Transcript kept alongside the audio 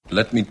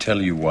Let me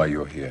tell you why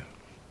you're here.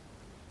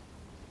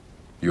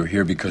 You're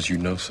here because you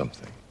know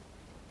something.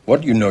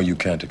 What you know you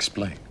can't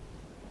explain,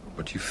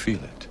 but you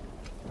feel it.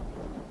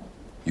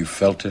 You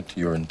felt it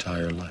your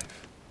entire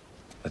life,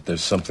 that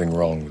there's something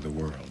wrong with the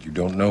world. You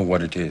don't know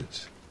what it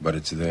is, but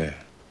it's there,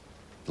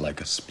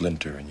 like a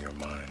splinter in your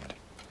mind,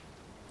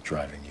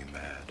 driving you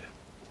mad.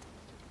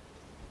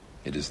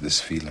 It is this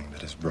feeling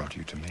that has brought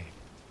you to me.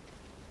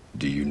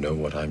 Do you know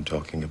what I'm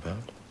talking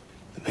about?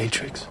 The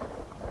Matrix.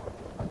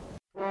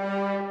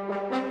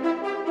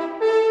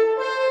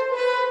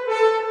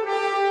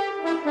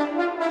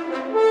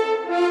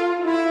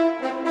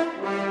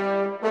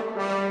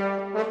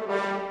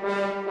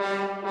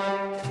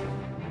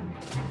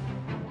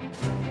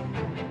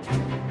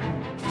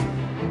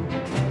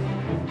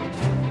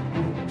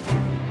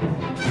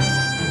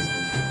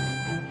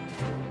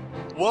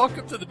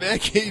 Welcome to the Man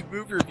Cave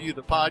Movie Review,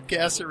 the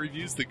podcast that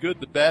reviews the good,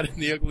 the bad, and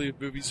the ugly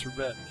of movies for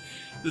men.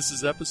 This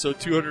is episode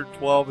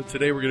 212, and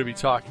today we're going to be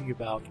talking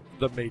about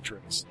The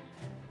Matrix.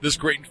 This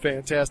great and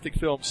fantastic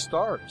film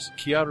stars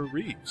Keanu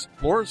Reeves,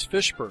 Lawrence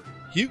Fishburne,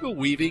 Hugo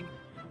Weaving,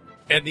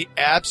 and the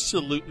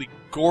absolutely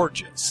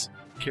gorgeous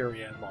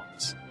Carrie-Anne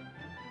Moss.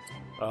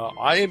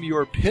 I am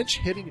your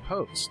pinch-hitting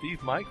host,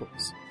 Steve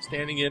Michaels,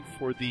 standing in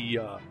for the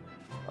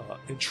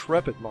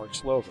intrepid Mark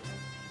Slover.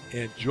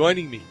 And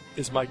joining me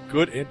is my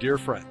good and dear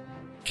friend,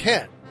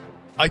 Ken.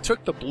 I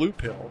took the blue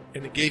pill,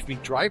 and it gave me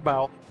dry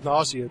mouth,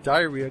 nausea,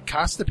 diarrhea,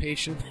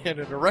 constipation, and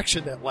an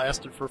erection that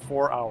lasted for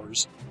 4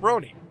 hours.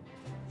 Roni.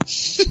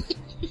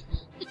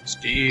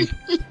 Steve,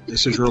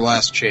 this is your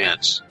last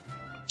chance.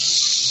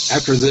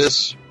 After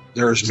this,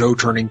 there is no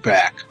turning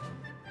back.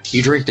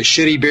 You drink the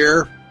shitty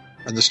beer,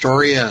 and the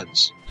story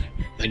ends.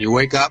 Then you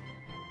wake up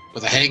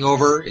with a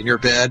hangover in your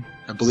bed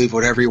and believe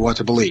whatever you want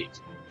to believe.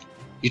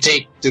 You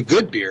take the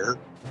good beer,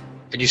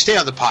 and you stay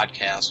on the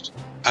podcast,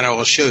 and I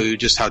will show you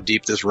just how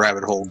deep this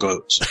rabbit hole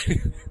goes.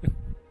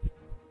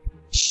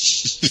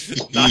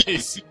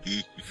 Nice.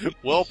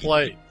 Well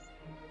played.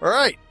 All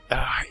right.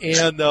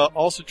 And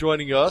also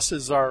joining us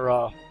is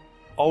our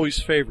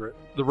always favorite,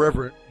 the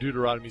Reverend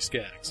Deuteronomy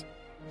Skaggs.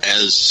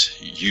 As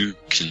you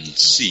can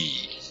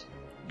see,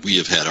 we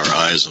have had our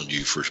eyes on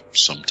you for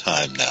some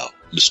time now,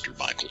 Mr.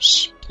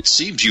 Michaels. It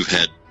seems you've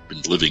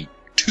been living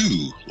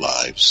two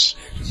lives.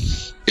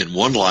 In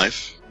one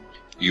life,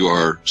 you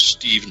are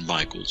Stephen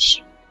Michaels,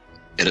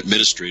 an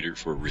administrator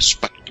for a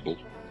respectable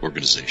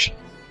organization.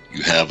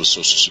 You have a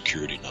Social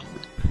Security number.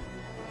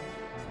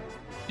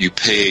 You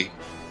pay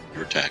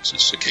your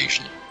taxes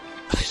occasionally.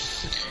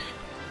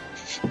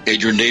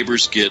 And your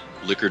neighbors get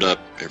liquored up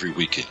every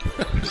weekend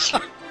with you.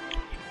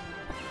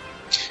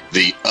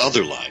 The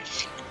other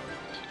life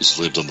is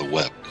lived on the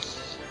web,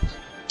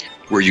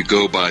 where you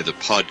go by the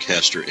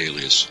podcaster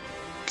alias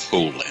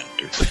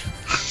Polander.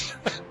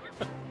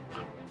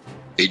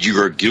 And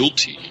you are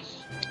guilty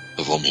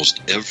of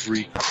almost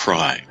every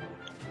crime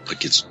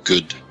against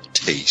good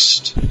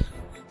taste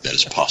that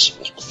is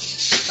possible.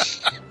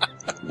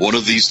 One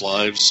of these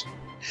lives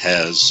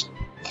has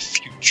a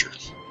future,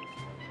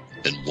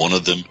 and one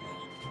of them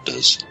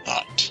does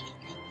not.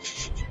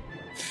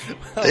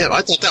 Damn,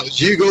 I thought that was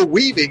Hugo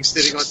Weaving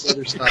sitting on the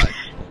other side.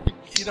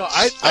 You know,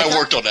 I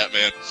worked on that,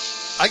 man.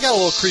 I got a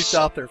little creeped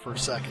out there for a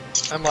second.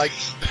 I'm like,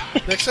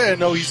 next thing I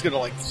know, he's going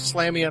to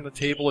slam me on the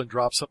table and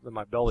drop something in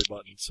my belly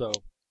button. So,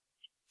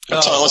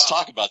 let's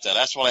talk about that.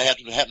 That's what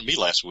happened to me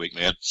last week,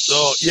 man.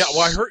 So yeah,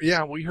 well, I heard.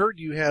 Yeah, we heard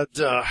you had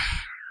a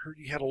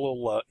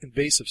little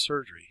invasive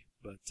surgery,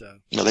 but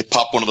they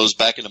popped one of those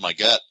back into my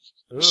gut,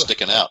 ugh.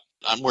 sticking out.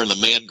 I'm wearing the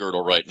man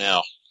girdle right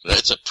now.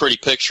 It's a pretty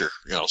picture,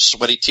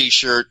 sweaty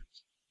t-shirt,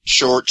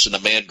 shorts, and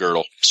a man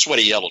girdle,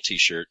 sweaty yellow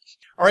t-shirt.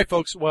 All right,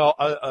 folks. Well,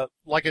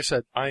 like I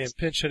said, I am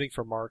pinch hitting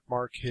for Mark.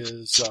 Mark's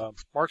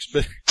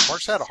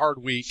had a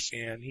hard week,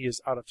 and he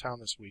is out of town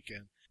this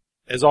weekend.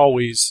 As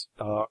always,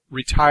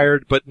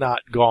 retired but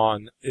not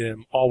gone.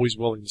 Am always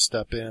willing to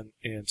step in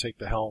and take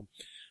the helm,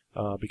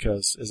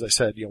 because, as I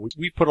said,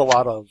 we put a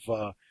lot of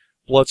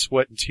blood,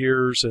 sweat, and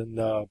tears, and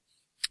a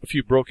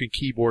few broken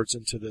keyboards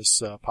into this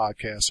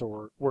podcast.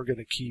 So we're going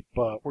to keep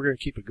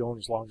it going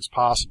as long as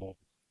possible.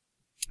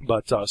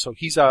 But so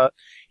he's out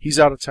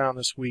of town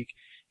this week.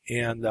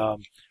 And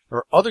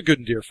our other good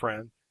and dear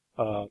friend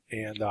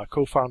and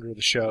co-founder of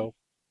the show,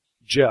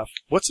 Jeff.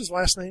 What's his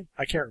last name?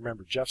 I can't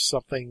remember. Jeff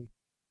something.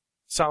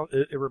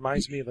 It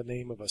reminds me of the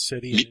name of a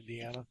city in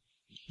Indiana.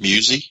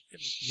 Musey?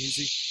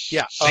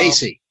 Yeah.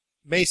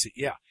 Macy.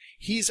 Yeah.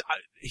 He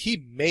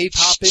may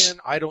pop in.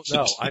 I don't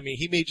know. I mean,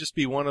 he may just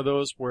be one of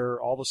those where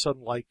all of a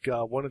sudden,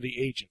 one of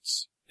the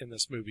agents in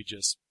this movie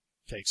just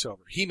takes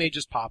over. He may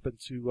just pop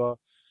into.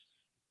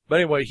 But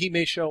anyway, he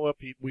may show up.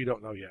 We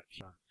don't know yet.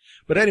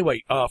 But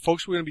anyway,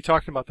 folks, we're going to be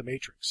talking about The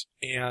Matrix,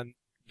 and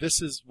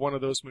this is one of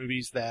those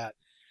movies that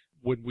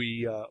when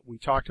we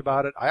talked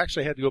about it, I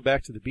actually had to go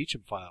back to the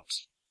Beecham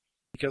Files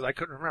because I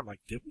couldn't remember. I'm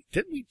like,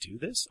 didn't we do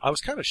this? I was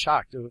kind of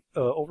shocked.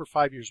 Over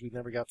 5 years, we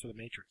never got to The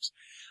Matrix.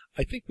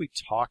 I think we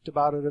talked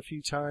about it a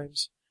few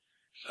times.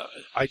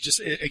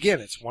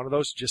 It's one of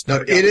those just.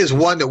 No, it is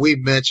one that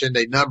we've mentioned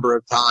a number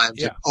of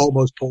times. Yeah. And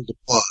almost pulled the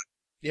plug.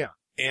 Yeah.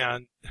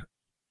 And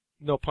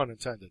no pun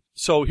intended.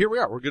 So here we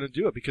are. We're going to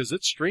do it because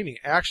it's streaming.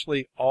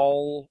 Actually,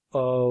 all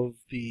of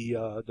the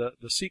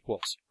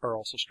sequels are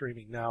also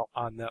streaming now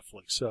on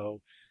Netflix.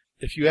 So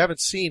if you haven't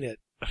seen it,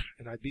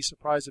 and I'd be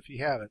surprised if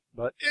you haven't,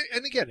 but,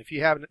 and again, if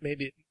you haven't,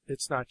 maybe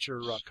it's not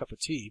your cup of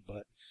tea,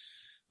 but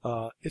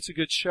it's a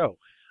good show.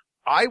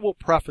 I will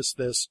preface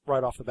this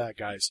right off the bat,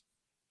 guys.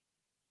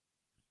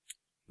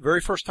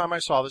 Very first time I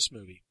saw this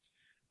movie,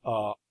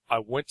 I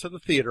went to the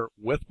theater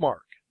with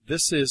Mark.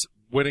 This is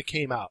when it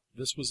came out.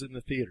 This was in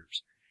the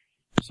theaters.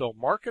 So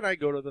Mark and I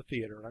go to the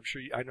theater, and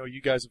I know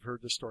you guys have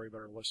heard this story, but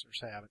our listeners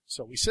haven't.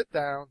 So we sit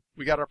down,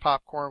 we got our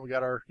popcorn, we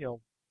got our,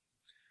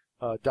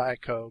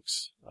 Diet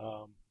Cokes.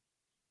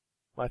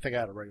 I think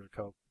I had a regular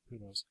Coke. Who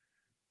knows?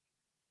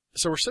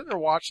 So we're sitting there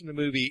watching the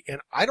movie,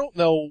 and I don't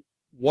know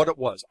what it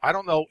was. I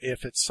don't know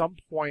if at some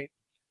point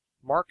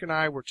Mark and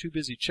I were too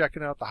busy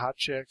checking out the hot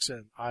chicks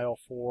in aisle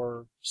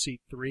 4,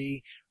 seat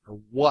 3, or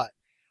what.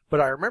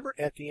 But I remember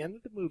at the end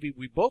of the movie,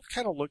 we both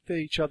kind of looked at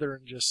each other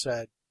and just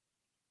said,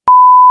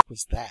 "What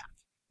was that?"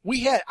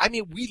 We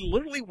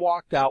literally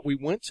walked out. We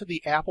went to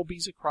the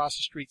Applebee's across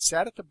the street,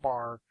 sat at the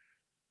bar,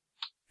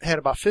 had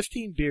about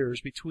 15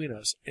 beers between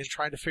us, and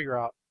tried to figure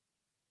out,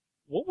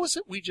 what was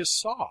it we just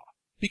saw?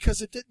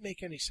 Because it didn't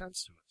make any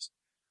sense to us.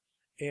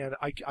 And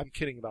I'm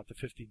kidding about the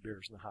 15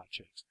 beers and the hot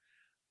chicks.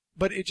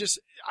 But it just,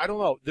 I don't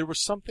know, there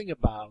was something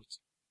about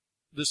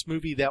this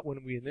movie that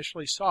when we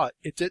initially saw it,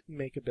 it didn't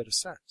make a bit of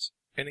sense.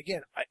 And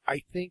again,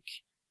 I think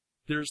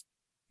there's,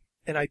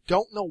 and I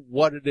don't know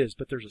what it is,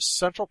 but there's a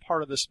central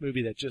part of this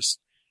movie that just,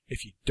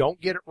 if you don't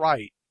get it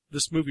right,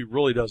 this movie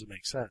really doesn't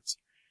make sense.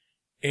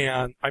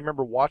 And I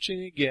remember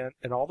watching it again,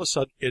 and all of a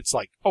sudden, it's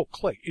like, oh,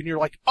 click. And you're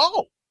like,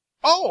 oh,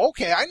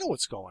 okay, I know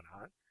what's going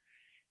on.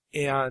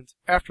 And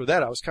after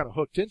that, I was kind of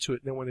hooked into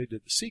it. And then when they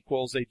did the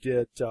sequels, they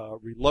did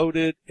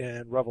Reloaded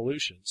and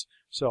Revolutions.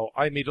 So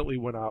I immediately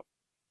went out,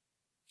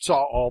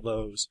 saw all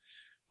those.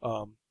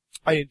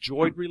 I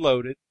enjoyed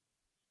Reloaded.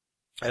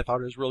 I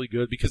thought it was really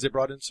good because they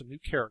brought in some new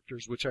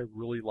characters, which I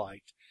really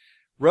liked.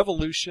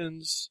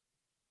 Revolutions,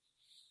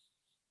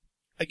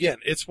 again,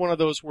 it's one of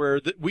those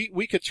where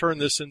we could turn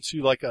this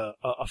into like a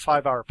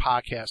 5-hour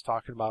podcast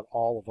talking about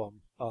all of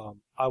them.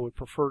 I would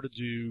prefer to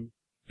do,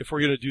 if we're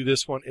going to do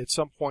this one, at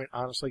some point,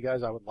 honestly,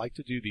 guys, I would like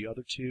to do the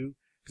other two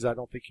because I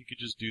don't think you could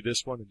just do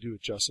this one and do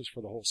it justice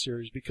for the whole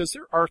series because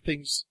there are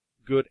things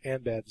good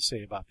and bad to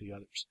say about the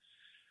others.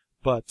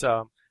 But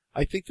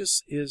I think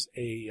this is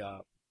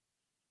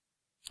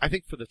I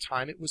think for the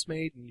time it was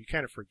made, and you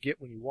kind of forget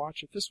when you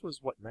watch it, this was,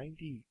 what,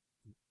 99?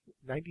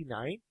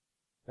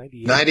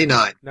 98?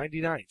 99.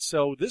 99.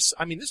 So this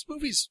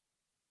movie's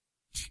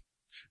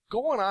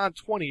going on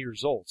 20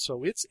 years old,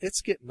 so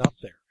it's getting up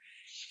there.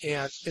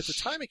 And at the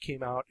time it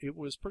came out, it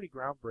was pretty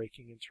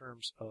groundbreaking in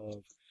terms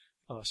of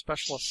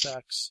special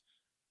effects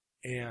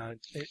and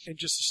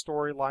just the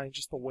storyline,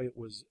 just the way it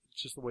was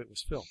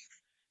filmed.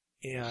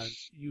 And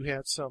you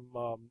had some,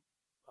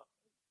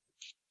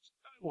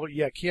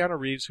 Keanu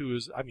Reeves, who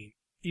is,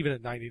 even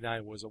in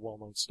 99 was a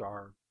well-known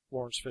star.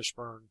 Lawrence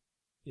Fishburne,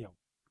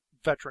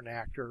 veteran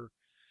actor.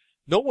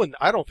 No one,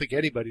 I don't think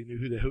anybody knew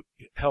who the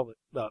hell,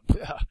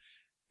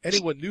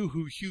 anyone knew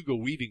who Hugo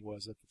Weaving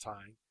was at the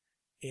time.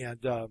 And,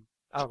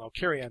 I don't know,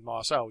 Carrie-Anne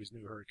Moss, I always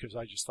knew her because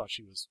I just thought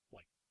she was,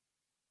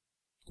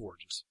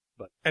 gorgeous.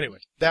 But anyway,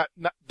 that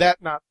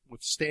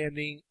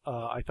notwithstanding,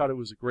 I thought it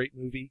was a great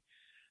movie.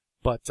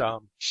 But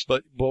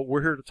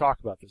we're here to talk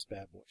about this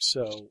bad boy.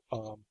 So,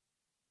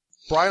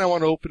 Brian, I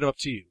want to open it up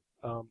to you.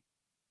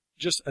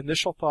 Just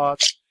initial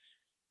thoughts.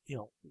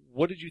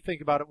 What did you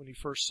think about it when you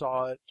first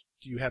saw it?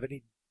 Do you have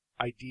any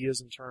ideas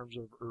in terms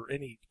of, or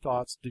any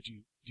thoughts? Do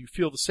you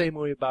feel the same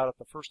way about it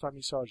the first time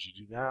you saw it as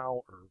you do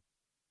now, or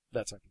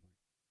that type of thing?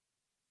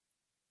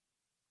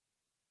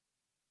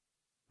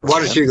 Why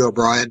don't you go,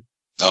 Brian?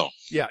 Oh.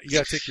 Yeah, you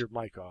gotta take your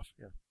mic off.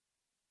 Yeah.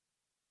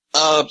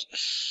 I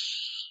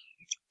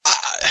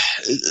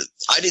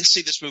didn't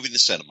see this movie in the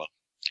cinema.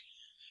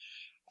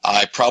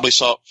 I probably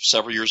saw it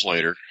several years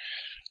later.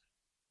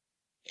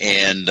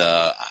 And,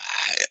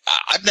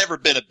 I've never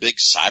been a big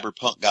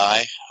cyberpunk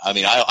guy.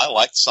 I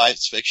like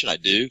science fiction, I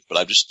do, but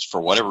I've just,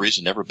 for whatever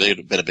reason, never been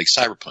a big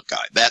cyberpunk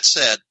guy. That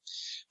said,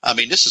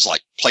 this is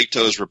like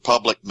Plato's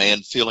Republic,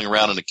 man feeling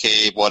around in a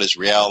cave. What is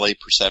reality?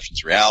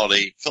 Perception's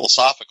reality.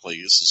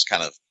 Philosophically, this is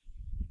kind of,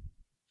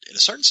 in a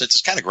certain sense,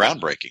 it's kind of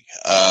groundbreaking.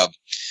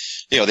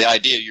 The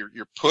idea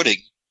you're putting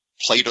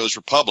Plato's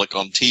Republic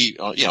on TV,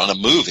 on a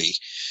movie,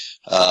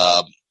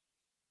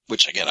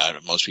 which again,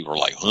 most people are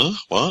like, huh?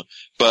 What?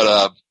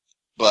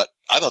 But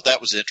I thought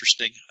that was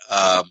interesting.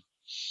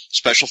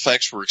 Special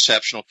effects were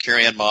exceptional.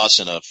 Carrie-Anne Moss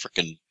in a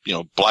freaking,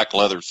 black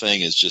leather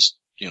thing is just,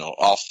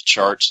 off the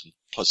charts. And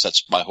plus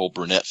that's my whole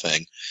brunette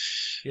thing.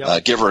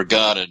 Yep. Give her a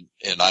gun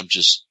and I'm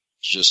just,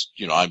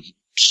 I'm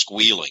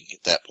squealing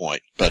at that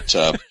point. But,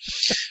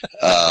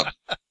 I'm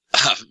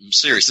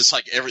serious. It's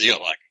like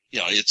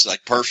it's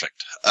like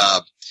perfect.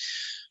 I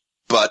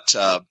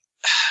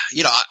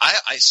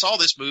saw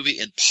this movie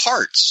in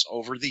parts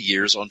over the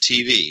years on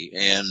TV,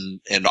 and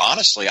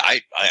honestly,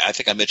 I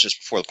think I mentioned this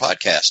before the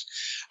podcast.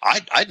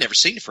 I'd never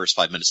seen the first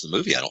 5 minutes of the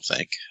movie, I don't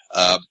think.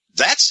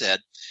 That said,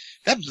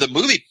 the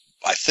movie,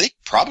 I think,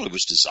 probably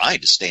was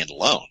designed to stand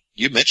alone.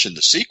 You mentioned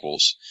the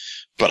sequels,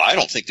 but I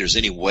don't think there's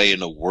any way in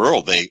the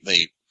world they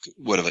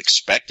would have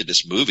expected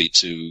this movie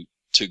to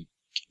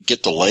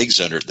get the legs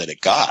under it that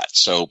it got.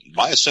 So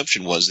my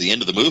assumption was the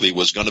end of the movie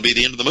was going to be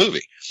the end of the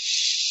movie.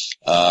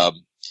 The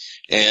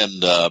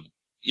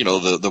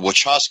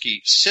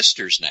Wachowski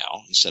sisters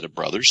now instead of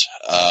brothers.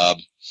 Wow.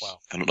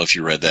 I don't know if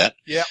you read that.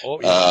 Yeah. Oh,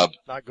 yeah.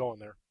 Not going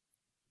there.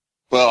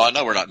 Well, I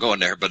know we're not going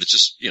there, but it's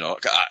just,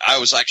 I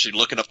was actually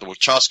looking up the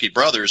Wachowski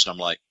brothers and I'm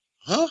like,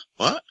 huh?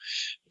 What?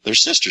 They're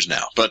sisters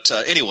now. But,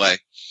 anyway,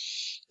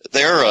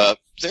 they're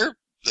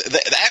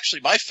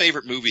actually my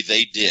favorite movie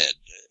they did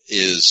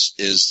is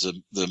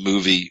the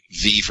movie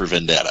V for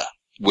Vendetta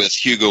with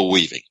Hugo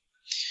Weaving.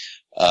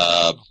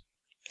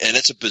 And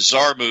it's a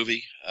bizarre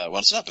movie. Well,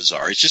 it's not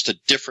bizarre. It's just a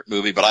different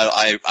movie, but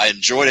I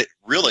enjoyed it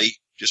really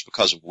just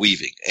because of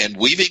Weaving. And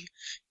Weaving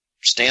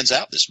stands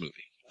out this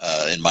movie,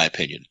 in my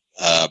opinion.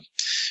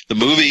 The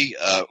movie,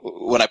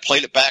 when I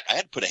played it back, I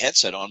had to put a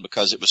headset on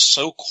because it was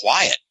so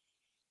quiet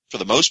for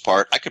the most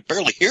part. I could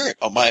barely hear it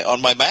on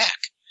my Mac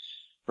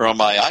or on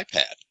my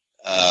iPad.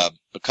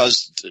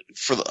 Because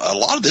for a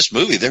lot of this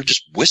movie, they're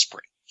just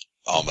whispering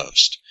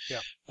almost. Yeah.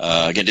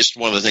 Again, just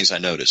one of the things I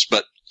noticed,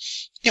 but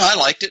I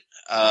liked it.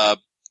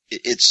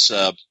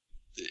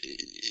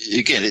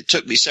 Again, it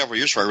took me several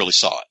years before I really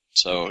saw it.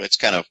 So it's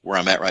kind of where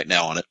I'm at right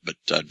now on it, but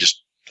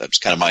that's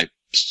kind of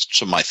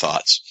some of my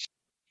thoughts.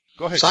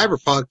 Go ahead.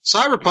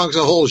 Cyberpunk's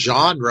a whole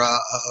genre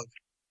of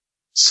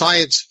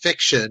science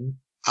fiction.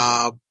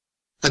 And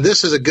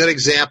this is a good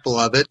example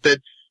of it, but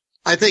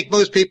I think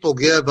most people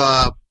give,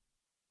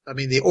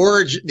 the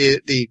origin,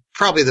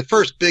 probably the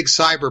first big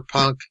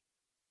cyberpunk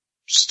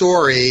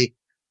story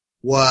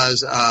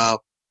was,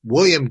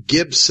 William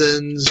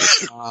Gibson's,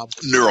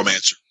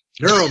 Neuromancer.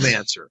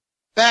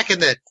 Back in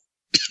the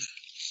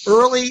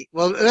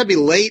that'd be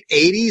late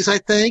 80s, I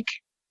think.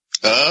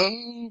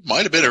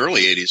 Might have been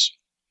early 80s.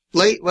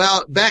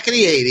 Back in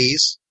the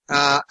 80s.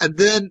 And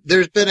then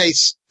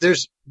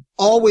there's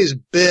always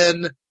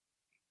been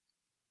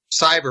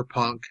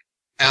cyberpunk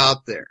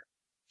out there.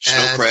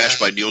 Snow Crash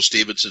by Neil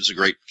Stephenson's a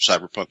great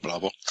cyberpunk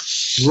novel.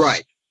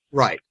 Right.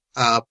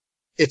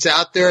 It's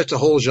out there. It's a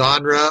whole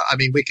genre. I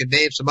mean, we can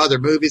name some other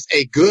movies.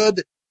 A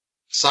good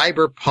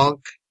cyberpunk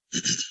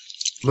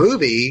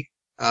movie,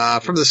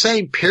 from the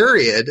same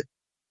period,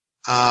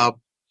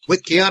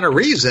 with Keanu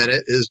Reeves in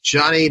it is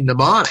Johnny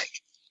Mnemonic.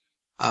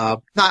 I'm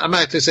not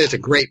going to say it's a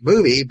great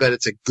movie, but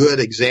it's a good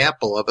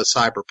example of a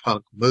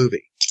cyberpunk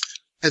movie.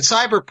 And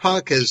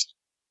cyberpunk has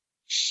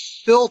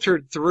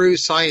filtered through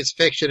science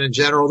fiction in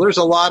general. There's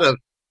a lot of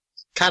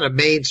kind of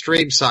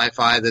mainstream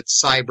sci-fi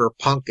that's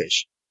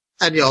cyberpunkish.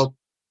 And,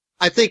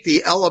 I think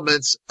the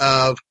elements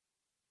of,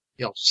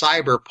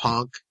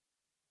 cyberpunk,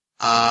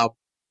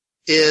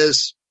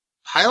 is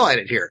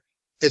highlighted here.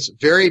 It's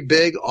very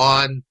big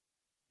on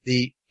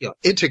the,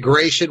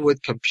 integration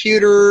with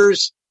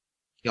computers,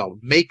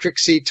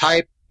 matrixy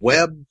type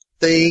web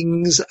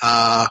things,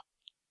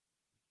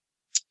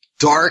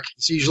 dark.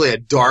 It's usually a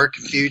dark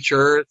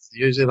future. It's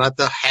usually not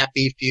the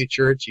happy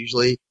future. It's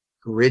usually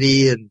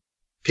gritty and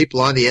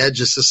people on the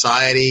edge of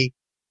society.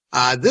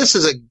 This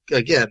is a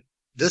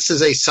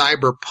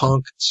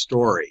cyberpunk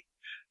story.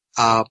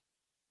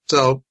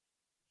 So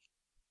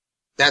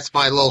that's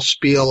my little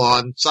spiel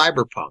on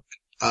cyberpunk.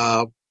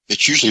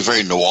 It's usually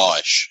very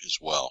noirish as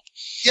well.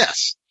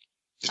 Yes.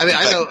 I mean,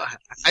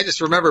 I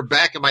just remember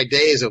back in my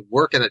days of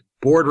working at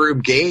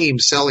Boardroom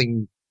Games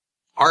selling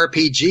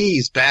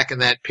RPGs back in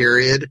that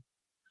period.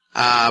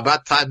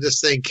 About the time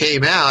this thing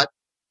came out,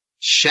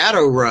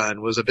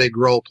 Shadowrun was a big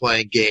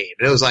role-playing game.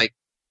 And it was like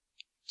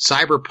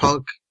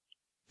cyberpunk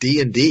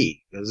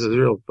D&D. It was a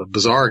real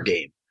bizarre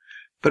game,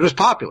 but it was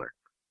popular.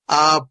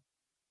 And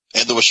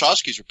the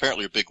Wachowskis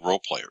apparently are big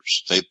role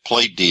players. They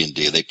played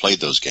D&D. They played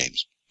those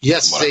games.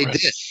 Yes, they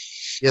did.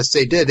 Yes,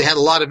 they did. They had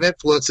a lot of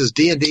influences.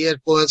 D&D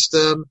influenced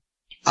them.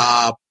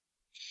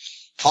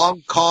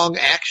 Hong Kong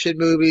action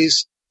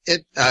movies,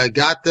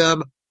 got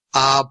them.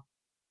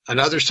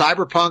 Another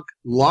cyberpunk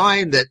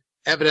line that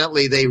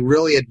evidently they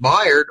really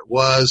admired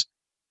was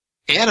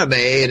anime,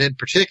 and in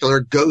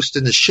particular, Ghost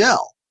in the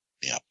Shell.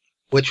 Yeah.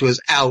 Which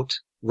was out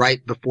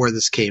right before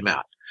this came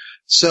out.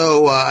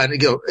 So,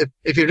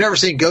 if you've never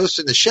seen Ghost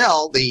in the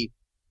Shell, the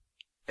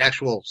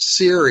actual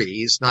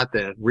series, not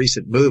the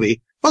recent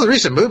movie, well, the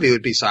recent movie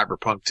would be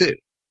cyberpunk too.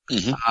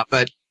 Mm-hmm.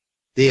 But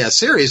the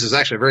series is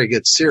actually a very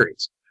good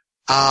series.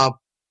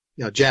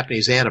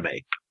 Japanese anime.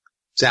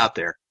 It's out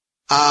there.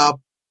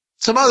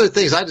 Some other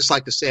things I just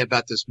like to say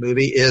about this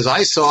movie is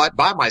I saw it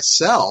by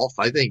myself.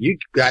 I think you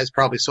guys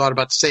probably saw it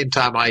about the same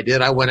time I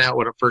did. I went out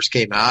when it first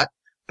came out,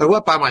 but I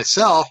went by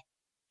myself,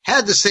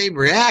 had the same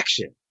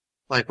reaction.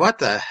 Like, what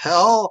the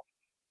hell?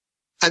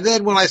 And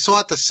then when I saw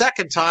it the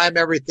second time,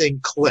 everything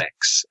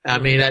clicks. I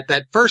mean, at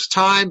that first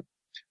time,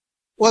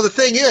 well, the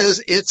thing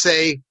is, it's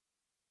a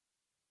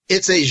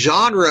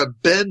genre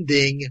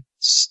bending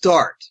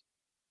start.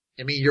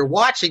 I mean, you're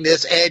watching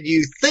this and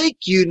you think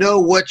you know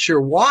what you're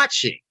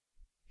watching.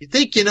 You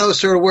think you know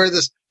sort of where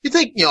this, I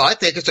think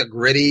it's a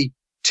gritty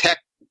tech,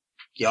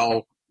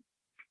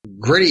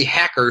 gritty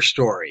hacker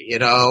story,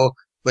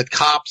 with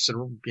cops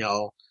and,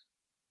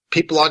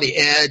 people on the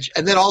edge.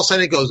 And then all of a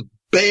sudden it goes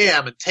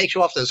bam and takes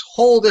you off this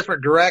whole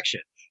different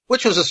direction,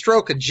 which was a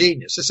stroke of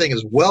genius. This thing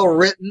is well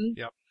written.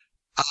 Yep.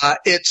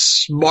 It's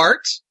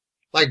smart.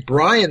 Like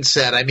Brian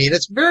said, I mean,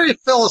 it's very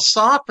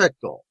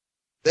philosophical.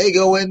 They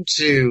go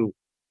into,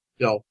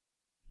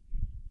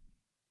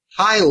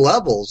 high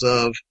levels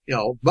of,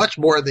 much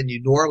more than you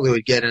normally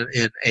would get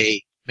in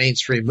a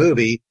mainstream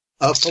movie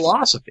of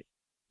philosophy.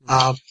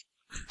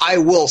 I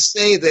will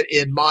say that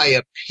in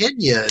my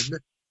opinion,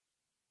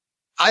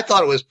 I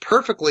thought it was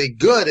perfectly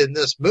good in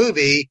this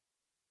movie.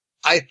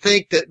 I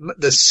think that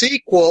the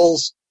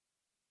sequels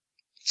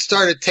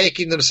started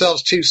taking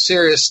themselves too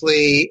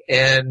seriously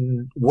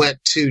and went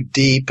too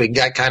deep and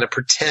got kind of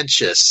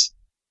pretentious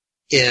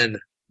in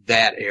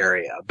that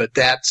area. But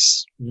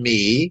that's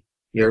me.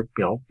 Your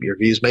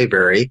views may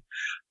vary.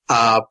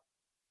 Some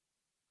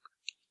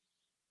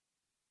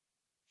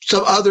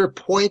other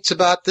points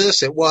about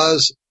this. It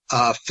was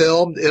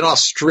filmed in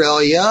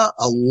Australia.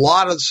 A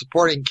lot of the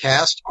supporting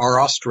cast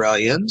are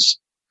Australians.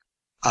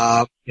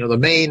 The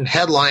main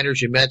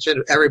headliners you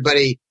mentioned,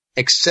 everybody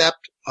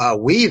except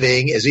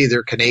Weaving is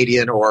either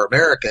Canadian or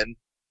American,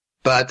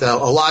 but a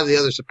lot of the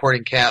other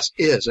supporting cast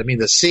is. I mean,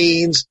 the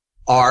scenes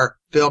are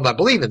filmed, I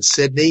believe, in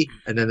Sydney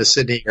and in the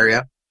Sydney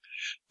area.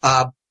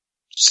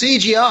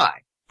 CGI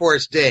for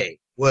its day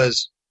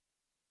was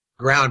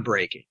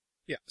groundbreaking.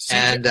 Yeah,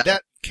 and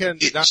that can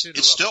it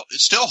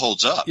still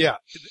holds up. Yeah,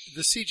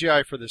 the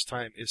CGI for this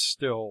time is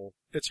still.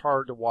 It's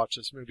hard to watch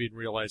this movie and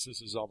realize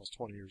this is almost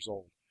 20 years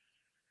old.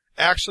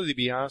 Actually, to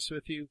be honest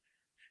with you,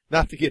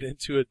 not to get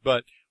into it,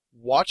 but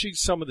watching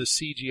some of the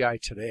CGI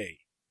today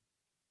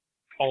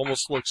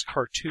almost looks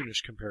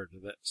cartoonish compared to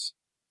this.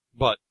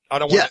 But I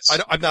don't want. Yes.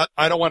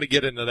 I don't want to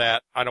get into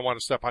that. I don't want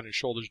to step on your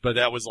shoulders. But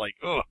that was like,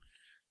 ugh.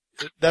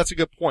 That's a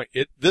good point.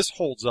 This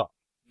holds up.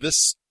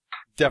 This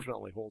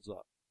definitely holds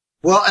up.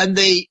 Well, and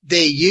they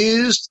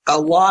used a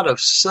lot of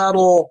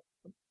subtle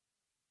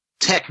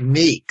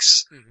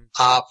techniques.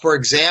 Mm-hmm. For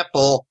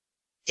example,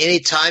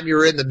 anytime you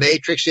were in the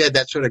Matrix, you had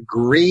that sort of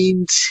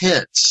green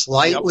tint,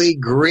 slightly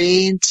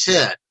green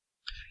tint.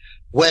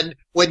 When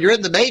you're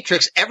in the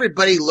Matrix,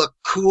 everybody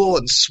looked cool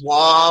and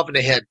suave, and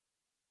they had,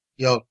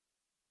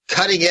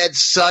 cutting edge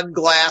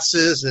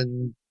sunglasses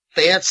and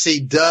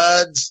fancy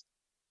duds.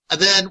 And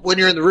then when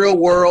you're in the real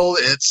world,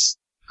 it's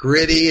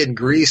gritty and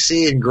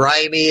greasy and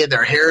grimy, and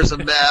their hair's a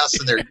mess,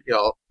 and they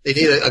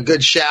need a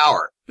good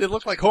shower. They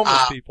look like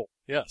homeless people.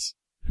 Yes.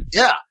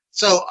 Yeah.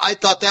 So I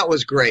thought that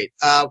was great.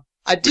 I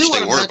do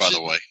want to mention, by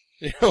the way.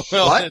 Yeah,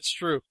 well, what? That's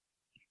true.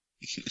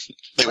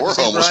 They were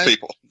homeless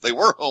people. They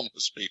were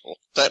homeless people,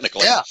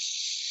 technically. Yeah,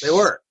 they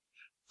were.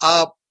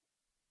 A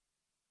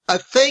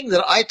thing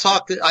that I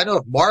know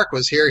if Mark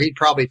was here, he'd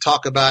probably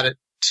talk about it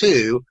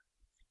too.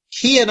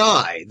 He and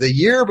I, the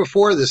year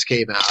before this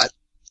came out,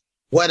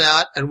 went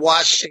out and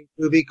watched a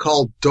movie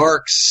called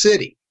Dark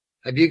City.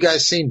 Have you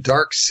guys seen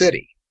Dark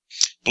City?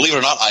 Believe it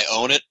or not, I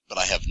own it, but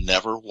I have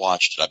never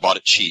watched it. I bought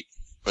it cheap.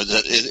 But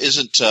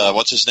isn't,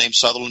 what's his name,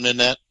 Sutherland in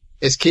that?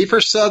 It's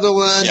Kiefer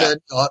Sutherland, and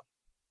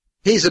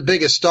he's the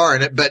biggest star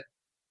in it, but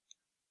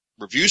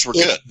reviews were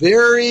good.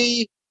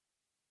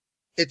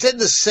 It's in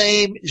the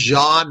same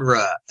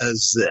genre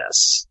as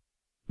this.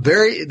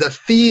 The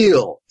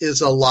feel is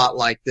a lot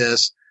like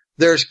this.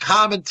 There's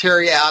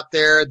commentary out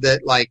there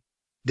that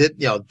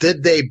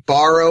did they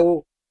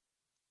borrow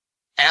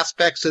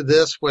aspects of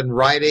this when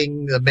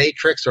writing The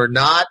Matrix or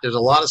not? There's a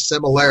lot of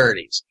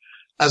similarities.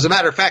 As a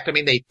matter of fact, I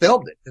mean, they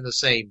filmed it in the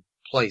same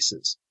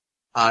places,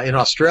 in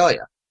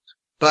Australia.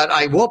 But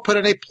I will put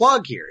in a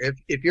plug here.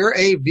 If you're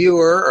a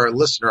viewer or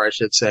listener, I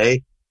should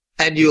say,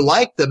 and you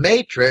like The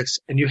Matrix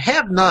and you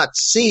have not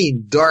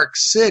seen Dark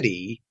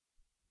City,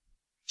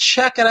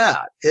 check it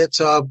out. It's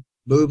a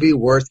movie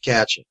worth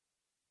catching.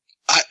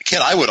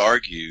 Ken, I would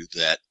argue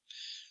that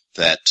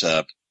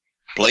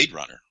Blade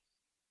Runner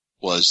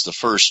was the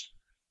first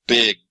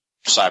big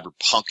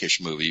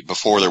cyberpunkish movie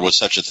before there was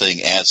such a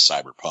thing as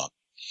cyberpunk.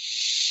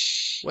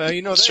 Well,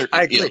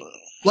 I agree.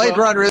 Blade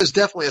Runner is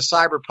definitely a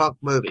cyberpunk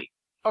movie.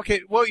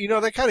 Okay, well,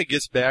 that kind of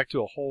gets back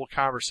to a whole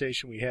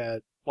conversation we had,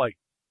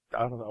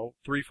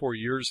 3-4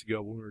 years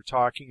ago when we were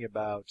talking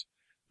about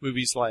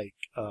movies like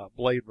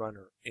Blade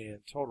Runner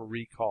and Total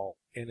Recall.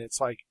 And it's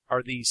like,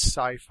 are these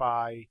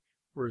sci-fi,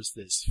 or is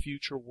this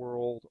future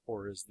world,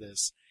 or is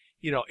this,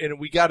 and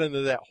we got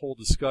into that whole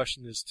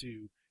discussion as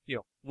to,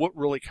 what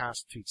really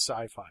constitutes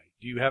sci-fi?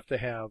 Do you have to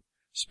have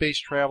space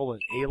travel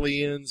and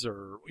aliens,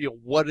 or,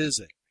 what is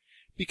it?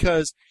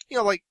 Because,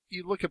 you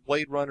look at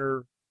Blade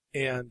Runner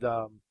and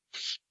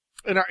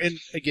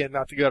again,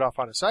 not to get off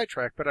on a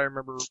sidetrack, but I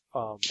remember,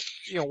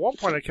 at one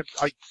point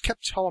I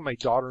kept telling my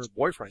daughter and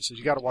boyfriend, I said,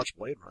 you got to watch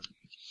Blade Runner.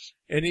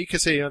 And you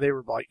could say, they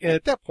were like, and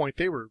at that point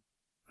I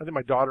think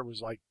my daughter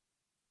was like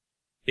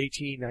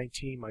 18,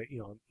 19,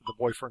 the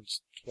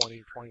boyfriend's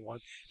 20 or 21.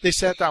 They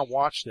sat down and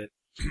watched it.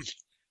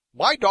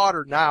 My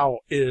daughter now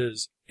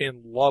is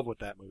in love with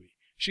that movie.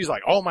 she's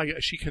like, oh my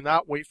God, she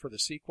cannot wait for the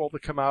sequel to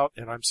come out.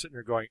 And I'm sitting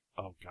there going,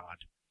 oh God.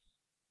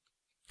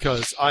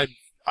 Cause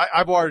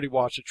I've already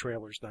watched the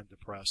trailers and I'm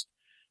depressed.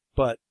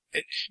 But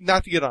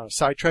not to get on a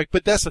sidetrack,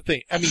 but that's the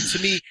thing. I mean,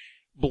 to me,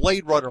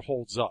 Blade Runner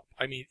holds up.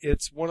 I mean,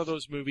 it's one of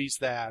those movies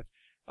that,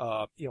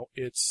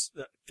 it's,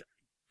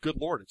 good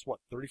Lord, it's what,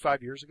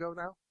 35 years ago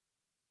now?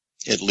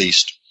 At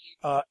least.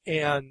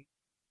 And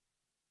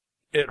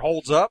it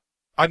holds up.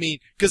 I mean,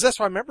 cause that's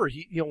what I remember.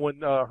 When,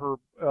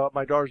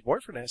 my daughter's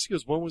boyfriend asked, he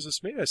goes, when was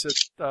this made? I said,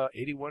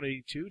 81,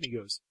 82.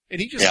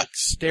 And he just like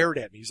stared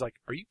at me. He's like,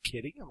 are you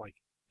kidding? I'm like,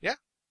 yeah.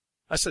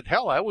 I said,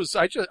 hell, I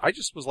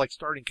just was like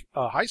starting,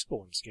 high school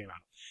when this came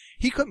out.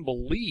 He couldn't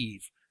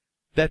believe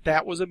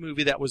that was a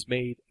movie that was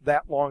made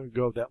that long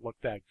ago that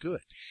looked that good.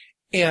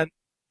 And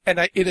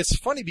it is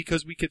funny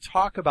because we could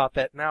talk about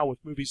that now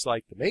with movies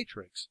like The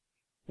Matrix,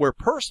 where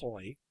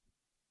personally,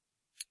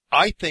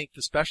 I think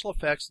the special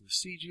effects and the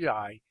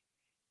CGI,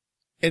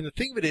 and the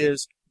thing of it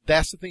is,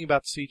 that's the thing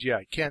about the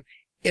CGI, Ken,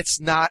 it's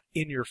not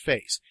in your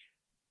face.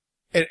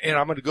 And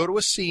I'm going to go to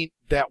a scene,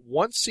 that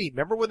one scene,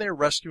 remember when they were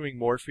rescuing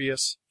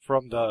Morpheus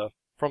from the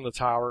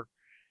tower?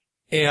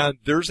 And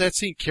there's that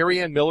scene,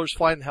 Carrie Ann Miller's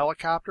flying the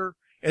helicopter,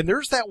 and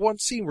there's that one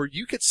scene where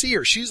you could see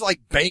her, she's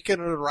like banking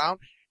it around.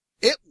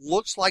 It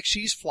looks like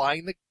she's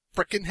flying the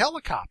frickin'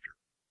 helicopter.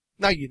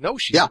 Now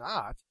she's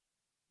not,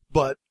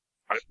 but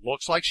it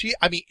looks like you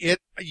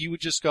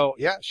would just go,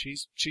 yeah,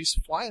 she's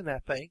flying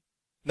that thing.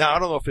 Now, I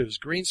don't know if it was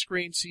green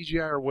screen,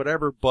 CGI, or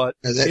whatever, but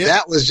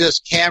that was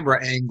just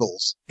camera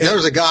angles. There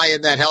was a guy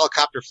in that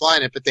helicopter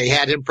flying it, but they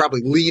had him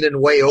probably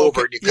leaning way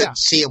over, and you couldn't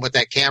see him with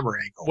that camera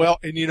angle. Well,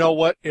 and you know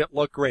what? It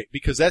looked great,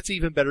 because that's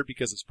even better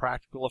because it's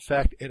practical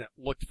effect, and it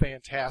looked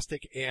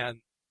fantastic.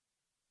 And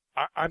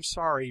I'm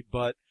sorry,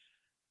 but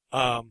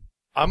I'll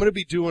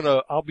be doing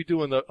a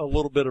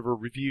little bit of a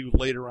review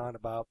later on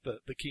about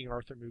the King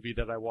Arthur movie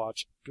that I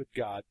watched. Good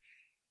God.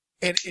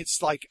 And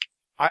it's like,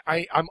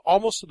 I'm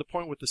almost to the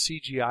point with the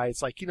CGI.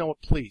 It's like, you know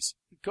what, please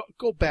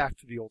go back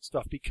to the old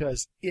stuff,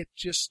 because it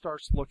just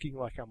starts looking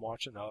like I'm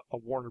watching a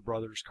Warner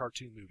Brothers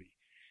cartoon movie.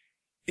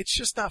 It's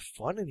just not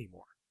fun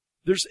anymore.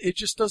 It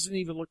just doesn't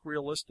even look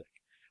realistic.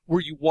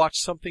 Where you watch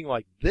something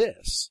like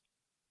this,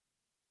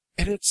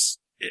 and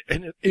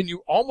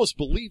you almost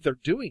believe they're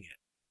doing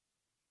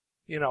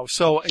it.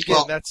 So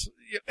again,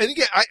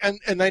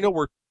 I know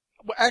we're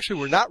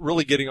not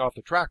really getting off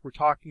the track. We're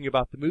talking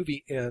about the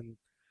movie and,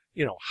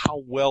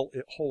 how well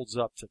it holds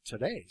up to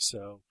today.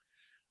 So,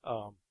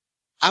 I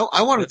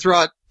want to throw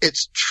out,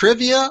 it's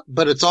trivia,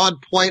 but it's on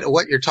point of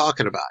what you're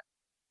talking about.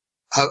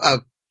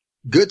 Of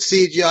good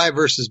CGI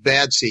versus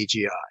bad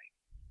CGI.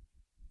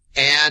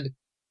 And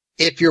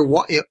if you're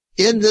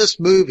in this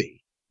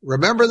movie,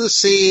 remember the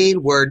scene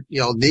where,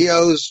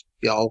 Neo's,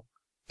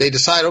 they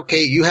decide,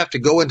 okay, you have to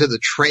go into the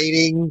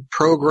training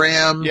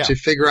program to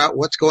figure out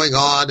what's going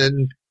on,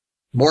 and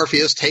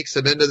Morpheus takes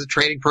them into the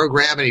training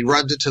program, and he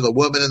runs into the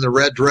woman in the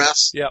red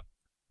dress. Yep.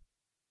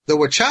 The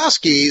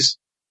Wachowskis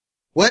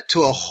went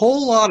to a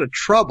whole lot of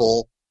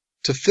trouble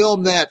to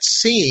film that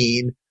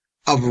scene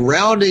of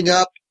rounding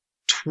up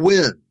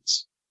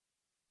twins.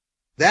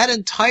 That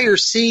entire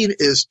scene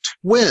is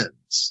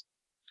twins,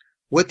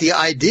 with the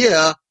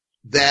idea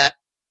that,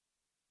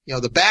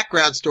 the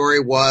background story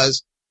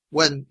was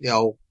when,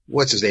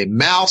 what's his name,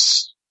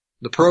 Mouse,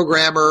 the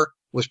programmer,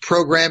 was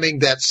programming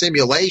that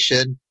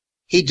simulation.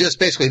 He just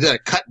basically did a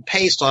cut and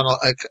paste on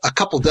a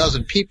couple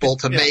dozen people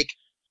to make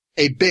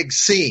a big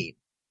scene.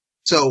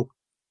 So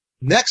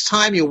next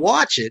time you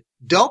watch it,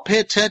 don't pay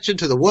attention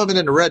to the woman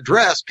in the red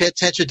dress. Pay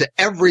attention to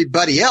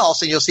everybody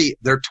else, and you'll see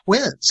they're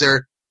twins.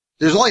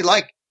 There's only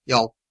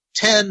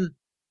 10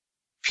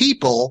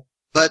 people,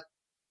 but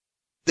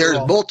there's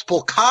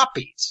multiple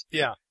copies.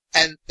 Yeah.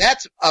 And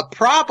that's a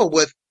problem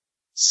with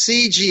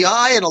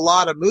CGI in a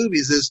lot of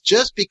movies, is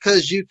just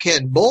because you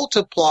can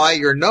multiply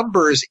your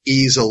numbers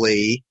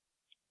easily,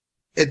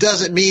 it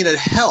doesn't mean it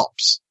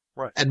helps.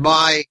 Right. And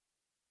the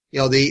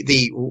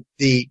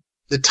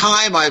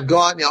time I've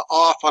gone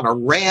off on a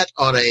rant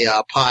on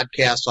a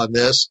podcast on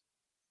this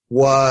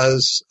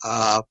was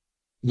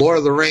Lord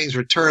of the Rings: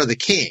 Return of the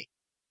King.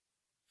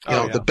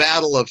 In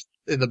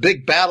the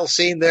big battle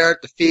scene there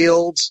at the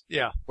fields,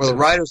 where the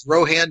riders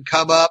Rohan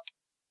come up.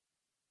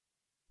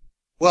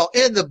 Well,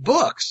 in the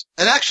books,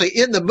 and actually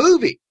in the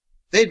movie,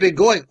 they'd been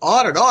going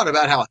on and on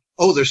about how,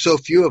 there's so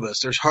few of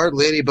us, there's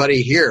hardly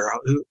anybody here.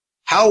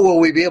 How will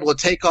we be able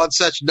to take on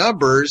such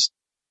numbers?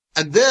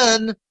 And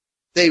then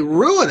they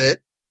ruin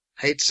it.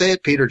 I hate to say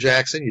it, Peter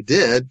Jackson, you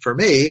did for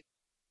me,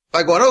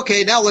 by going,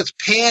 okay, now let's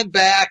pan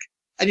back,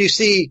 and you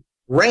see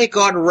rank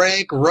on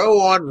rank, row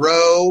on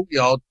row,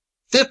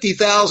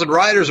 50,000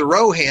 riders of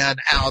Rohan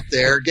out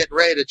there getting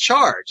ready to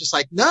charge. It's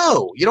like,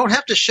 no, you don't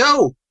have to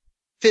show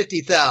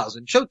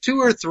 50,000. Show 2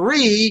 or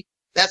 3.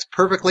 That's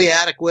perfectly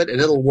adequate,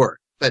 and it'll work.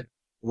 But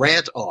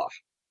rant off.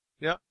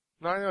 Yeah.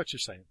 No, I know what you're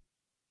saying.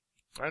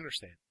 I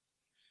understand.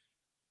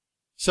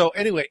 So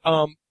anyway,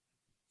 I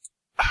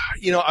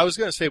was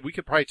going to say we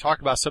could probably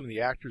talk about some of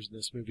the actors in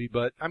this movie,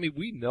 but I mean,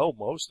 we know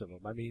most of them.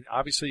 I mean,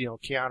 obviously,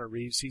 Keanu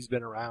Reeves, he's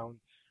been around.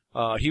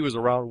 He was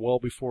around well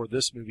before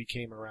this movie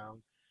came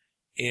around.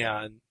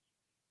 And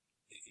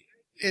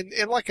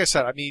like I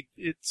said, I mean,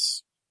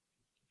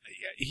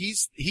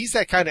 he's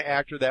that kind of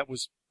actor that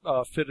was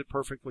fitted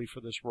perfectly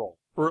for this role,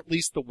 or at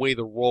least the way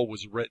the role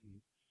was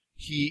written.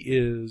 He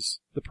is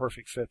the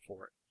perfect fit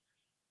for it.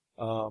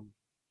 Come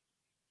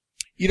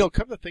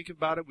to think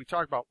about it, we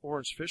talked about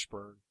Lawrence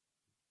Fishburne.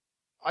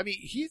 I mean,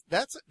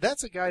 that's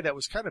a guy that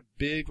was kind of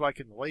big, like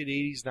in the late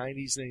 80s,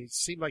 90s, and it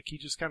seemed like he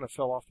just kind of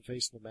fell off the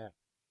face of the map.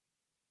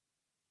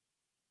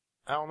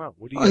 I don't know.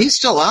 What do you? He's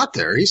still out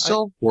there. He's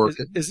still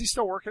working. Is he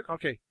still working?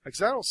 Okay,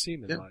 because I don't see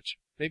him in much.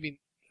 Maybe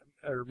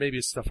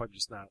it's stuff I'm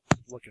just not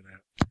looking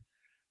at.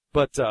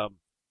 But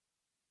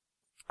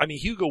I mean,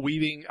 Hugo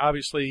Weaving,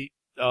 obviously.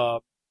 I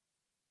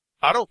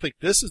don't think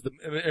this is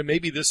and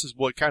maybe this is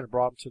what kind of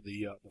brought him to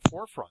the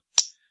forefront.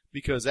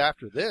 Because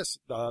after this,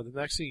 the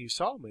next thing you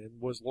saw him in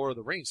was Lord of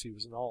the Rings. He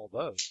was in all of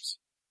those.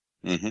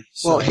 Mm-hmm.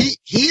 So, well,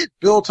 he had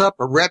built up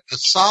a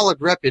solid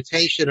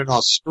reputation in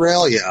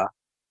Australia,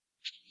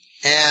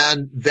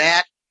 and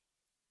that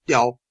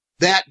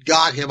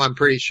got him, I'm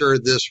pretty sure,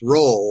 this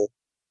role.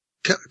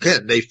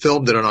 They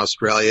filmed it in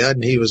Australia,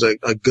 and he was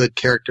a good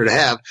character to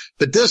have.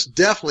 But this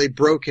definitely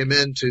broke him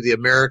into the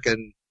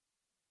American,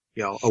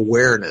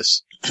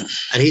 awareness,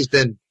 and he's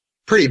been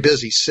pretty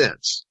busy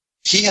since.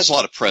 He has a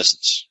lot of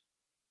presence.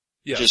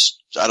 Yeah.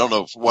 Just, I don't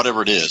know,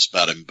 whatever it is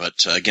about him.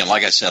 But, again,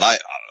 like I said,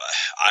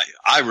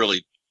 I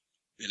really,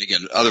 and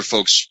again, other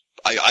folks,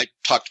 I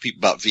talk to people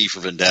about V for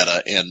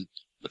Vendetta, and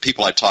the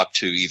people I talk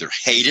to either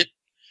hate it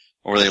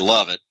or they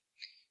love it.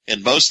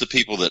 And most of the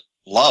people that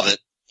love it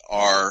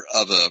are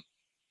of a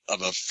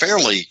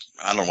fairly,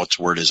 I don't know what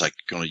the word is I'm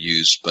going to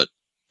use, but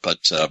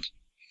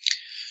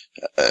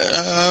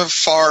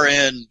far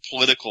end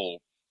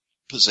political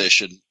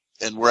position.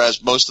 And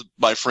whereas most of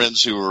my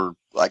friends who are,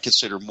 I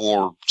consider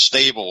more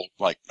stable,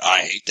 like, I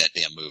hate that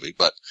damn movie,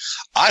 but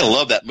I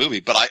love that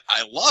movie, but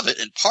I love it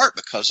in part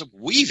because of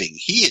Weaving.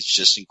 He is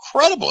just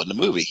incredible in the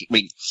movie. I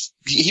mean,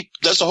 he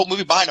does the whole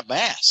movie behind a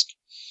mask.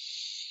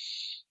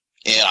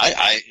 And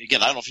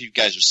again, I don't know if you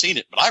guys have seen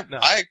it, but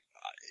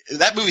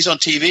that movie's on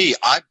TV.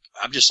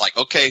 I'm just like,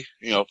 okay,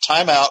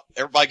 time out.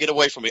 Everybody get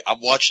away from me.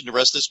 I'm watching the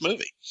rest of this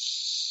movie.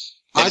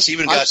 And I've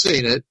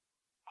seen it.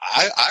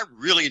 I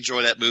really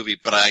enjoy that movie,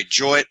 but I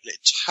enjoy it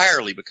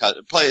entirely because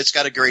it's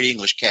got a great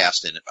English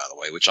cast in it, by the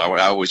way, which I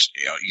always,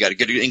 you got a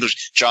good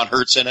English. John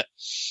Hurt's in it.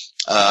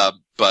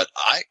 But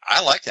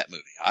I like that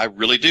movie. I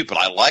really do, but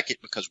I like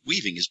it because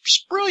Weaving is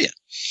just brilliant.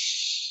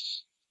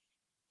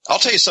 I'll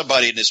tell you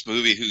somebody in this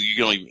movie who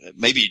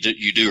maybe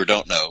you do or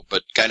don't know,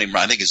 but a guy named,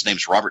 I think his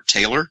name's Robert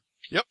Taylor.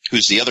 Yep.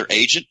 Who's the other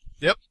agent.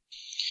 Yep.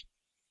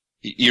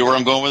 You know where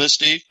I'm going with this,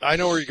 Steve? I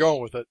know where you're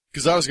going with it,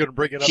 because I was going to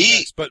bring it up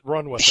next, but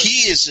run with it.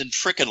 He is in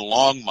frickin'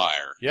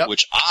 Longmire, yep.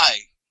 Which I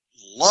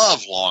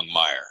love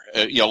Longmire.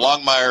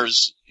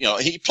 Longmire's,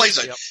 he plays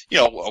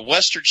a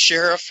Western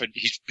sheriff, and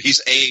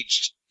he's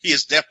aged. He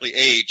is definitely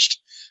aged.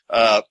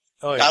 I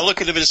look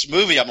at him in this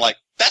movie, I'm like,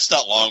 that's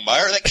not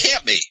Longmire. That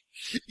can't be.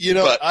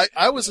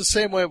 I was the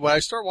same way. When I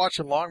started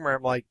watching Longmire,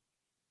 I'm like,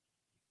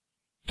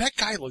 that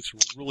guy looks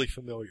really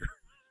familiar.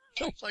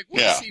 I'm like,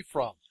 where's he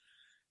from?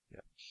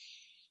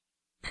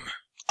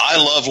 I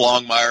love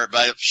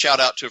Longmire. Shout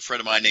out to a friend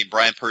of mine named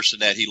Brian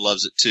Personette. He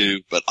loves it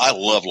too, but I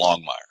love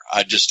Longmire.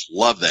 I just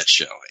love that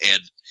show.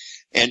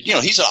 And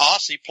he's an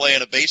Aussie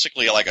playing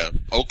basically like a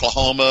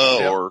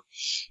Oklahoma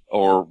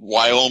or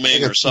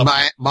Wyoming or something.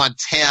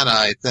 Montana,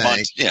 I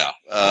think.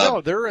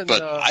 No, they're in,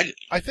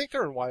 I think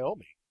they're in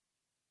Wyoming.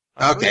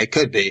 Okay,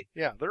 could be.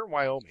 Yeah, they're in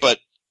Wyoming. But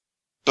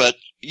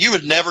you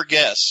would never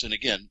guess, and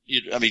again,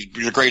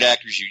 you're great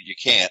actors, you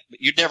can't, but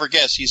you'd never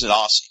guess he's an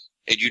Aussie.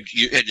 And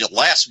and the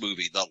last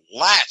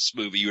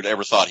movie you would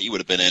ever thought he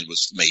would have been in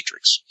was The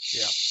Matrix.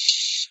 Yeah.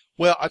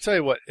 Well, I'll tell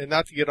you what, and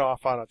not to get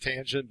off on a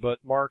tangent, but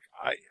Mark,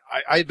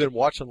 I've been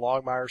watching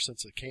Longmire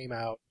since it came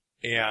out,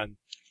 and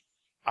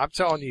I'm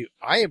telling you,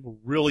 I am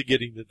really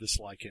getting to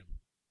dislike him.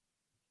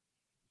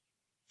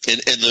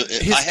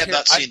 I have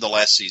not seen the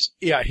last season.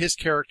 Yeah, his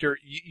character,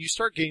 you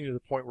start getting to the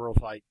point where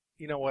it's like,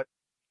 you know what,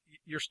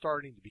 you're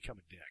starting to become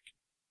a dick.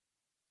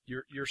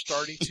 You're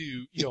starting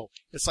to,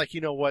 it's like, you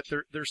know what,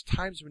 there's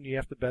times when you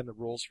have to bend the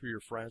rules for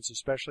your friends,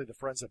 especially the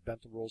friends that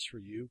bent the rules for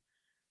you.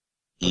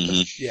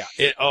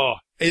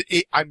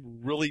 Mm-hmm. I'm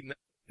really,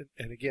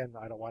 and again,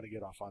 I don't want to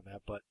get off on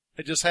that, but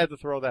I just had to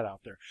throw that out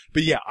there.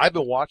 But yeah, I've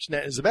been watching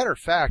that. As a matter of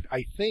fact,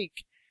 I think,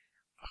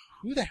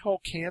 who the hell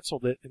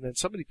canceled it, and then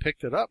somebody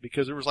picked it up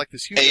because there was like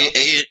this huge...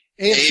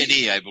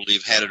 A&E, I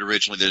believe, had it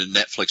originally, then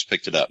Netflix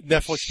picked it up.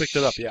 Netflix picked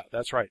it up, yeah,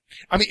 that's right.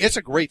 I mean, it's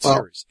a great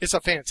series. It's a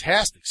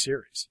fantastic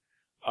series.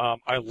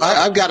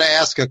 I've got to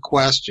ask a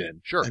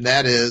question. Sure. And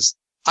that is,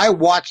 I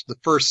watched the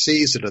first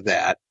season of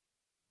that,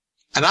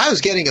 and I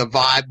was getting a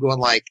vibe going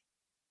like,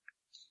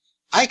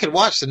 I could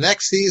watch the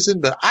next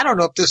season, but I don't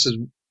know if this is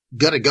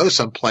going to go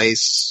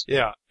someplace.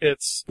 Yeah,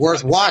 it's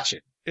worth watching.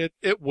 It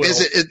will.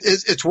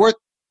 It's worth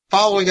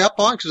following up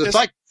on? Because it's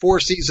like 4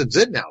 seasons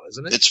in now,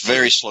 isn't it? It's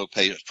very slow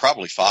paced.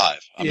 Probably 5.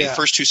 I mean, the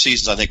first 2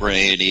 seasons I think were in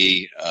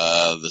A&E.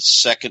 The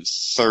second,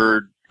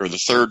 third or the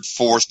third,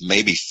 fourth,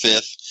 maybe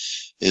fifth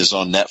is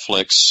on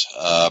Netflix.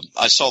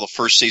 I saw the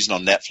first season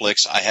on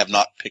Netflix. I have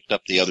not picked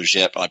up the others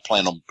yet, but I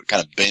plan on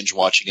kind of binge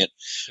watching it.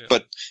 Yeah.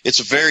 But it's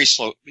a very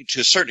slow, to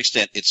a certain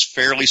extent, it's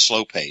fairly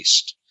slow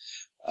paced.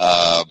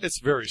 It's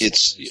very slow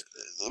paced.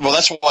 Well,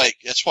 that's why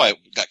it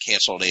got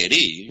canceled on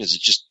A&E, because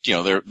it's just,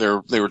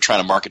 they were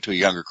trying to market to a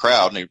younger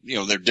crowd, and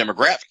their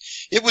demographic.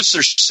 It was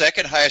their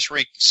second highest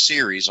ranked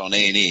series on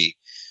A&E,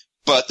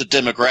 but the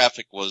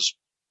demographic was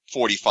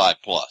 45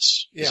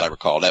 plus, as I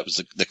recall. That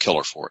was the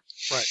killer for it.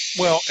 Right.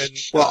 Well,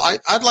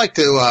 I'd like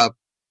to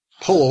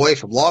pull away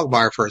from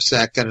Longmire for a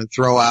second and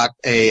throw out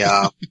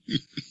a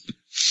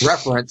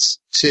reference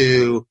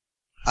to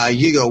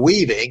Hugo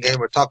Weaving, and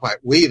we're talking about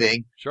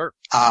Weaving. Sure.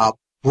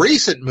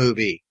 Recent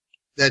movie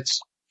that's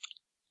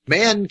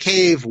Man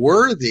Cave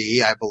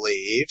worthy, I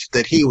believe,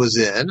 that he was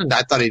in, and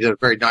I thought he did a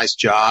very nice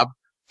job,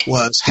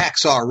 was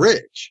Hacksaw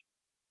Ridge.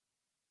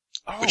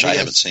 Which I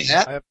haven't seen.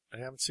 I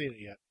haven't seen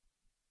it yet.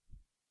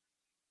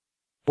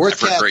 I've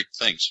heard great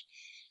things.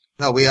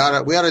 No, we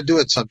ought to do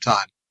it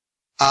sometime.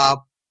 I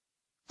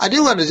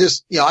do want to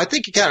just, I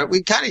think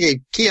we kind of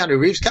gave Keanu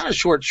Reeves kind of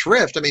short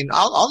shrift. I mean,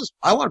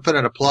 I want to put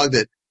in a plug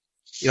that,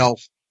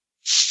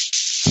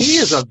 he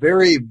is a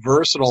very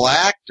versatile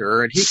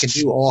actor, and he can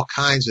do all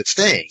kinds of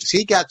things.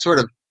 He got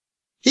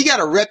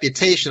a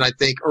reputation, I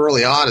think,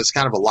 early on as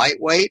kind of a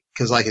lightweight,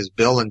 because like his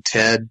Bill and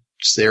Ted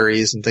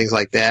series and things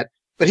like that.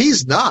 But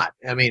he's not.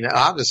 I mean,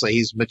 obviously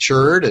he's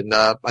matured, and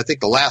I think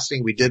the last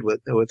thing we did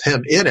with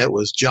him in it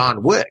was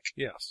John Wick.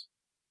 Yes.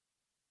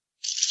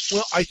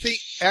 Well, I think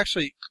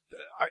actually,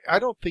 I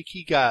don't think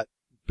he got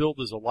billed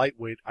as a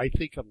lightweight. I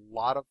think a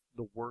lot of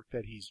the work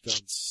that he's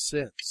done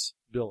since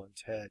Bill and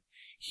Ted,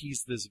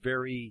 he's this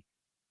very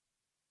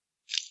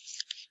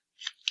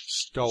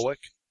stoic,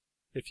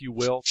 if you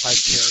will, type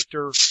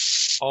character,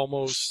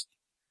 almost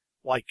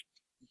like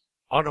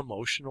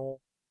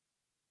unemotional.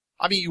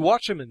 I mean, you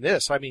watch him in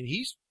this. I mean,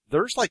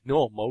 there's like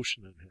no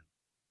emotion in him.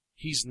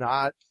 He's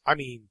not. I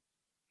mean,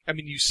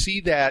 you see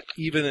that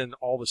even in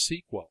all the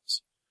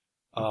sequels.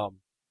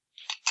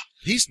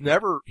 He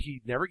never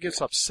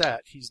gets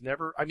upset. He's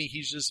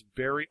just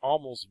very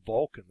almost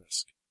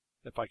Vulcan-esque,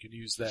 if I can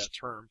use that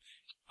term.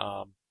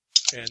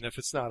 And if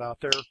it's not out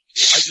there,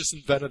 I just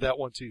invented that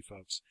one too,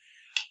 folks.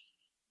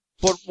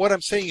 But what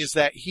I'm saying is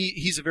that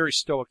he's a very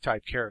stoic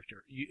type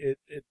character.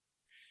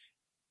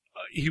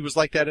 He was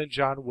like that in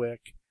John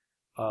Wick.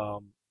 I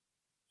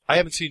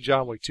haven't seen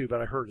John Wick 2,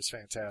 but I heard it's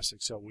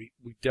fantastic, so we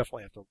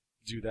definitely have to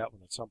do that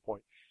one at some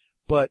point.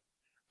 But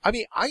I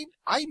mean,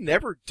 I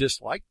never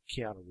disliked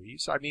Keanu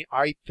Reeves. I mean,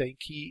 I think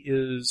he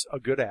is a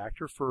good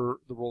actor for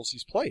the roles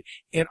he's played.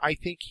 And I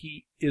think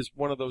he is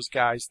one of those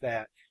guys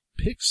that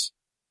picks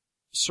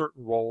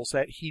certain roles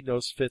that he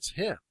knows fits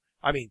him.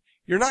 I mean,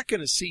 you're not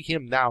going to see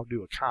him now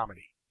do a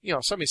comedy.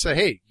 Somebody say,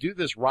 hey, do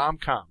this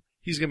rom-com.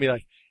 He's going to be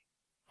like,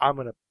 I'm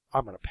going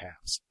to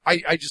pass.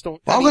 I just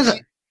don't.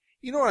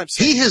 You know what I'm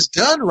saying? He has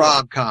done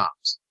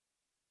rom-coms.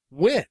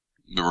 When?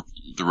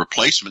 The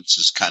Replacements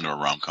is kind of a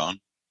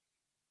rom-com.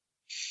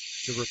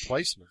 The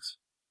Replacements?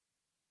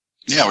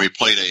 Yeah, where he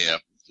played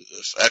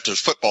after the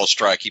football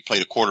strike, he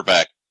played a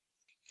quarterback.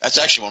 That's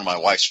actually one of my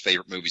wife's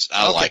favorite movies.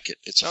 I like it.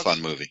 It's a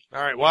fun movie.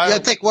 All right. Well, I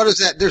think, what is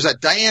that? There's a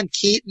Diane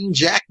Keaton,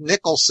 Jack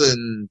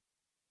Nicholson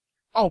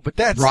but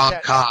that's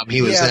rom-com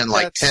he was in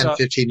like 10,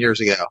 15 years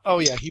ago. Oh,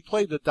 yeah. He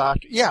played the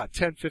doctor. Yeah,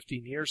 10,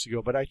 15 years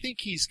ago. But I think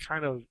he's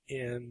kind of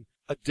in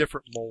a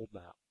different mold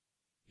now.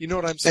 You know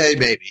what I'm saying? Hey,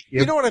 maybe.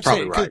 You know what I'm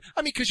saying? Right.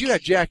 Because you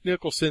had Jack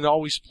Nicholson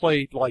always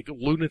played like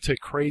lunatic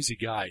crazy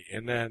guy.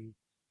 And then,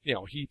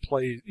 he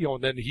played,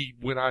 and then he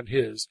went on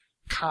his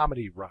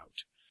comedy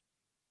route.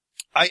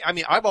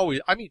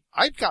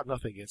 I've got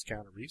nothing against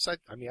Keanu Reeves. I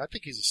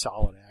think he's a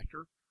solid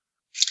actor.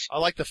 I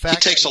like the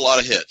fact he takes a lot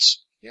of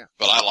hits. Yeah.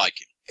 But I like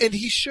him. And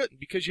he shouldn't,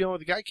 because,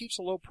 the guy keeps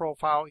a low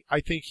profile.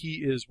 I think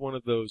he is one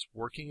of those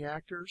working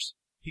actors.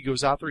 He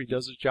goes out there, he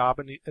does his job,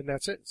 and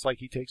that's it. It's like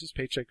he takes his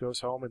paycheck, goes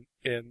home,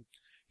 and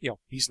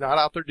he's not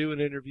out there doing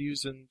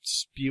interviews and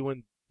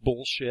spewing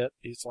bullshit.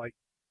 It's like,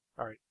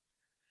 all right.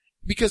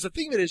 Because the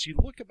thing of it is, you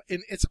look at,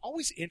 and it's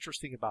always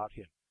interesting about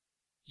him.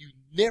 You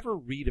never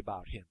read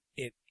about him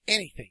in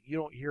anything. You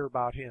don't hear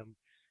about him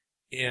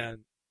in,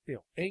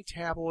 any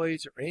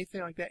tabloids or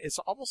anything like that. It's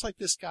almost like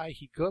this guy,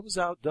 he goes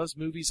out, does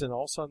movies, and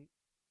all of a sudden,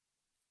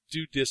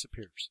 dude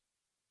disappears.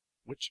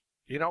 Which,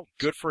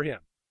 good for him.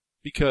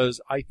 Because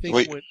I think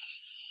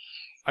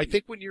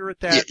when you're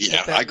at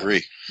that, I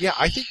agree. Yeah,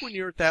 I think when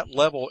you're at that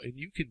level and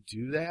you can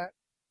do that,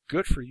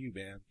 good for you,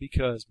 man.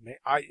 Because man,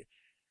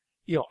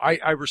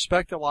 I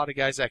respect a lot of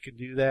guys that can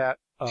do that.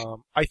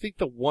 I think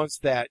the ones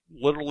that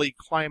literally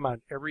climb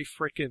on every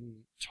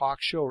frickin' talk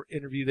show or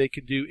interview they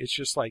can do, it's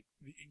just like,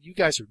 you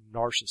guys are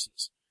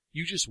narcissists.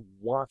 You just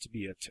want to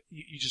be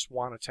you just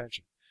want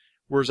attention.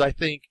 Whereas I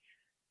think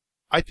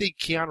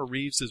Keanu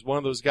Reeves is one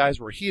of those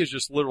guys where he is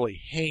just literally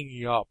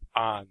hanging up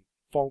on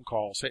phone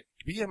calls, saying,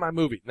 be in my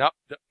movie. Nope,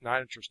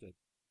 not interested.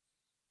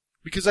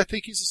 Because I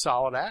think he's a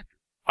solid actor.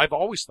 I've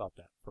always thought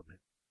that from him.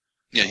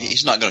 Yeah,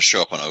 he's not going to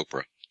show up on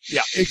Oprah.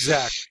 Yeah,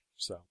 exactly.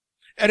 So,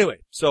 Anyway,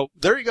 so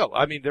there you go.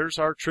 I mean, there's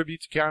our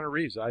tribute to Keanu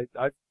Reeves.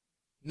 I've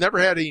never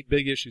had any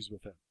big issues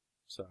with him.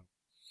 So,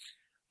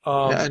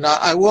 and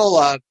I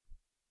will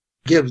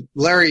give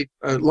Lawrence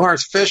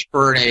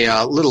Fishburne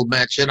a little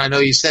mention. I know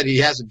you said he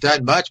hasn't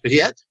done much, but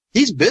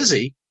he's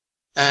busy,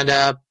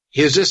 and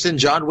he was just in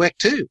John Wick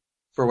 2,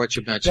 for what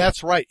you mentioned.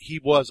 That's right. He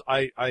was.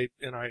 I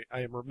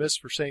am remiss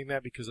for saying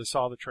that because I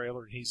saw the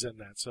trailer and he's in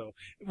that. So,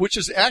 which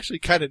is actually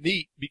kind of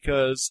neat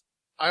because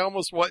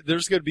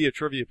there's going to be a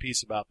trivia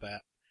piece about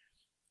that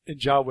in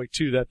John Wick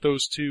 2, that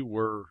those two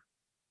were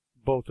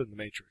both in the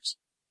Matrix.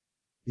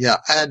 Yeah,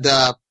 and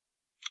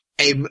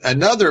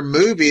another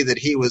movie that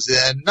he was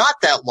in not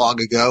that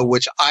long ago,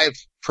 which I've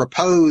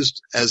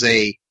proposed as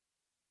a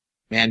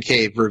Man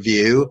Cave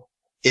review,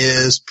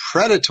 is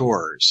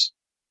Predators.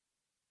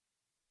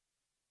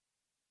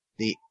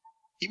 The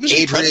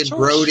Adrian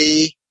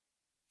Brody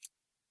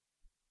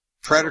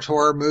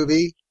Predator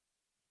movie.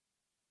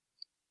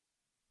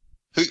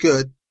 Who's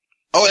good?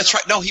 Oh, that's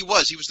right. No, he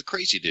was. He was the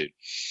crazy dude.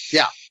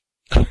 Yeah.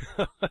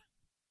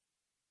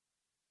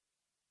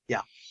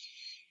 Yeah.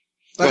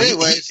 But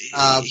anyways,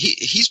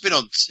 he's done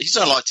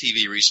a lot of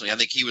TV recently. I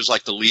think he was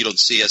like the lead on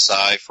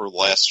CSI for the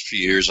last few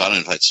years. I don't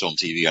know if I saw him on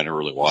TV. I never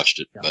really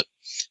watched it, but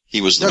he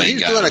was the main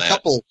guy.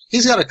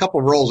 He's got a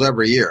couple roles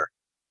every year.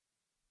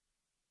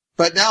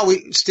 But now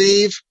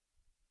Steve,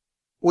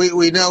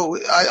 we know,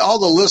 all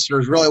the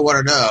listeners really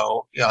want to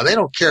know, they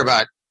don't care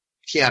about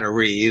Keanu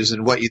Reeves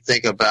and what you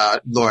think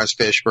about Lawrence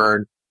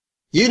Fishburne.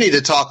 You need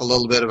to talk a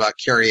little bit about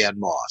Carrie-Anne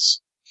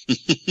Moss.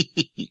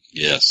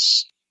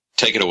 Yes.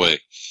 Take it away.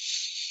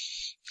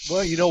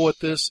 Well, you know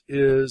what, this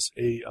is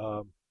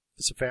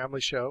it's a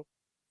family show,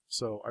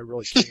 so I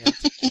really can't.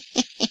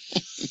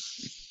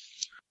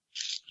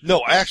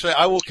 No, actually,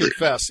 I will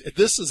confess,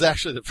 this is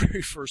actually the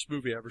very first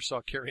movie I ever saw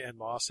Carrie-Anne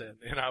Moss in,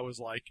 and I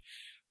was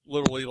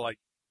literally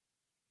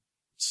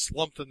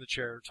slumped in the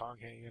chair, tongue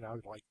hanging, and I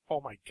was like,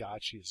 oh my God,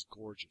 she is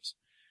gorgeous.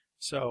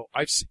 So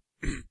I've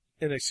seen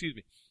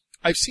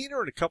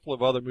her in a couple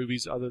of other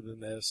movies other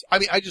than this. I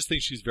mean, I just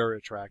think she's very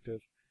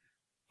attractive.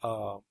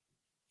 I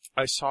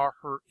saw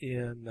her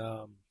in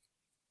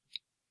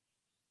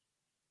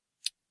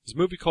this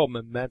movie called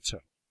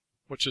Memento,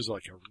 which is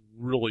like a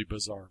really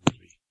bizarre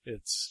movie.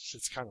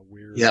 It's kind of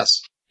weird.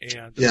 Yes.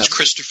 And it's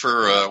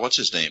Christopher, what's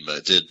his name?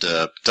 Did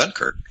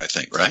Dunkirk, I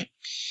think, right?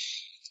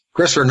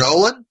 Christopher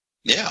Nolan?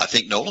 Yeah, I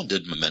think Nolan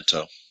did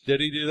Memento. Did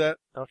he do that?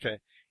 Okay.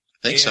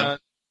 I think so.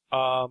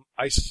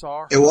 I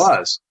saw her. It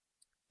was.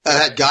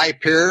 Had Guy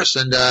Pearce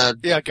and Guy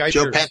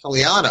Joe Pearce.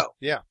 Pantoliano.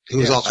 Yeah. Who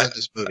was also in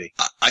this movie.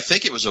 I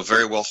think it was a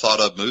very well thought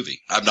of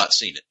movie. I've not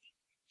seen it.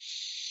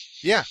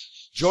 Yeah.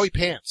 Joey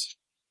Pants.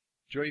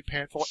 Joey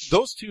Pantoliano.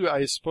 Those two,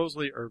 I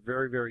supposedly, are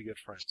very, very good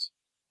friends.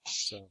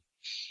 So.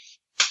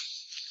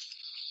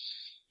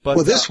 But,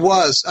 well, this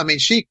was, I mean,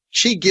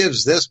 she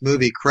gives this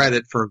movie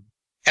credit for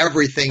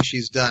everything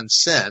she's done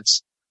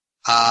since.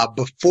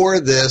 Before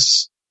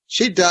this,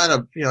 she'd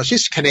done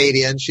she's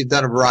Canadian. She'd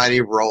done a variety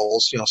of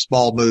roles,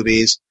 small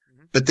movies.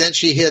 Mm-hmm. But then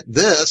she hit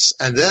this,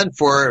 and then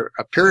for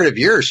a period of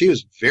years, she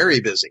was very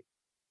busy.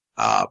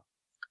 And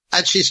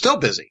she's still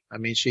busy. I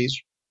mean,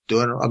 she's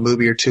doing a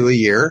movie or two a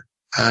year.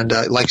 And,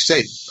 like I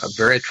say, a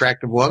very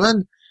attractive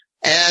woman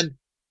and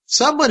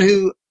someone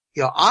who,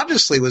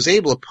 obviously was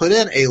able to put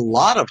in a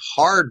lot of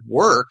hard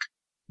work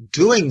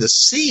doing the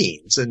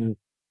scenes and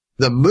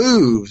the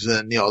moves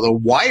and, the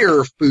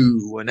wire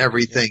foo and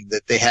everything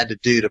that they had to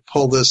do to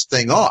pull this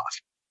thing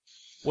off.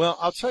 Well,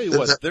 I'll tell you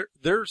what,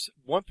 there's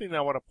one thing that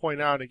I want to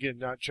point out, again,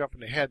 not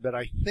jumping ahead, but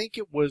I think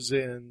it was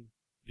in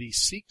the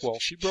sequel,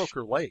 she broke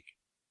her leg.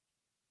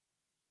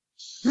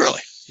 Really?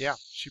 Yeah,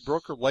 she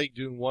broke her leg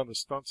doing one of the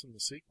stunts in the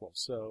sequel.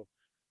 So,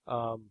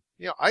 I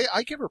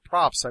give her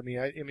props. I mean,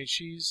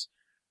 she's,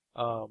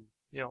 I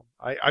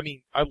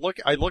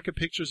look at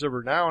pictures of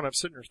her now and I'm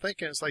sitting there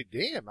thinking, it's like,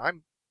 damn, I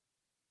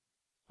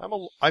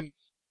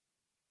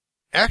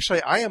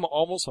am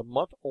almost a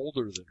month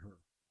older than her.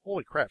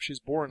 Holy crap, she's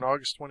born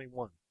August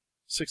 21,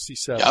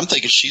 67. Yeah, I'm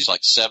thinking she's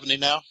like 70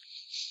 now.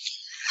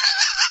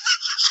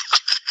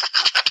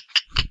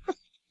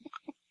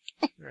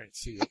 All right,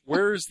 see,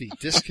 where's the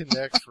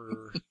disconnect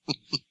for...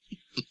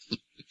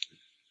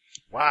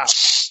 Wow.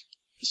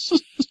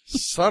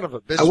 Son of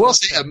a bitch. I will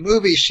say a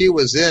movie she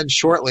was in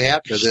shortly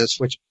after this,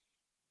 which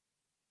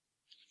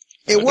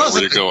it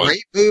wasn't a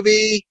great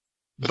movie,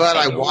 but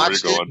I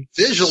watched it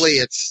visually.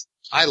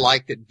 I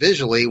liked it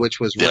visually, which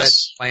was Red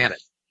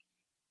Planet.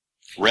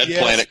 Red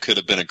Planet could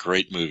have been a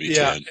great movie.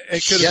 Yeah, Ken.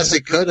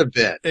 It could have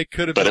been. It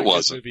could have been, but it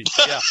wasn't. Movie.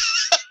 Yeah.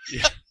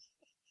 Yeah.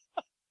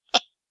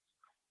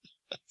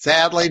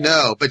 Sadly,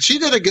 no. But she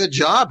did a good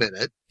job in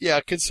it. Yeah,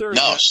 considering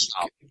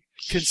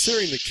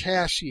the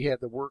cash she had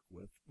to work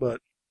with, but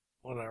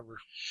whatever.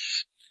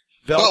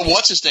 Well,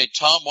 what's his name?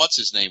 Tom, what's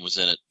his name was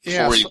in it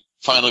before he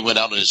finally went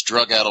out on his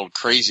drug-addled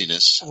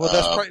craziness. Well,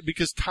 that's probably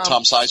because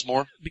Tom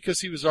Sizemore? Because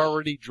he was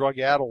already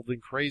drug-addled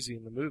and crazy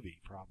in the movie,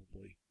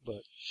 probably.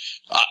 But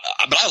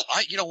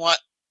I you know what?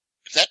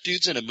 If that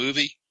dude's in a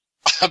movie,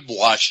 I'm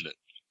watching it.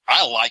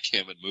 I like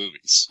him in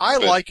movies. I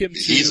but like him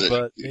too,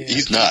 but man,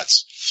 he's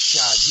nuts.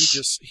 God,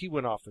 he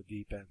went off the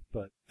deep end.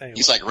 But anyway.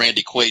 He's like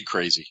Randy Quaid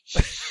crazy.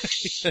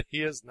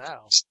 He is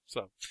now.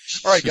 So,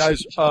 all right,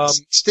 guys.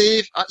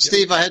 Steve,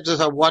 I had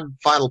just one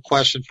final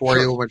question for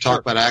you when we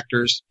talk about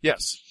actors.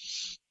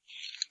 Yes.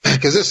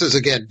 Because this is,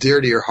 again, dear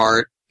to your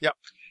heart. Yep.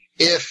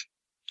 If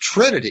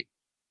Trinity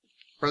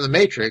from The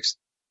Matrix,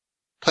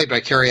 played by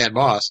Carrie-Anne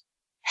Moss,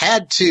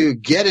 had to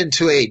get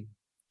into a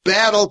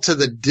battle to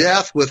the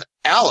death with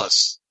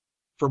Alice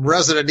from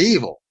Resident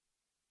Evil,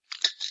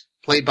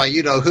 played by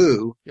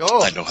you-know-who.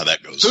 Oh, I know how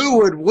that goes. Who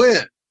would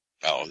win?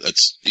 Oh,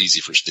 that's easy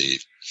for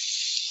Steve.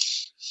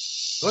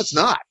 No, it's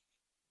not.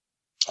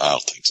 I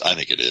don't think so. I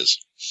think it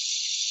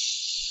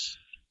is.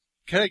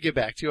 Can I get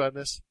back to you on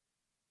this?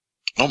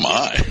 Oh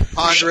my.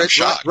 Andre,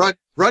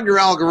 run your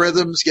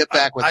algorithms, get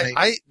back with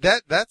me.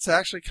 That's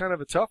actually kind of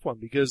a tough one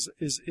because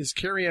is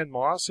Carrie-Anne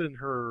Moss in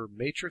her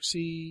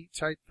Matrix-y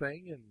type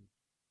thing? And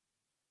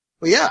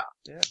Well, yeah.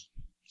 yeah.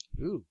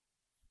 Ooh.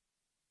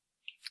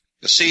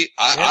 See,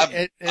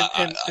 I'm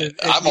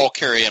all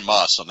Carrie-Anne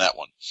Moss on that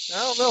one. I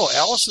don't know.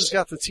 Alice has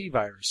got the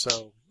T-virus,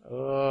 so,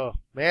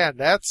 man,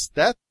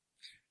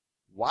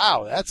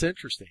 wow, that's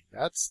interesting.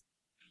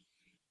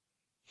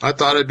 I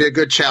thought it'd be a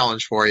good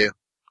challenge for you.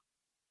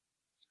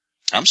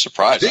 I'm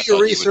surprised. Do I your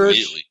thought research,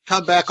 you would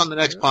come back on the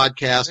next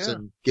podcast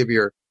and give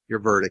your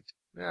verdict.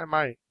 Yeah, I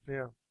might,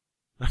 yeah.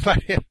 No, I'm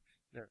not going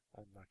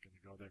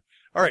to go there.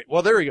 All right,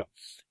 well, there we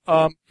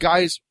go.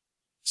 Guys,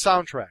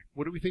 soundtrack.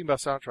 What do we think about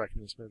soundtrack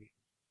in this movie?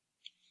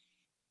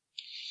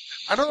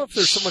 I don't know if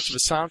there's so much of a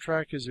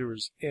soundtrack as there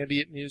was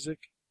ambient music.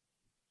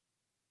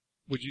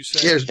 Would you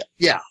say?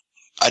 Yeah.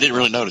 I didn't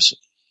really notice it.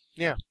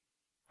 Yeah.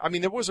 I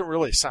mean, there wasn't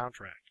really a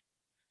soundtrack.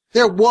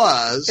 There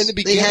was. In the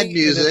beginning, they had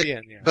music, and at the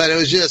end, yeah. but it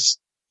was just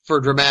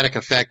for dramatic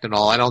effect and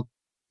all. I don't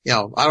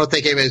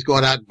think anybody's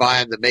going out and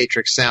buying the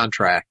Matrix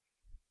soundtrack.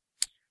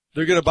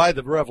 They're going to buy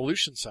the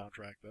Revolution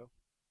soundtrack, though.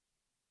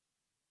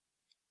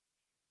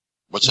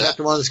 What's Is that? that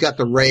the one that's got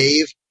the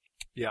rave?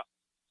 Yeah.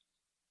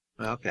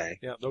 Okay.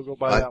 Yeah, they'll go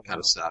buy that kind one.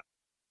 of stuff.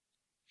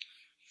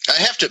 I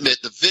have to admit,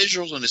 the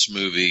visuals in this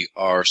movie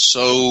are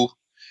so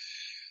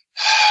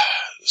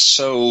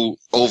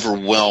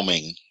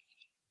overwhelming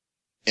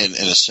in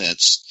a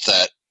sense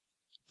that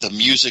the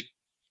music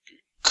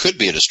could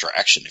be a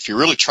distraction. If you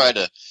really try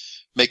to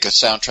make a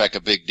soundtrack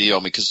a big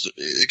deal, because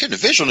again, the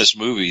visual in this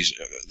movie,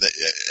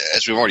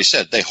 as we've already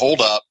said, they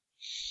hold up.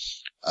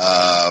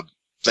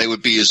 They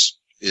would be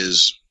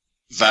as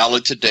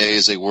valid today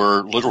as they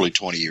were literally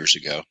 20 years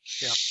ago.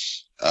 Yeah.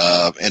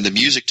 And the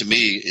music to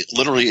me, it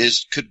literally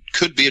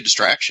could be a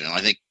distraction. And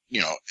I think,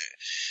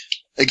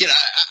 again,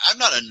 I'm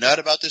not a nut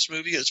about this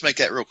movie. Let's make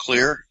that real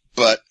clear.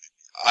 But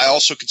I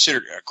also consider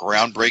it a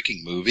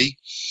groundbreaking movie.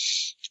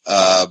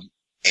 I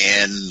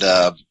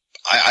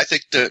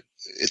think that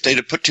if they'd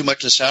have put too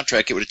much in the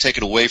soundtrack, it would have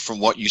taken away from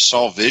what you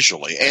saw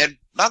visually. And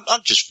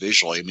not just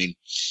visually. I mean,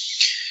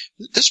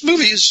 this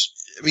movie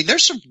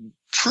there's some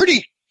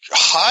pretty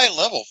high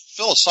level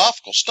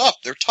philosophical stuff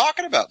they're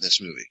talking about in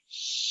this movie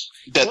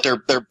that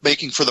they're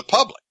making for the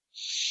public.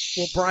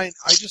 Well, Brian,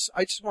 I just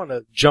want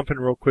to jump in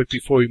real quick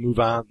before we move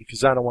on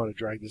because I don't want to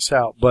drag this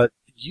out. But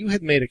you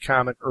had made a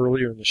comment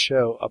earlier in the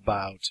show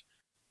about,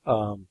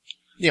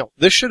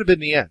 this should have been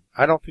the end.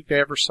 I don't think they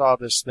ever saw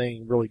this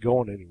thing really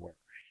going anywhere.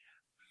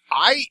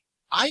 I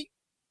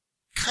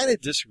kind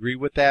of disagree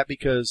with that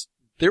because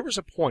there was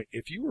a point,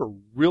 if you were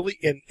really,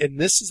 and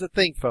this is the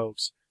thing,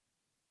 folks,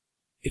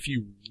 if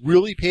you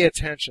really pay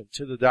attention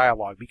to the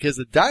dialogue, because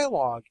the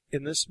dialogue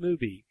in this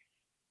movie,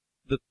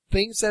 the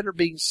things that are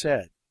being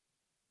said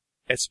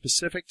at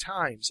specific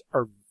times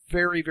are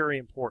very, very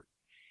important.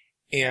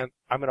 And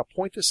I'm going to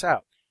point this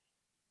out.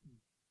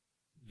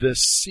 The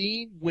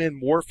scene when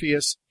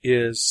Morpheus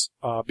is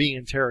being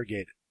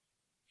interrogated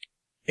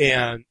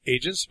and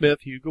Agent Smith,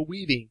 Hugo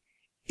Weaving,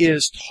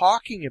 is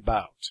talking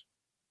about,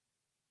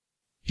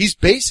 he's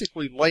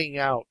basically laying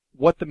out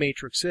what the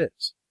Matrix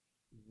is,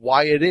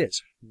 why it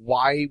is,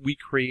 why we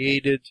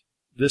created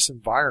this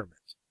environment.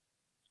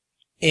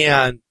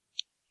 And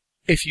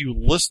if you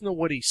listen to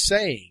what he's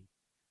saying,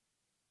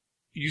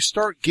 you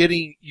start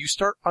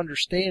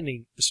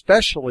understanding,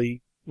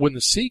 especially when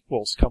the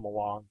sequels come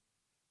along,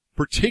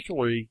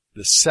 particularly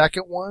the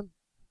second one.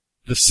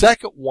 The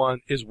second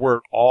one is where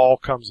it all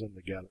comes in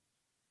together.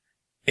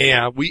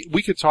 And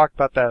we could talk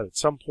about that at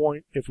some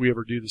point if we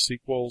ever do the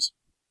sequels.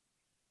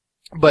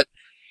 But,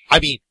 I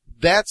mean,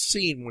 that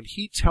scene when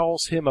he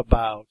tells him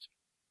about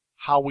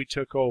how we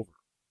took over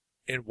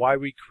and why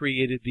we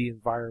created the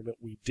environment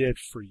we did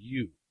for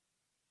you,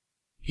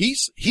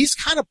 he's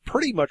kind of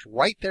pretty much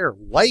right there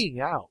laying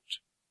out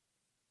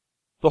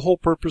the whole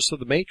purpose of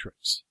the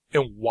Matrix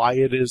and why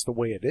it is the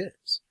way it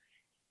is.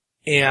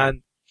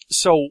 And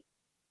so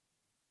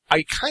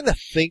I kind of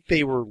think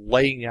they were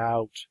laying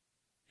out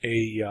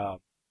a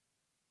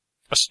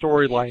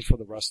storyline for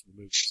the rest of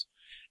the movies.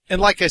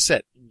 And like I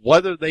said,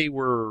 whether they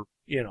were,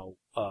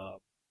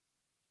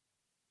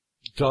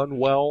 done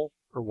well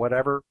or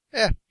whatever,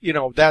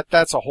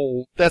 that's a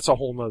whole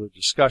nother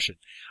discussion.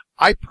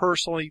 I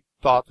personally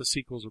thought the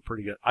sequels were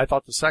pretty good. I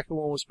thought the second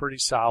one was pretty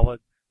solid.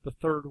 The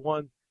third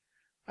one,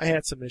 I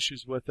had some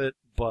issues with it,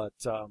 but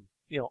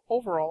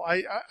overall,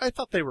 I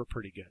thought they were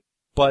pretty good.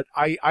 But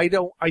I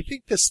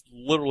think this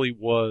literally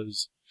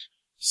was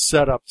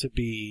set up to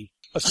be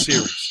a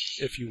series,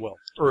 if you will,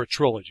 or a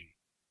trilogy.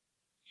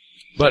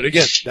 But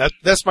again,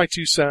 that's my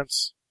 2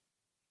 cents.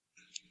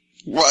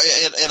 Well,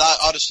 and I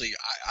honestly,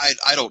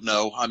 I don't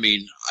know. I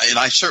mean, and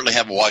I certainly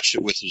haven't watched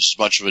it with as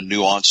much of a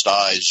nuanced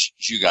eye as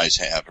you guys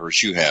have, or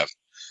as you have.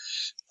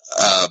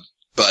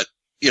 But,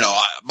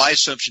 my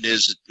assumption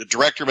is that the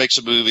director makes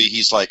a movie.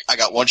 He's like, I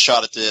got one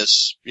shot at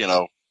this,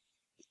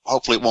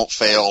 hopefully it won't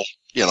fail.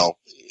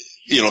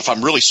 If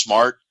I'm really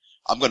smart,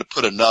 I'm going to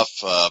put enough,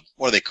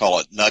 what do they call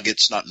it?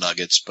 Nuggets, not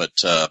nuggets, but,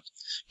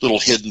 little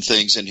hidden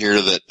things in here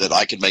that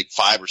I can make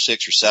 5 or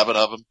 6 or 7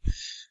 of them.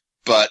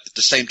 But at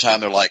the same time,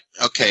 they're like,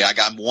 okay,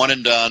 I'm one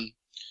and done.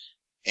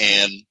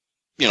 And,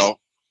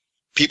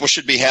 people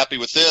should be happy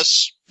with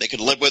this. They can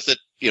live with it.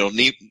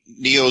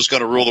 Neo's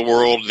going to rule the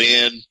world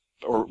then,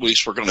 or at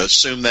least we're going to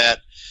assume that.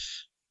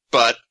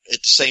 But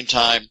at the same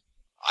time,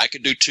 I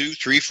could do 2,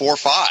 3, 4,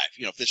 5,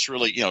 if this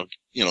really,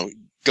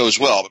 goes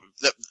well.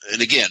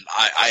 And again,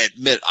 I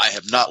admit I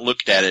have not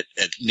looked at it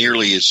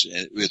nearly as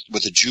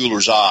with a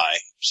jeweler's eye,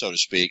 so to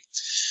speak.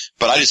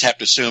 But I just have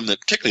to assume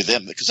that, particularly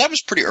them, because that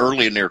was pretty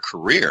early in their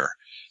career.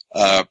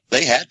 I'm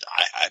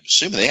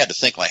assuming they had to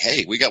think like,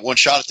 hey, we got one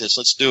shot at this,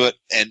 let's do it.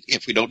 And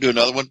if we don't do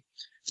another one,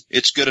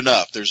 it's good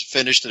enough. There's a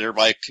finish that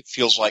everybody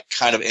feels like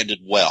kind of ended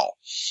well.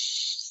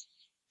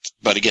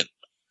 But again,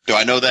 do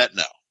I know that?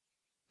 No.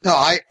 No,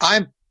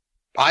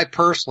 I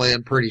personally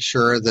am pretty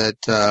sure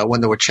that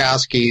when the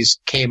Wachowskis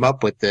came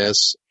up with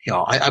this,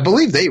 I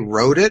believe they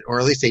wrote it, or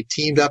at least they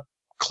teamed up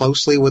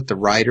closely with the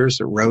writers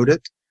that wrote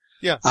it.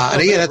 Yeah.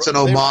 And again, it's an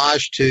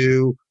homage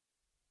to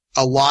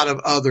a lot of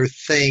other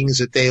things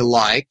that they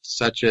liked,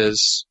 such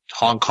as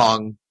Hong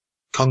Kong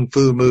kung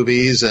fu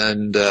movies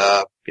and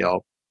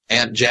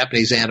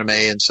Japanese anime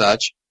and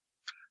such.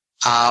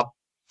 I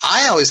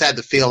always had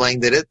the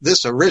feeling that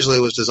this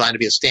originally was designed to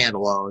be a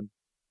standalone.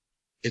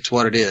 It's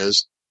what it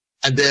is.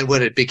 And then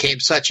when it became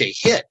such a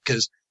hit,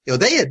 because,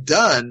 they'd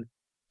done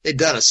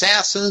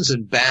Assassins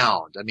and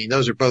Bound. I mean,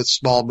 those are both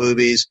small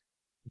movies.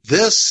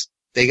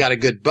 They got a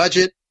good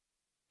budget.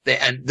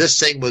 And this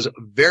thing was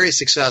very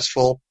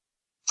successful.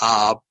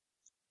 And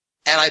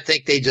I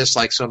think they, just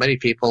like so many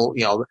people,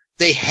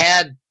 they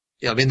had,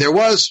 there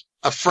was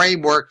a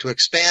framework to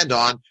expand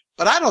on,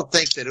 but I don't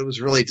think that it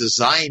was really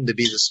designed to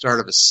be the start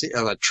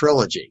of a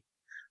trilogy.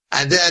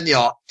 And then,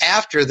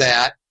 after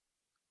that,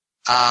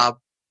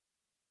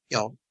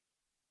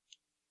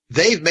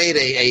 they've made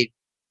a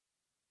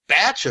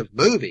batch of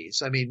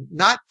movies. I mean,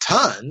 not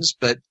tons,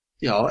 but,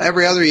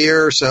 every other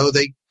year or so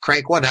they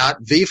crank one out.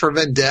 V for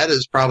Vendetta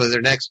is probably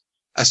their next,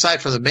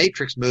 aside from the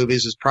Matrix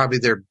movies, is probably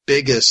their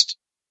biggest,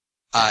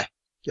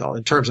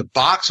 in terms of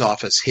box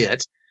office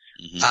hit.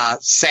 Mm-hmm.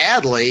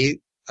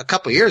 Sadly, a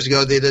couple of years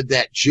ago, they did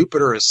that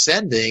Jupiter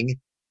Ascending,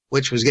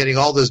 which was getting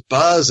all this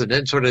buzz and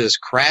then sort of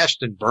just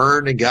crashed and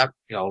burned and got,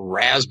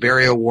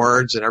 Raspberry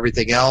Awards and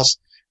everything else.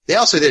 They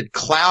also did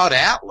Cloud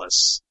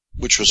Atlas,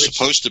 which was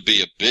supposed to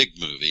be a big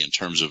movie in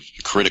terms of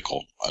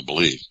critical, I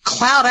believe.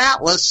 Cloud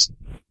Atlas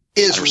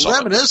is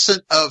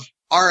reminiscent of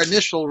our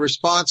initial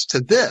response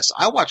to this.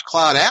 I watched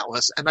Cloud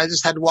Atlas and I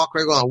just had to walk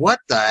away going, what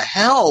the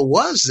hell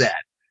was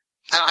that?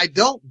 And I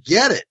don't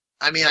get it.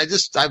 I mean,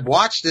 I've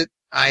watched it.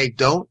 I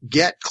don't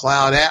get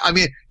Cloud Atlas. I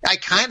mean, I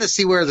kind of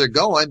see where they're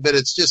going, but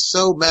it's just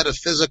so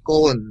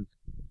metaphysical and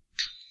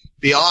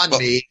beyond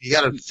me. You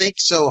got to think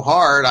so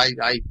hard.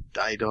 I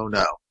don't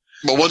know.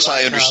 But once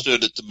I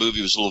understood that the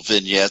movie was little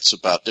vignettes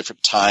about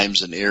different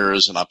times and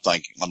eras, and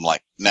I'm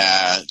like,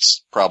 nah,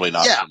 it's probably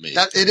not for me.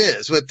 It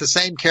is, with the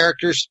same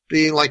characters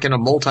being like in a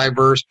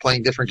multiverse,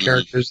 playing different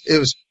characters. It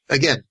was,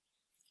 again,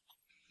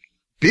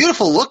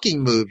 beautiful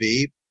looking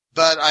movie,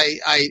 but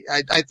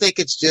I think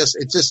it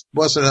just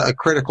wasn't a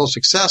critical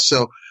success.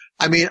 So,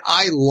 I mean,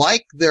 I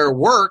like their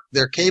work.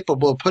 They're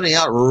capable of putting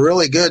out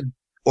really good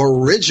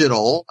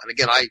original. And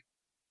again,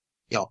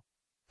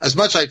 as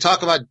much as I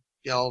talk about,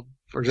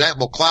 for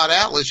example, Cloud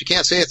Atlas, you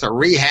can't say it's a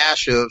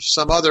rehash of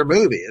some other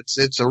movie.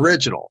 It's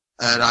original.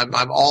 And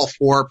I'm all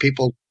for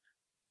people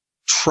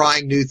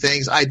trying new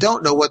things. I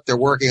don't know what they're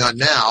working on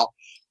now.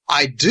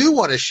 I do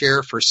want to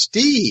share for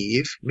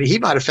Steve. I mean, he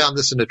might have found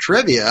this in the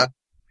trivia,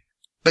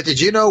 but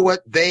did you know what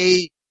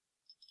they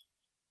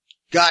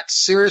got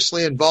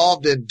seriously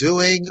involved in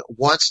doing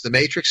once The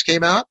Matrix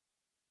came out?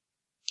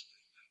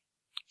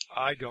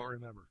 I don't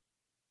remember.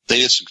 They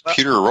did some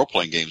computer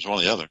role-playing games, one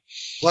or the other.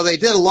 Well, they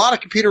did a lot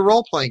of computer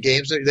role-playing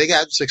games. They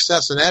got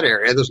success in that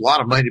area. There's a lot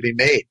of money to be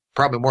made.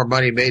 Probably more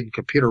money made in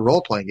computer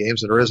role-playing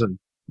games than there is in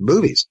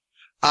movies.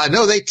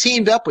 No, they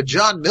teamed up with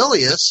John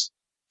Milius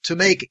to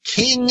make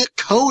King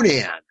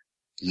Conan.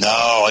 No,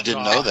 I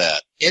didn't know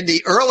that. In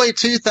the early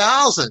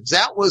 2000s.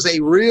 That was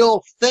a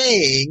real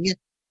thing.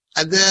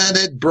 And then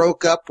it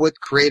broke up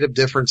with creative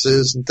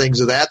differences and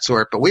things of that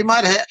sort. But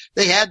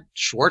they had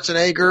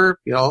Schwarzenegger,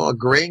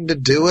 agreeing to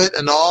do it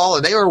and all.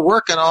 And they were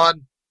working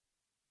on,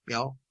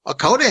 a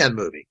Conan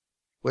movie.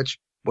 which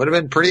would have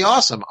been pretty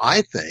awesome,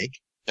 I think.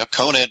 Yeah,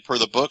 Conan, per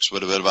the books,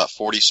 would have been about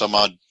 40 some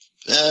odd,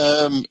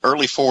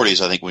 early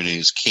 40s, I think, when he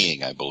was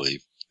king, I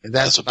believe. And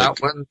that's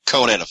about when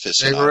Conan they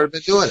aficionado. would have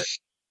been doing it.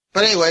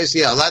 But anyways,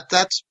 yeah,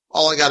 that's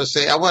all I got to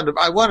say. I wanted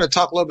to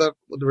talk a little bit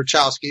with the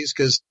Wachowskis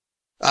because,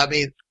 I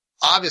mean,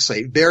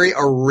 obviously, a very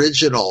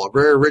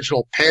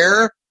original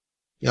pair.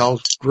 You know,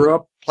 grew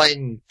up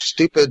playing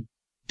stupid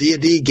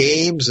D&D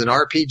games and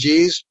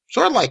RPGs,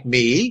 sort of like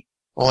me.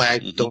 Only I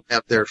don't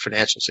have their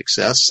financial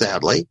success,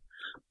 sadly.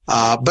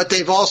 But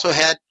they've also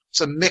had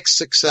some mixed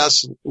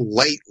success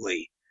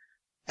lately.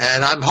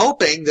 And I'm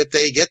hoping that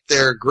they get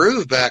their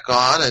groove back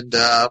on and,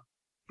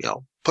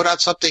 put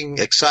out something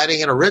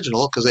exciting and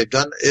original because they've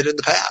done it in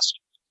the past.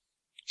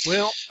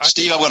 Well,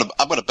 Steve, I'm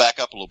going to back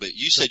up a little bit.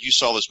 You said you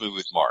saw this movie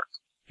with Mark.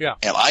 Yeah.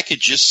 And I could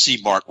just see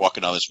Mark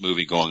walking on this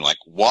movie going like,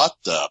 what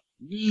the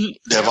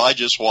have I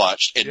just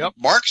watched? And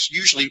Mark's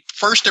usually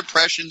first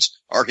impressions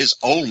are his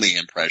only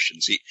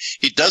impressions.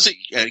 He doesn't,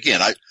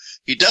 again,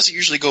 he doesn't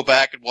usually go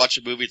back and watch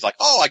a movie. It's like,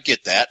 oh, I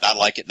get that. I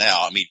like it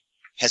now. I mean,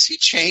 has he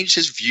changed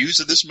his views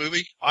of this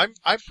movie? I'm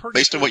pretty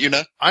based on what you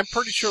know. I'm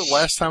pretty sure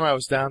last time I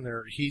was down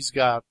there, he's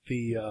got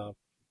the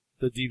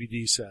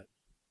DVD set.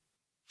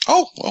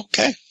 Oh,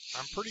 okay.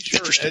 I'm pretty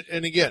sure.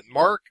 And again,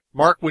 Mark,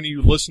 when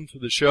you listen to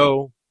the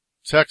show,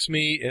 text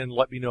me and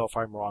let me know if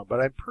I'm wrong.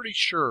 But I'm pretty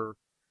sure.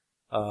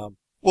 Well,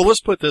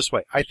 let's put it this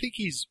way. I think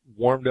he's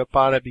warmed up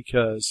on it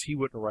because he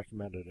wouldn't have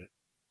recommended it.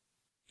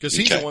 Because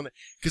he's the one that.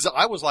 Because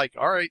I was like,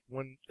 all right,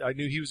 when I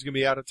knew he was going to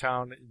be out of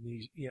town, and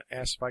he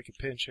asked if I could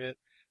pinch hit.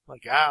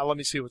 Like, let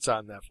me see what's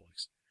on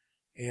Netflix.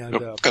 And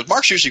because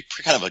Mark's usually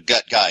kind of a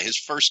gut guy. His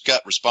first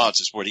gut response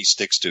is what he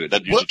sticks to. It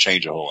doesn't usually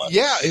change a whole lot.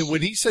 Yeah, and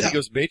when he said he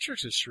goes,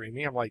 Matrix is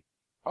streaming, I'm like,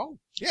 oh,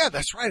 yeah,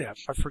 that's right.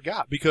 I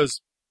forgot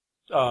because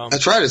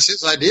that's right. It's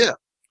his idea.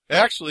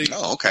 Actually,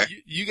 okay.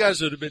 You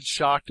guys would have been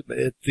shocked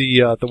at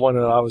the one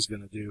that I was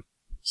going to do.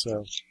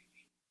 So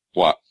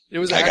what? It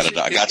was. I got to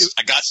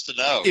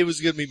know. It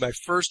was going to be my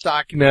first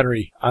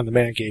documentary on the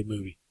Man Cave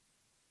movie.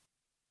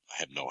 I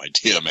have no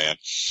idea, man.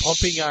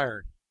 Pumping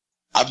Iron.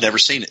 I've never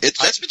seen it.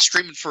 That's been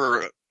streaming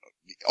for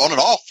on and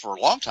off for a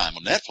long time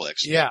on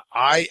Netflix. Yeah,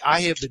 I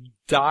have been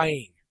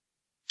dying.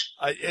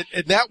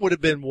 And that would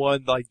have been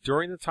one like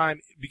during the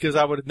time because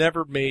I would have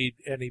never made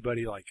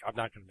anybody like I'm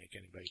not going to make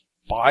anybody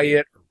buy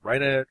it or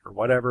rent it or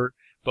whatever.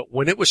 But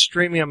when it was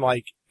streaming, I'm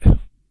like,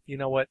 you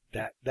know what?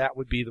 That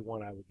would be the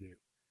one I would do.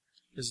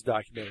 This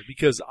documentary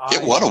because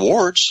it won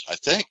awards, I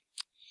think.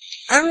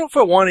 I don't know if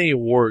it won any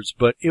awards,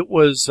 but it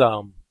was.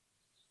 And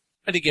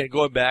again,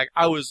 going back,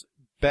 I was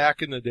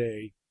back in the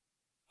day.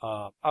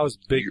 I was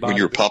big. When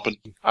you were pumping,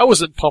 I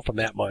wasn't pumping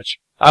that much.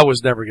 I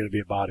was never going to be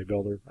a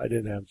bodybuilder. I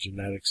didn't have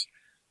genetics,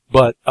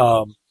 but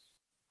I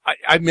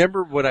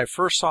remember when I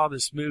first saw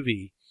this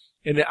movie,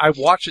 and I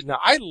watch it now.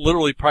 I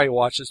literally probably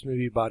watch this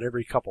movie about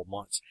every couple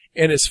months.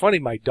 And it's funny,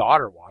 my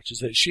daughter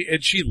watches it.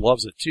 She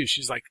loves it too.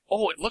 She's like,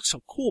 "Oh, it looks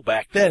so cool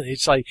back then."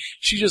 It's like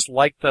she just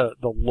liked the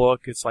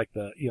look. It's like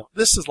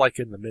this is like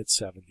in the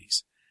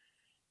mid-70s,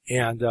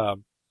 and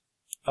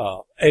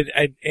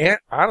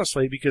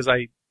honestly, because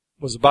I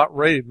was about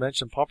ready to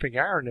mention Pumping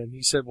Iron, and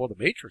he said, "Well, The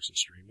Matrix is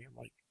streaming." I'm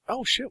like,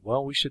 "Oh shit!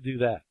 Well, we should do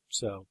that."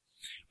 So,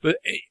 but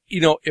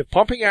if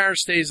Pumping Iron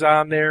stays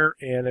on there,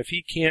 and if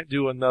he can't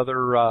do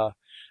another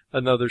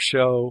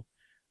show,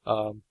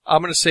 I'm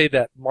going to say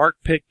that Mark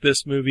picked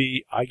this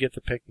movie. I get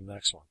to pick the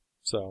next one.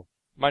 So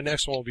my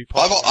next one will be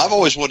Pumping Iron. I've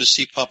always wanted to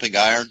see Pumping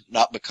Iron,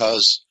 not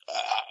because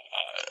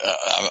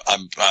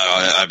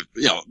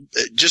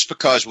just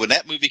because when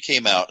that movie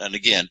came out, and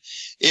again,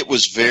 it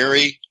was a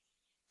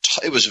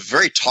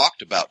very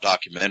talked about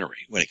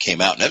documentary when it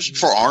came out, and that was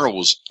before Arnold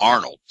was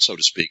Arnold, so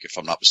to speak, if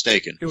I'm not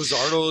mistaken. It was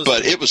Arnold,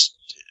 but it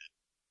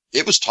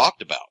was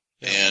talked about.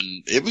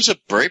 And it was a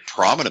very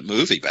prominent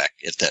movie back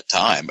at that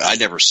time. I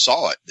never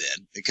saw it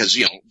then because,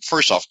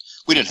 first off,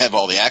 we didn't have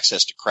all the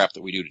access to crap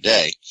that we do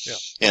today. Yeah.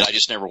 And I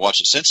just never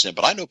watched it since then.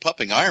 But I know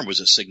Pumping Iron was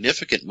a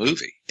significant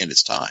movie in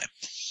its time.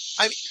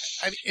 I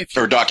mean,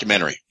 or a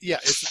documentary. Yeah,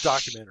 it's a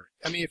documentary.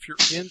 I mean, if you're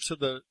into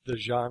the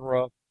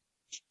genre,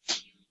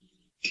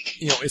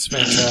 it's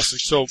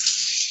fantastic. So,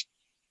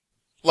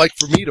 like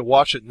for me to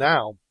watch it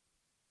now,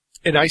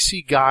 and I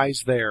see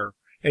guys there.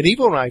 And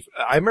even when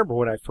I remember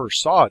when I first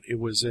saw it, it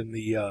was in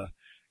the,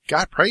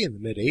 probably in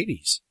the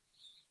mid-80s.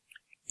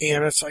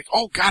 And it's like,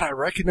 oh God, I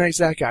recognize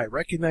that guy.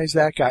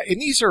 And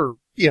these are,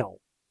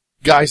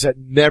 guys that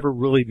never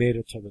really made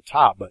it to the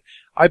top. But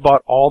I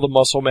bought all the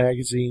muscle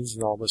magazines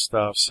and all this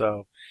stuff.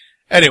 So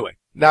anyway,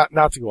 not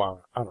to go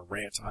on a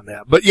rant on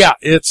that. But yeah,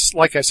 it's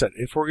like I said,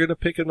 if we're going to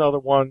pick another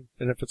one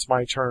and if it's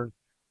my turn,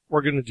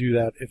 we're going to do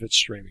that if it's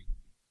streaming.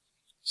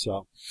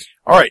 So,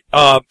 all right,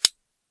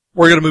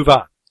 we're going to move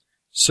on.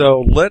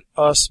 So let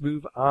us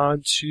move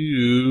on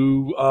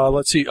to,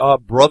 let's see,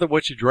 brother,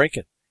 what you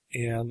drinking?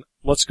 And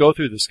let's go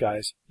through this,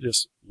 guys.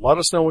 Just let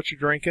us know what you're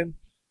drinking.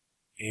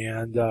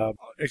 And,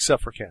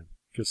 except for Ken,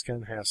 because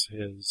Ken has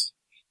his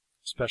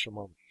special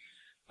moment.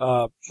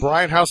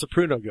 Brian, how's the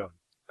Pruno going?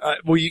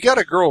 Well, you got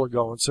a girl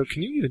going, so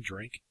can you even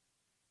drink?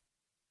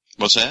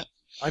 What's that?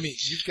 I mean,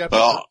 you've got.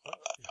 Well,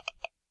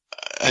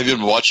 have you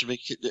been watching me?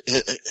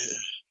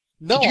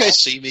 No. Did you guys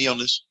see me on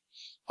this?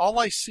 All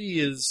I see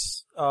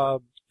is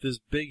this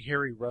big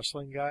hairy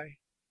wrestling guy.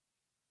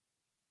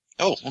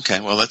 Oh, okay.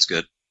 Well, that's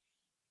good.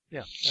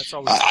 Yeah, that's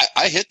always.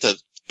 I hit the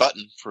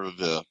button for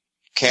the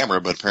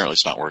camera, but apparently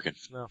it's not working.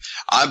 No.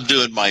 I'm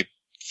doing my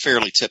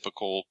fairly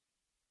typical.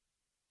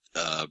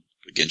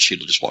 Again,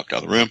 Sheila just walked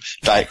out of the room.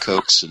 Diet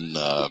Cokes and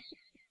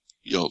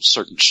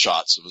certain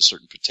shots of a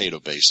certain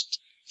potato-based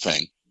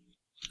thing.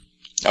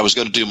 I was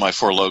going to do my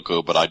Four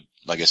Loko, but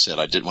like I said,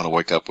 I didn't want to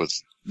wake up with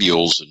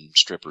mules and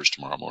strippers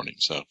tomorrow morning.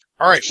 So.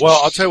 All right.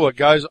 Well, I'll tell you what,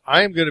 guys.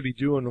 I am going to be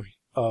doing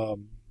a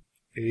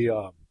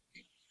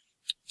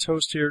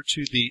toast here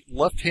to the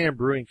Left Hand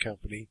Brewing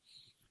Company.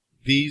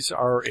 These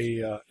are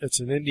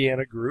it's an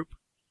Indiana group.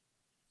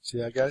 See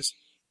that, guys?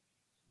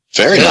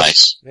 Very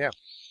nice. Yeah.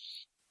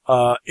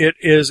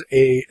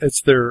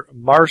 It's their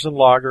Marzen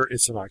Lager.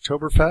 It's an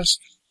Oktoberfest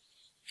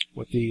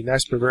with the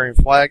nice Bavarian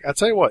flag. I'll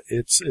tell you what,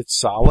 it's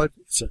solid.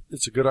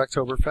 It's a good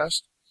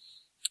Oktoberfest.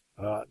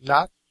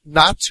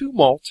 Not too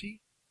malty.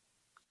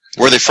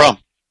 Where are they from?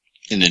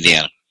 In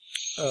Indiana.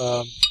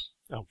 Oh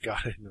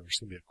God, I know there's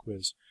gonna be a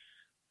quiz.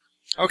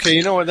 Okay,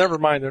 you know what? Never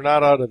mind. They're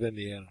not out of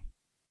Indiana.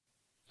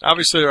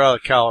 Obviously, they're out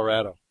of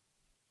Colorado.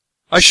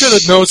 I should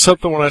have known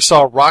something when I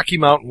saw Rocky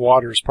Mountain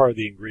water as part of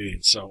the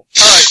ingredients. So, all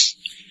right.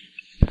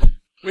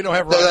 We don't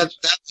have Rocky.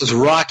 That was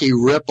Rocky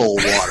Ripple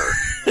water.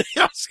 I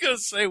was going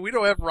to say, we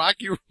don't have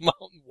Rocky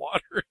Mountain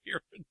water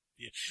here.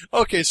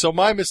 Okay, so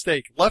my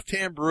mistake. Left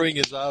Hand Brewing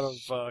is out of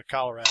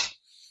Colorado.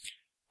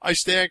 I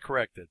stand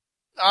corrected.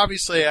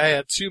 Obviously, I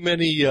had too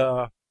many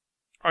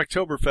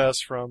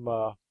Oktoberfest from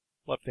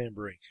Left Hand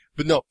Brewing.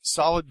 But no,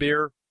 solid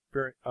beer.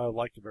 I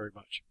liked it very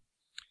much.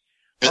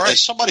 Right.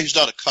 As somebody who's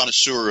not a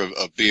connoisseur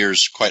of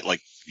beers, quite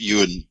like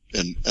you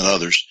and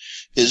others,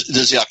 does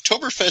the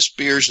Oktoberfest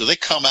beers, do they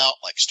come out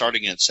like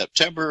starting in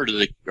September,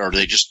 or are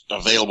they just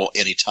available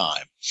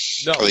anytime?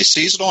 No. Are they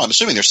seasonal? I'm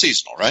assuming they're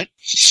seasonal, right?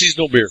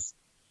 Seasonal beer.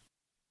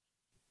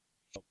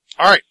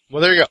 All right.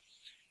 Well, there you go.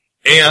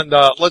 And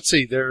let's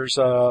see. There's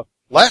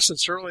last and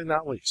certainly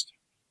not least.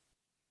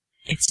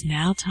 It's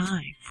now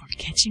time for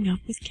Catching Up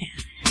with Ken.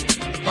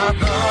 My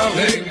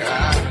darling,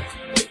 I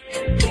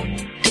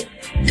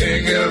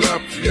can't get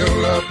up your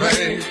love,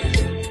 babe.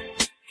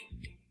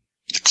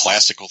 The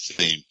classical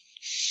theme.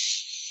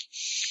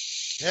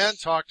 Ken,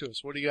 talk to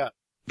us. What do you got?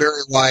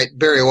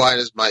 Barry White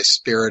is my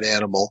spirit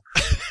animal.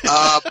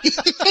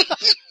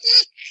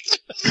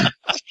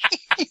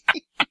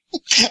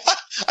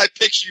 I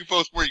picture you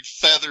both wearing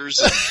feathers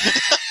and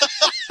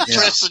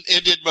dressing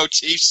Indian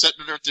motifs,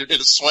 sitting there in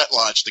a sweat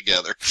lodge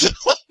together.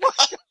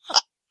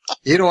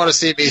 You don't want to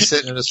see me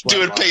sitting in a sweat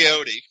doing lodge.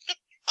 peyote.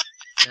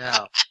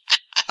 Yeah.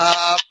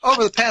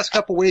 Over the past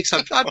couple of weeks,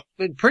 I've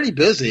been pretty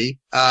busy.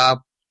 I'm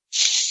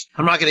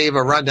not going to give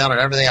a rundown on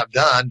everything I've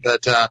done,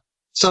 but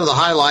some of the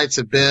highlights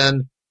have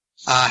been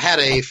had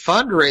a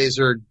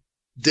fundraiser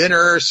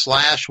dinner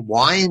 /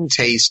 wine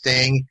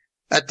tasting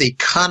at the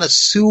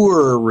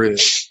Connoisseur Room.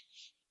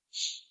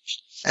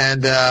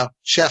 And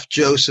Chef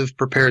Joseph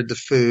prepared the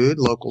food,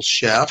 local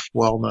chef,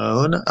 well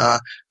known.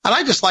 And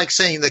I just like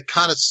saying the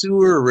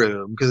Connoisseur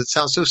Room because it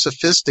sounds so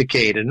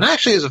sophisticated. And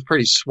actually is a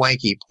pretty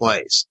swanky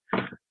place.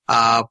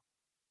 I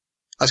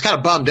was kind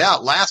of bummed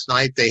out. Last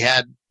night they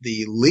had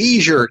the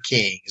Leisure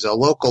Kings, a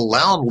local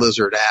Lounge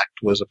Lizard act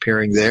was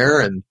appearing there,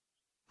 and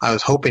I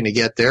was hoping to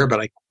get there, but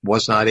I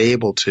was not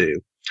able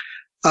to.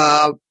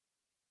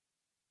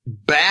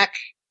 Back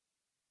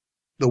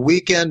the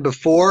weekend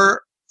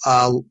before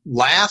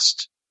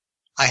last,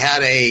 I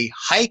had a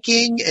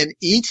hiking and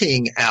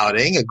eating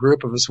outing. A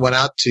group of us went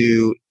out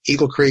to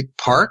Eagle Creek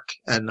Park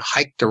and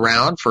hiked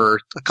around for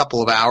a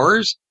couple of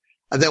hours,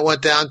 and then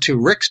went down to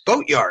Rick's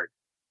Boatyard.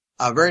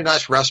 A very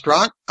nice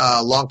restaurant,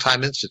 a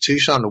longtime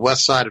institution on the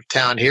west side of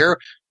town here.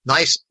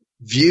 Nice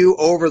view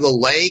over the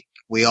lake.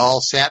 We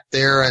all sat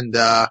there and,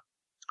 had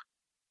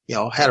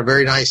a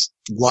very nice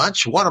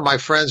lunch. One of my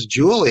friends,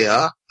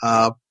 Julia,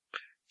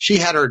 she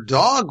had her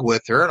dog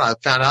with her, and I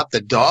found out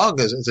the dog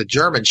is a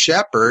German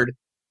Shepherd,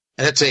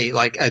 and it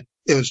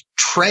was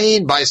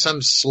trained by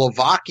some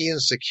Slovakian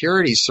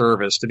security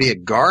service to be a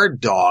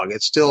guard dog.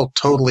 It's still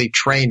totally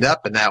trained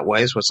up in that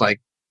way, so it's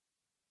like,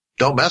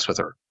 don't mess with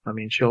her. I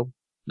mean,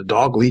 the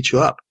dog will eat you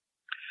up.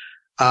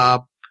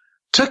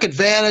 Took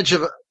advantage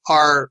of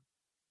our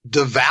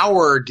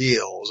Devour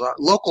deals. Our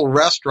local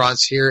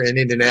restaurants here in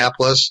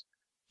Indianapolis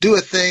do a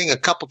thing a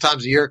couple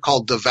times a year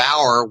called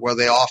Devour, where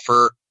they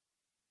offer,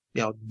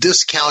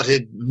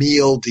 discounted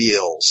meal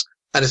deals.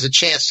 And it's a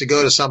chance to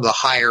go to some of the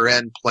higher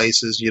end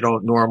places you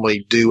don't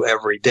normally do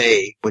every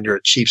day when you're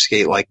a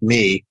cheapskate like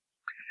me.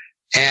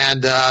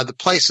 And the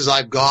places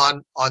I've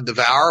gone on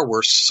Devour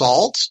were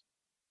Salt,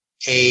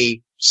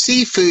 a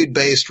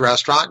seafood-based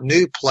restaurant,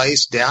 new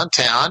place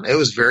downtown. It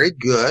was very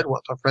good.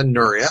 Went with my friend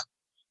Nuria.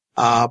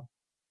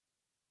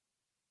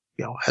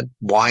 Had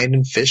wine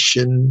and fish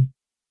and,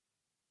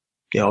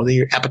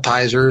 the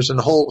appetizers and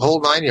the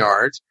whole 9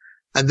 yards.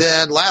 And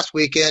then last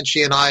weekend,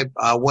 she and I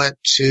went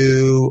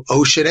to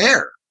Ocean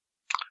Air,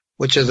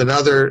 which is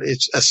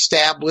it's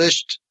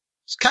established.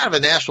 It's kind of a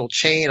national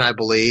chain, I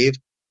believe,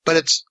 but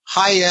it's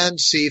high-end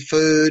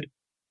seafood.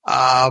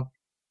 I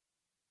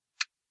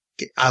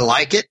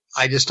like it.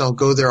 I just don't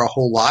go there a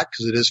whole lot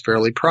because it is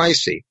fairly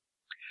pricey.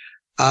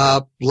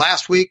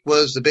 Last week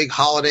was the big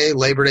holiday,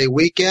 Labor Day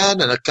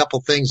weekend, and a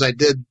couple things I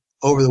did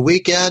over the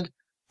weekend.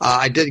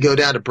 I did go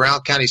down to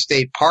Brown County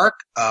State Park.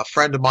 A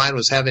friend of mine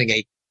was having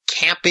a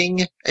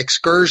camping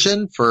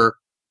excursion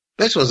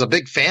this was a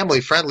big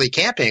family-friendly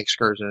camping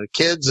excursion. The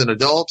kids and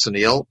adults, and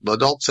the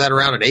adults sat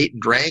around and ate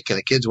and drank, and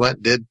the kids went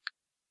and did,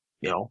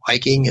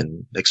 hiking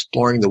and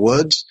exploring the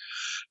woods.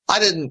 I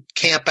didn't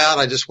camp out.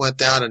 I just went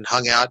down and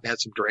hung out and had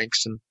some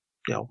drinks and,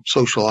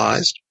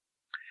 socialized.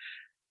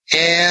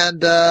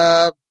 And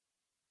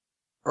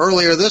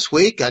earlier this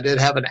week, I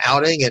did have an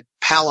outing at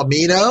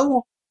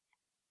Palomino.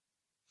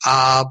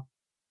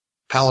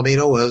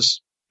 Palomino was,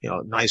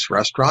 a nice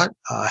restaurant.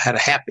 Had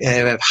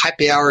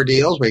happy hour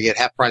deals where you get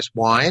half price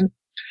wine.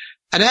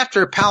 And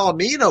after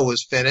Palomino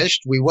was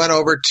finished, we went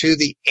over to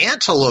the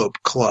Antelope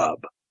Club.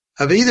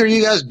 Have either of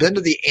you guys been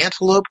to the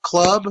Antelope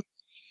Club?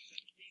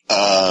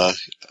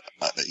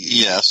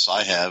 Yes,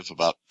 I have.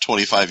 About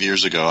 25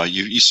 years ago,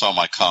 you saw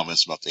my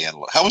comments about the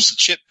antelope. How was the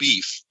chipped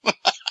beef?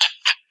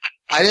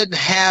 I didn't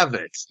have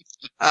it.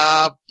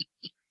 A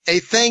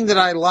thing that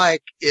I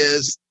like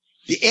is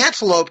the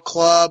Antelope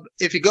Club.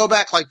 If you go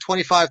back like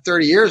 25,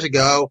 30 years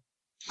ago,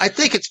 I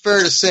think it's fair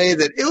to say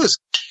that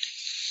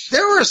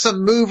there were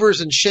some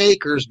movers and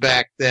shakers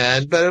back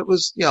then, but it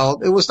was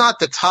not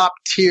the top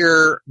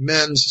tier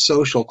men's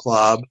social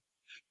club.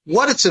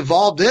 What it's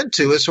evolved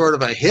into is sort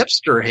of a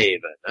hipster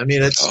haven. I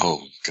mean,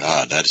 oh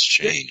God, that has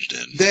changed.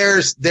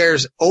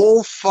 There's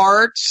old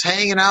farts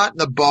hanging out in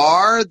the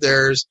bar.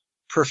 There's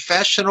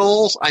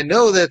professionals. I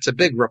know that it's a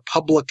big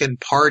Republican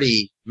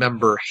Party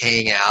member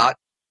hangout.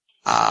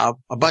 A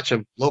bunch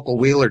of local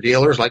wheeler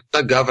dealers like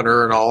the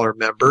governor and all are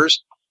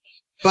members.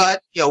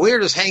 But, we were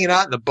just hanging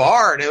out in the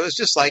bar, and it was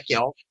just like,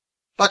 a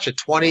bunch of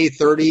 20,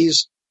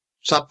 30s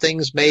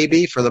somethings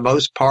maybe for the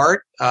most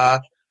part.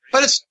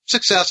 But it's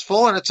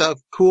successful, and it's a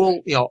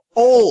cool,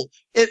 old.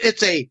 It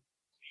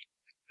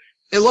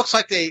looks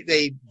like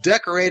they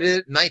decorated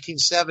it in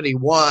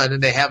 1971,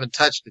 and they haven't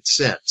touched it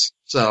since.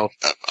 So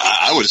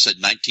I would have said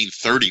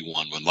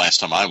 1931 when last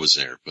time I was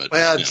there, but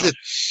it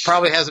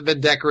probably hasn't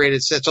been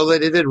decorated since. Although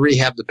they did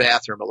rehab the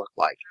bathroom, it looked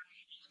like.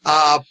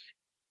 That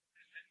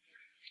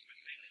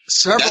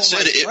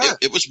said,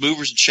 it was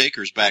movers and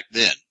shakers back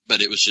then,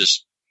 but it was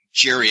just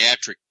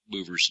geriatric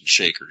movers and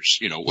shakers,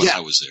 when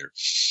I was there.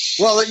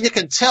 Well, you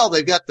can tell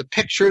they've got the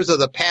pictures of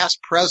the past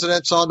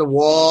presidents on the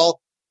wall,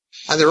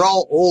 and they're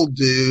all old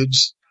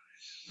dudes,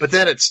 but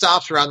then it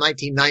stops around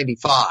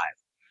 1995,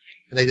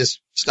 and they just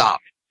stop.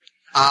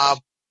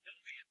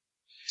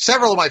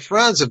 Several of my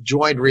friends have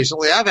joined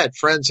recently. I've had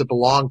friends that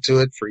belong to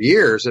it for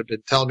years that have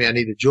been telling me I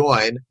need to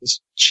join. It's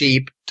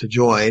cheap to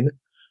join.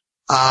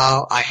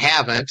 I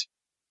haven't.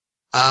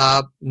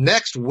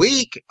 Next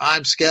week,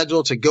 I'm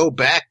scheduled to go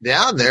back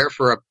down there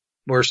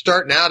we're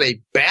starting out a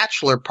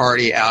bachelor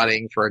party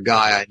outing for a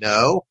guy I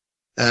know,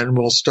 and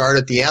we'll start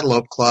at the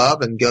Antelope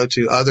Club and go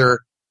to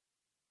other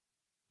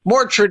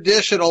more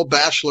traditional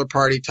bachelor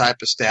party type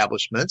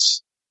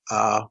establishments.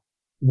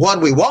 One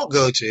we won't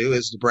go to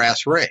is the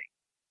Brass Ring.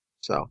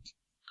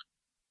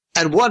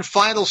 And one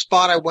final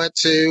spot I went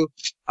to,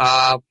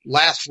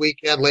 last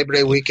weekend, Labor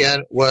Day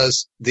weekend,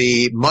 was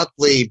the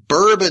monthly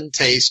bourbon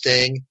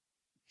tasting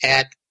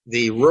at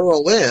the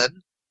Rural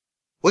Inn,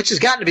 which has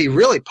gotten to be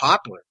really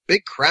popular.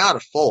 Big crowd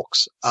of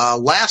folks.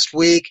 Last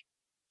week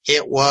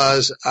it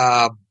was,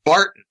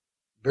 Barton.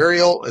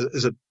 Very old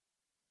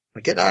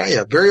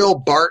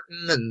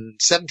Barton in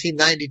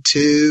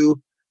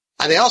 1792.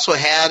 And they also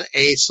had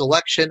a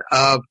selection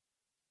of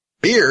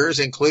beers,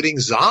 including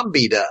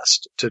Zombie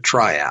Dust, to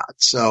try out.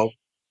 So,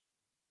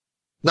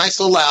 nice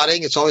little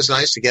outing. It's always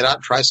nice to get out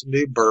and try some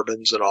new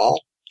bourbons and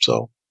all.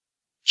 So,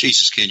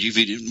 Jesus, Ken, you've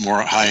eaten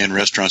more high-end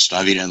restaurants than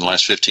I've eaten in the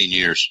last 15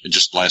 years,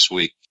 just last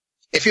week.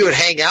 If you would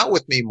hang out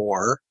with me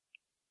more,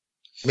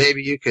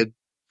 maybe you could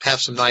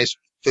have some nice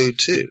food,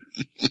 too.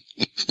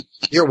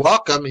 You're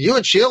welcome. You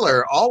and Sheila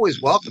are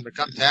always welcome to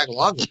come tag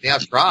along with me.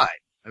 I've tried.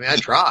 I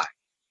try.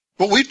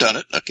 Well, we've done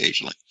it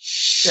occasionally.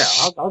 Yeah,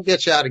 I'll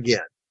get you out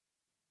again.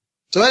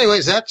 So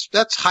anyways,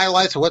 that's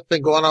highlights of what's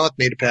been going on with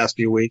me the past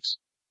few weeks.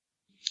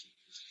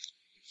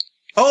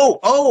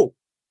 Oh,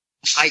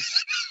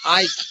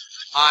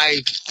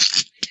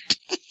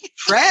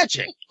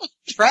 tragic.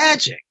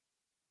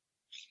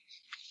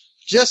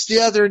 Just the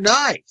other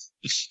night.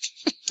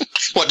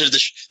 What, did the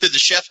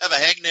chef have a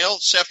hangnail?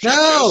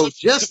 No,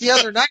 just the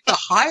other night, the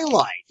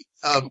highlight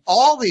of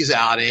all these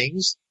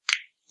outings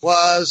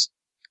was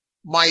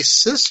my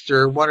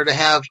sister wanted to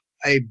have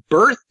a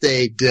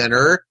birthday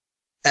dinner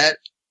at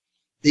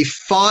the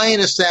fine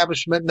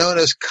establishment known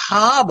as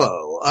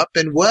Cabo up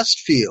in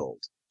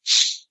Westfield.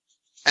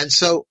 And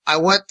so I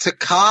went to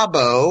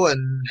Cabo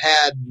and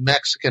had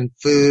Mexican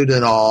food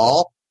and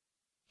all.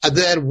 And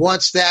then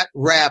once that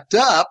wrapped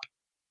up,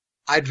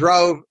 I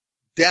drove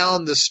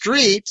down the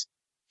street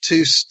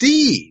to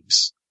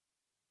Steve's.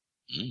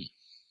 Mm.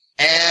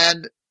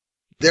 And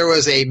there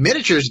was a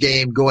miniatures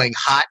game going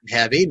hot and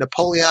heavy,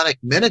 Napoleonic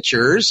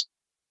Miniatures,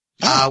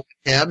 with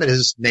him and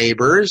his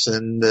neighbors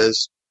and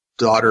his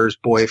daughter's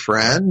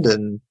boyfriend.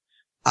 And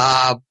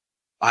I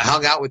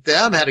hung out with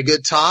them, had a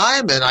good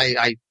time, and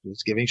I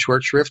was giving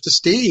short shrift to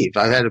Steve.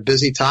 I had a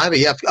busy time. But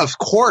yeah, of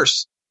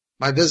course,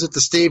 my visit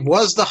to Steve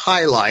was the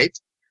highlight.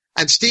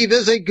 And Steve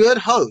is a good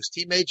host.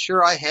 He made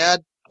sure I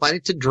had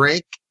plenty to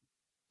drink.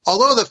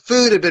 Although the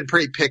food had been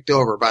pretty picked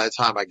over by the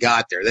time I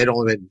got there. They'd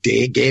only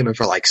been gaming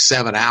for like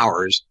 7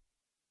 hours.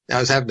 I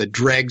was having the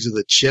dregs of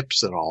the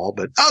chips and all,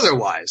 but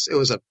otherwise, it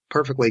was a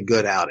perfectly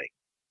good outing.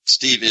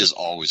 Steve is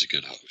always a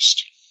good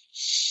host.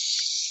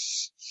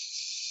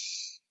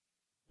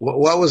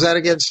 What was that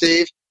again,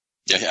 Steve?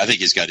 Yeah, I think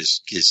he's got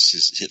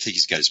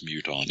his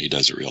mute on. He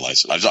doesn't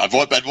realize it.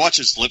 I've watched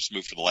his lips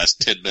move for the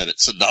last 10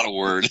 minutes and not a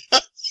word.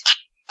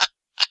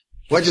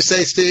 What'd you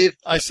say, Steve?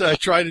 I said I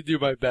try to do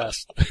my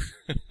best.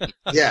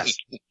 Yes.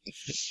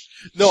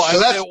 No,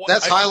 So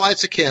that's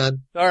highlights of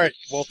Ken. All right.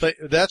 Well,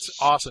 that's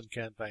awesome,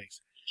 Ken.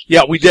 Thanks.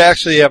 Yeah, we did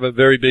actually have a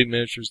very big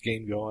miniatures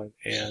game going,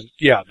 and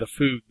yeah, the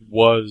food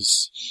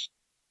was.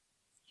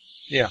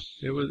 Yeah,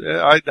 it was.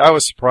 I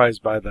was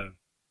surprised by the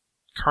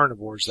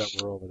carnivores that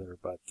were over there,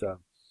 but.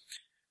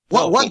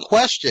 One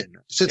question,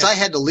 since I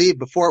had to leave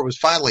before it was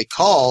finally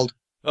called,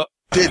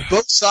 did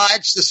both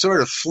sides just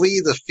sort of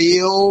flee the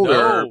field?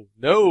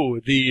 No.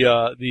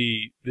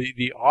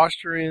 The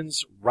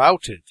Austrians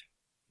routed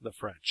the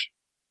French.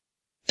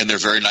 And they're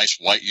very nice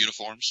white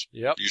uniforms.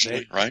 Yep.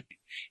 Usually, right?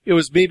 It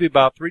was maybe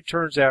about 3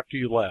 turns after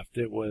you left.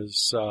 It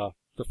was,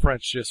 the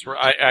French just were,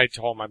 I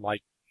told them, I'm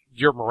like,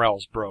 your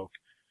morale's broke.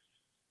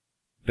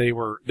 They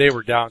were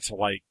down to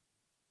like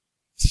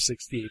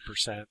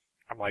 68%.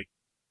 I'm like,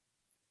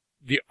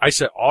 I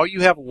said, all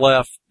you have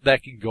left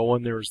that can go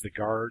in there is the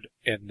guard,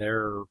 and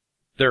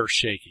they're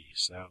shaky.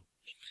 So,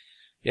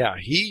 yeah,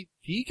 he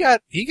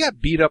got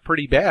beat up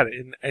pretty bad,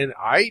 and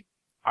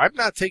I'm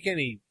not taking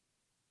any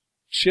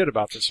shit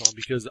about this one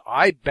because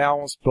I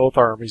balanced both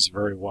armies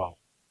very well.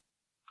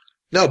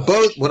 No,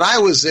 when I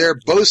was there,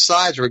 both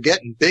sides were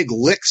getting big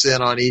licks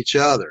in on each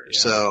other. Yeah.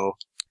 So,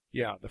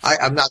 yeah,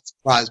 I'm not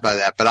surprised by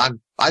that, but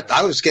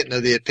I was getting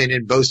to the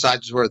opinion both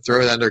sides were to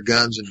throw down their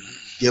guns and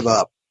give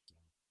up.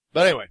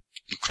 But anyway.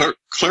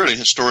 Clearly,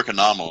 historic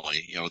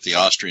anomaly, with the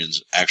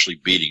Austrians actually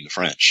beating the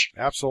French.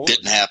 Absolutely.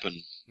 Didn't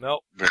happen.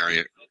 Nope.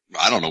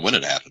 I don't know when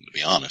it happened, to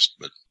be honest,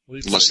 but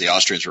unless the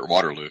Austrians were at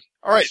Waterloo.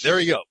 All right, there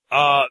you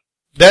go.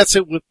 That's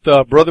it with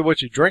Brother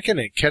What You Drinking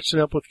and Catching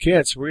Up with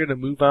Kids. We're going to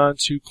move on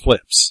to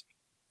clips.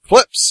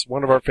 Clips,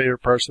 one of our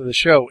favorite parts of the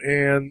show.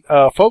 And,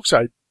 folks,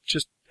 I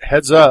just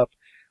heads up,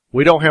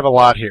 we don't have a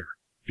lot here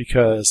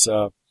because,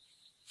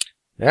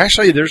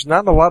 actually there's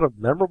not a lot of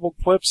memorable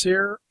clips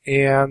here,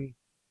 and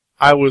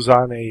I was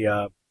on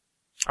a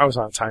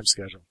time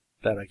schedule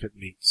that I couldn't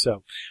meet.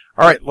 So,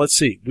 all right, let's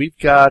see. We've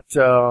got,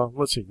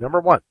 number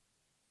 1.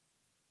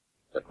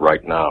 That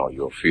right now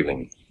you're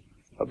feeling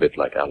a bit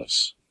like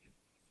Alice.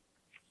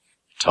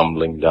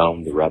 Tumbling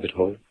down the rabbit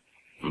hole?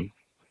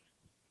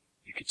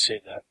 You could say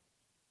that.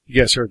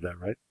 You guys heard that,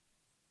 right?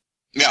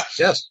 Yeah.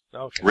 Yes.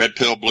 Okay. Red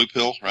pill, blue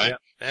pill, right?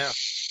 Yeah.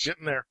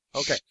 Getting there.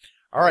 Okay.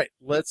 All right,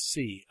 let's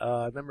see.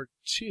 Number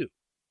 2.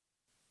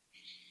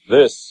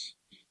 This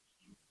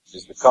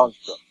is the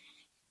construct.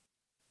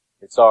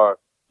 It's our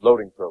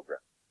loading program.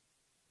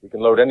 We can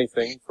load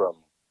anything from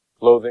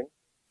clothing,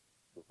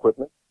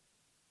 equipment,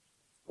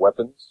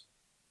 weapons,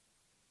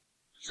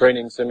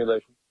 training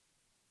simulation,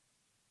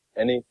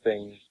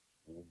 anything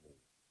we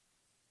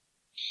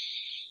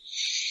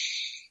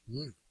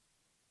need.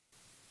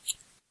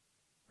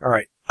 All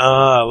right.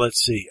 Let's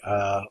see.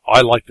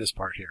 I like this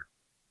part here.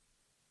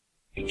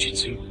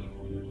 Jiu-jitsu.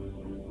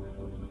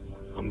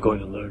 I'm going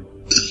to learn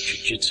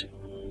jiu-jitsu.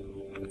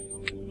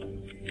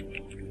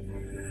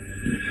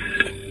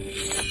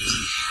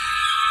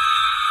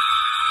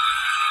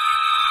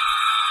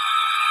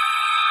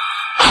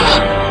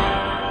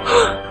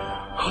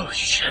 Holy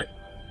shit.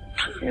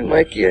 Hey,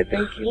 Mikey, I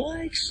think he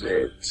likes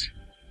it.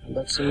 How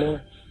about some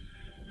more?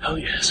 Hell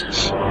yes.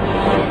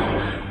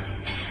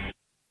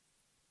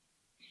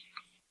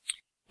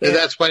 And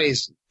that's when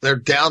they're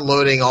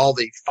downloading all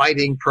the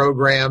fighting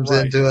programs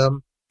into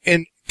him.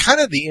 And kind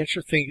of the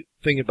interesting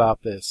thing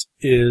about this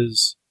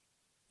is,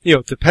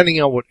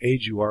 depending on what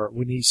age you are,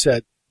 when he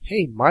said,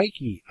 hey,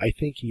 Mikey, I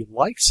think he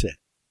likes it.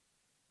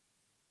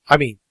 I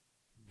mean,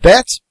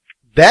 that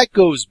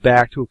goes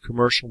back to a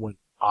commercial when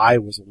I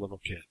was a little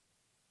kid.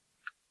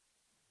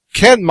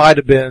 Ken might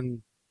have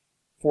been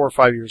 4 or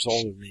 5 years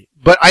older than me.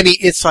 But I mean,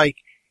 it's like,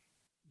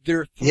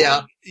 they're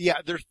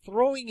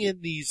throwing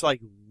in these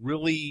like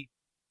really,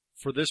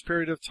 for this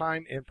period of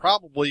time, and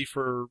probably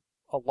for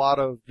a lot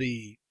of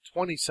the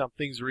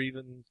 20-somethings or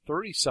even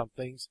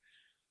 30-somethings,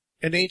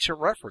 an ancient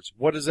reference.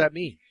 What does that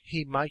mean?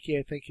 Hey, Mikey,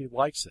 I think he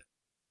likes it.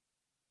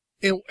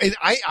 And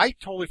I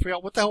totally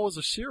forgot, what the hell was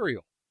a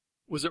cereal?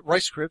 Was it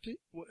Rice Krispies?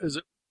 Is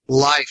it?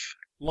 Life,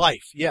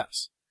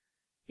 yes.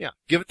 Yeah,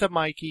 give it to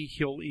Mikey,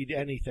 he'll eat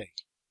anything.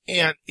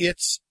 And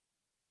it's,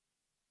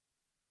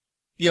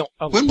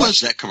 When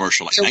was that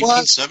commercial? Like It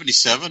was.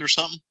 1977 or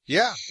something?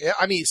 Yeah.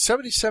 I mean,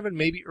 77,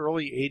 maybe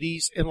early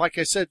 80s. And like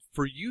I said,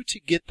 for you to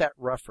get that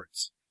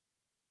reference,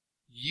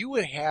 you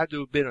would have had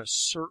to have been a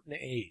certain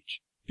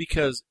age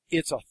because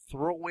it's a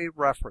throwaway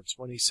reference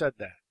when he said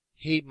that.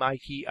 Hey,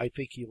 Mikey, I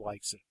think he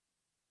likes it.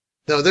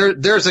 No,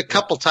 there's a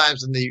couple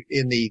times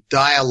in the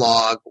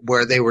dialogue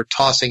where they were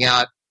tossing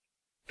out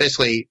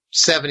basically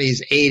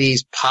 70s,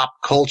 80s pop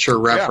culture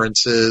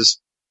references.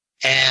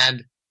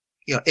 And,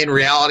 in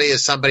reality,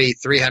 is somebody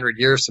 300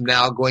 years from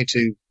now going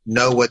to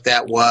know what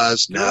that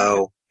was?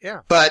 No.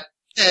 Yeah. But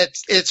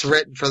it's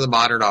written for the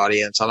modern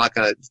audience. I'm not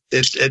gonna,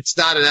 it's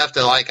not enough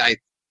to I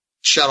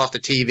shut off the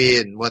TV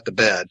and went to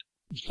bed.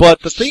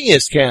 But the thing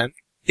is, Ken,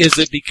 is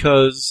it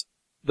because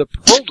the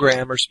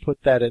programmers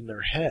put that in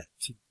their head?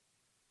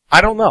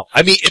 I don't know.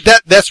 I mean,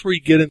 that's where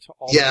you get into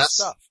all this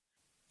stuff.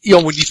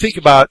 When you think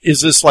about,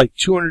 is this like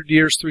 200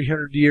 years,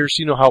 300 years?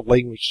 You know how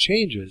language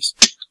changes.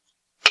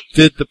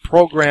 Did the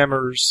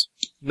programmers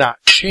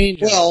not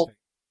change anything? Well,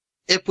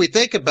 if we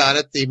think about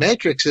it, the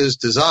Matrix is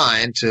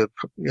designed to,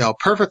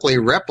 perfectly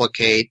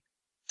replicate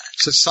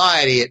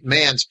society at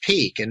man's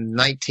peak in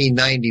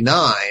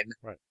 1999.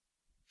 Right.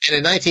 And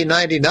in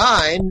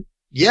 1999,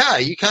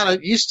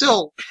 you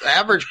still,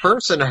 average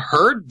person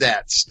heard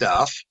that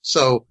stuff.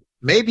 So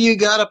maybe you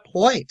got a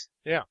point.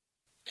 Yeah.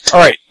 All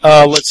right.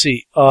 Let's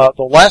see. The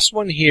last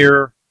one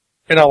here,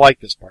 and I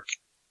like this part.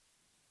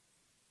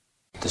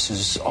 This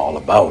is all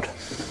about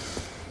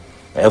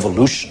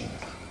evolution,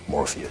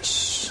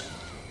 Morpheus.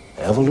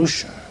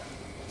 Evolution.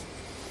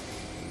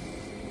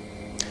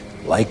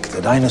 Like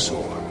the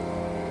dinosaur.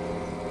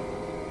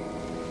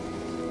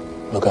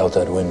 Look out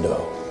that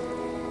window.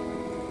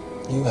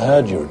 You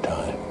had your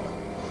time.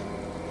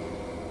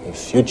 The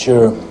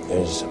future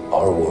is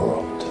our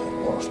world,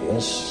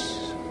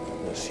 Morpheus.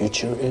 The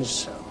future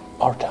is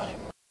our time.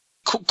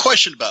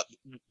 Question about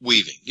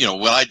weaving.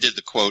 When I did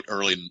the quote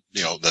early,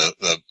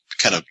 the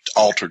kind of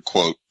altered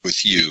quote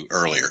with you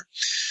earlier,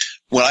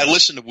 when I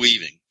listened to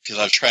weaving, because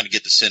I was trying to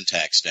get the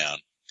syntax down,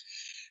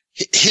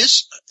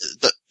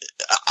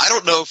 I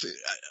don't know if,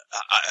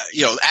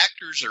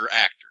 actors are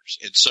actors.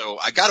 And so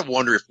I got to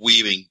wonder if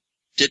weaving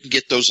didn't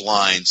get those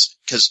lines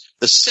because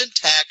the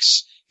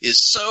syntax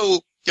is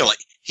so,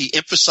 he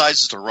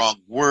emphasizes the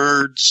wrong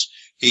words.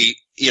 He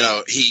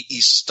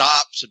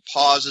stops and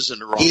pauses in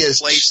the wrong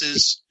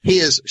places. He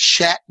is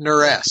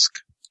Shatner-esque.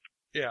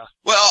 Yeah.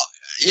 Well,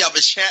 yeah,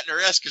 but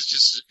Shatner-esque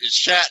is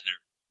Shatner.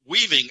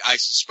 Weaving, I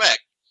suspect,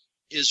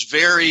 is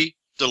very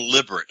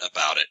deliberate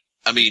about it.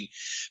 I mean,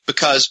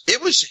 because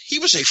he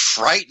was a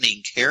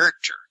frightening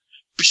character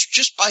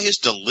just by his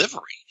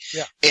delivery.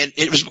 Yeah. And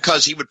it was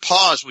because he would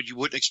pause when you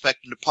wouldn't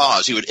expect him to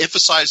pause. He would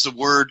emphasize the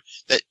word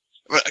that,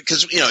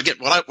 because, again,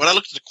 when I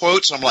looked at the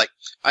quotes, I'm like,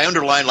 I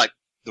underlined like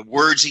the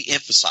words he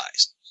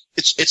emphasized.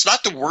 It's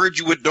not the word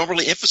you would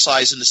normally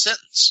emphasize in the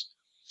sentence.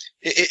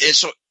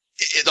 So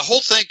the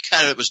whole thing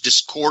kind of was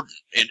discordant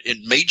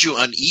and made you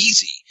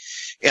uneasy.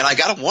 And I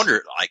got to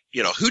wonder,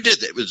 who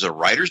did that? Was the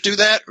writers do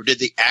that or did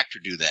the actor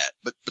do that?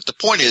 But the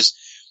point is,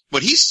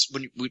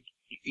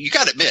 you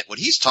got to admit, when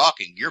he's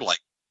talking, you're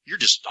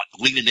just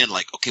leaning in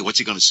like, okay, what's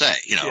he going to say?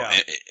 And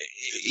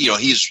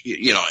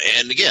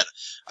again,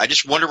 I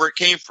just wonder where it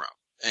came from.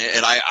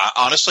 And I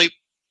honestly,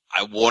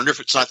 I wonder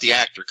if it's not the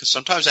actor, because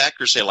sometimes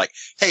actors say like,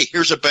 hey,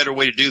 here's a better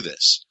way to do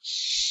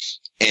this.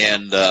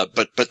 And,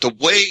 but the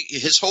way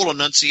his whole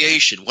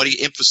enunciation, what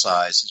he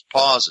emphasized, his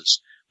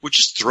pauses, would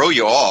just throw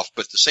you off,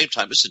 but at the same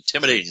time, it's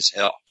intimidating as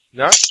hell.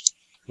 No.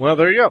 Well,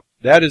 there you go.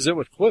 That is it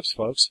with clips,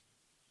 folks.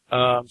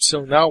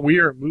 So now we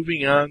are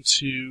moving on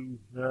to,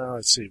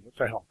 let's see, what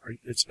the hell?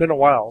 It's been a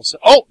while. So,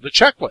 the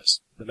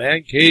checklist. The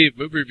Man Cave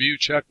Movie Review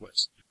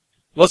Checklist.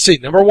 Let's see,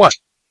 number 1.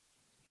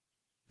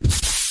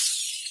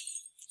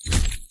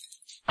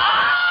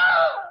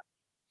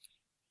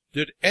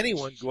 Did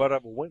anyone go out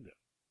of a window?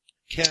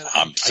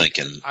 I'm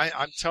thinking.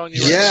 I'm telling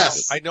you right now.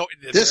 I know.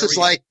 This is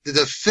like the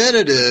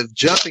definitive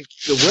jumping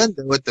the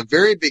window at the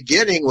very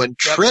beginning when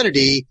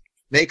Trinity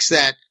makes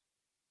that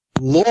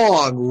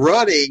long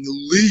running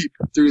leap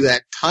through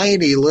that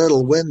tiny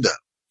little window.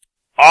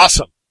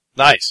 Awesome.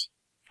 Nice.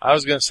 I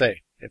was going to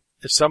say,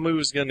 if somebody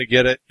was going to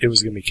get it, it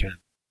was going to be Ken.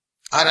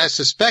 And I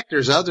suspect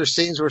there's other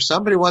scenes where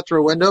somebody went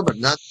through a window, but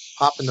not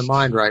popping to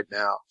mind right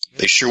now.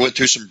 They sure went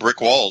through some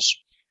brick walls.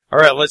 All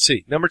right, let's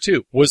see. Number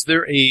 2. Was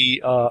there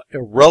a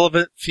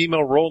irrelevant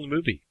female role in the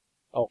movie?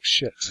 Oh,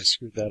 shit. I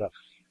screwed that up.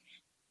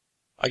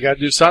 I got to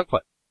do sound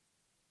clip.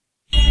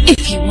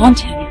 If you want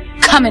him,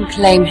 come and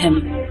claim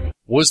him.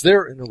 Was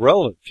there an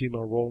irrelevant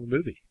female role in the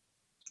movie?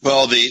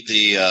 Well,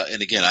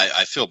 and again,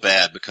 I feel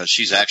bad because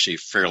she's actually a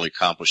fairly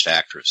accomplished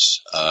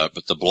actress.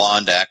 But the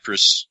blonde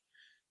actress,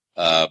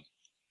 they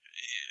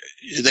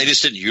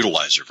just didn't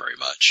utilize her very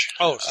much.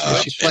 Oh,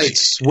 she played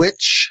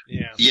Switch.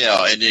 Yeah.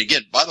 Yeah, and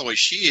again, by the way,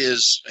 she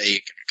is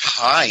a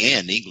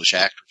high-end English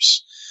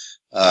actress.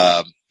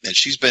 And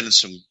she's been in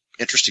some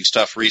interesting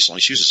stuff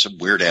recently. She was in some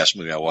weird-ass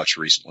movie I watched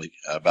recently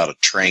about a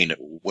train that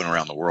went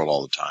around the world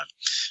all the time.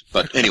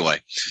 But anyway,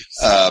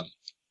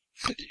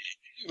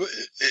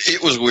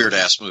 It was a weird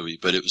ass movie,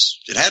 but it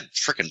had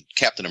frickin'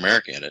 Captain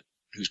America in it,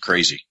 who's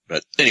crazy.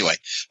 But anyway,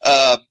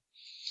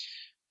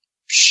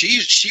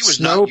 she was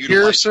not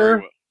utilized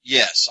very well.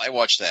 Yes, I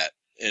watched that,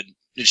 and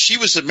she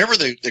was. Remember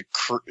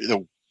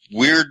the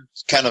weird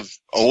kind of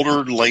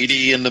older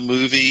lady in the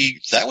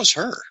movie? That was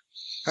her.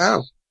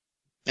 Oh,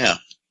 yeah.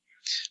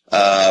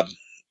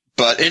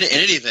 But in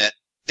any event,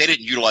 they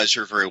didn't utilize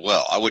her very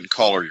well. I wouldn't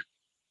call her,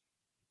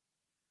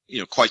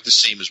 quite the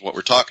same as what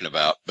we're talking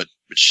about. But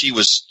she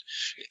was,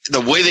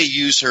 the way they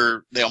used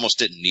her, they almost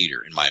didn't need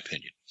her, in my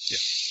opinion. Yeah.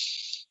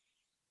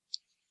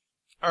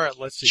 All right,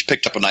 let's see. She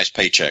picked up a nice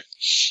paycheck.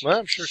 Well,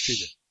 I'm sure she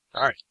did.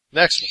 All right,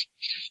 next one.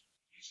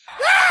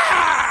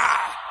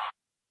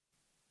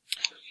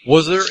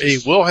 Was there a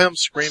Wilhelm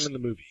scream in the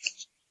movie?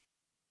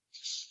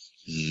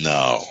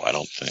 No, I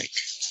don't think.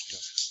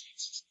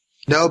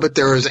 No, but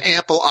there was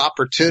ample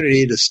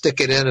opportunity to stick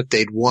it in if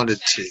they'd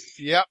wanted to.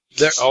 Yep.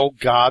 Oh,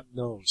 God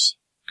knows.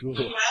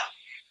 Cool.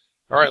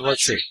 All right,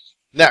 let's see.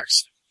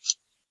 Next.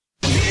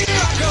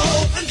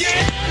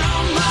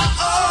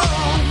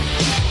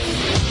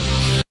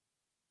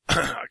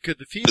 Could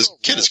the female... This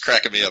kid is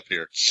cracking me up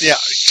here. Yeah.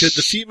 Could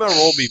the female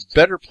role be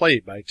better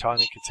played by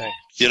Tawny Kitaen?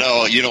 You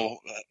know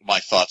my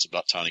thoughts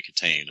about Tawny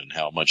Kitaen and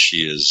how much she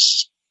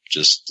is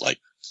just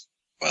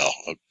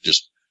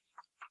just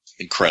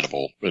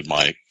incredible in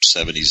my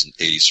 70s and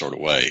 80s sort of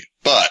way.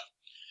 But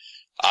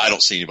I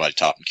don't see anybody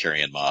topping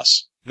Carrie-Anne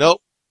Moss.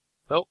 Nope.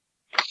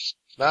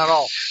 Not at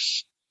all.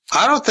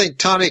 I don't think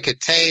Tawny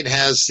Kitaen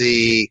has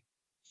the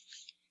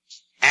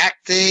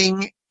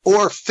acting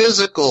or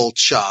physical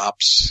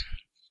chops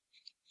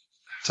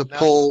to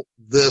pull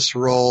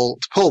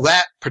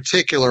that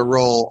particular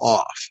role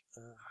off.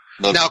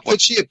 Now,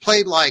 could she have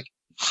played like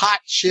hot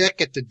chick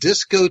at the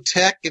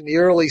discotheque in the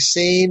early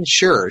scene?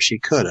 Sure, she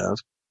could have.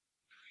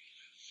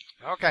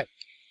 Okay.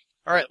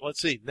 All right, let's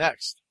see.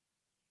 Next.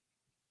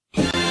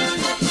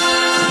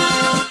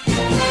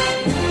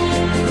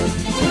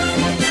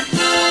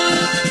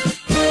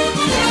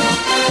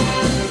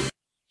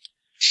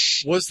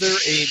 Was there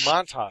a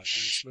montage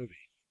in this movie?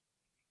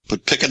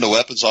 Would picking the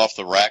weapons off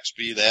the racks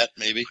be that,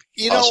 maybe?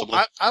 Possibly?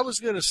 I was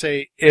going to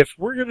say, if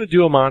we're going to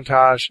do a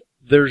montage,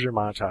 there's your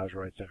montage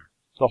right there.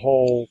 The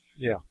whole,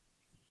 yeah.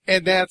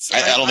 And that's...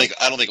 I don't think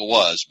it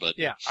was, but...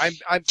 Yeah, I'm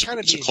kind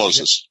of being... the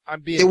closest.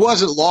 It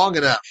wasn't long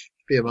enough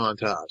to be a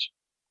montage.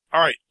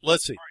 All right,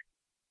 let's see.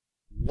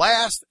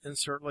 Last, and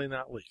certainly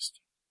not least.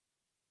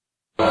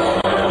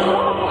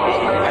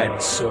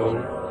 And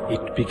so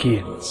it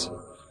begins.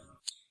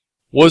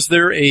 Was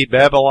there a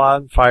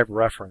Babylon 5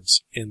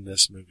 reference in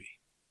this movie?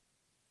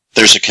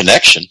 There's a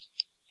connection.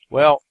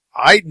 Well,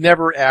 I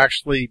never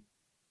actually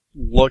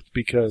looked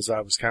because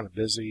I was kind of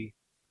busy,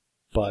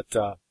 but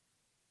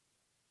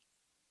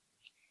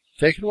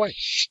take it away.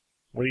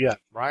 What do you got,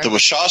 Ryan? The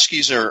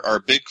Wachowskis are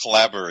big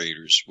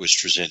collaborators with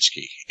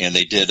Straczynski, and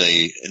they did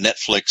a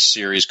Netflix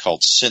series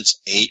called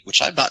Sense8,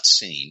 which I've not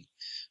seen.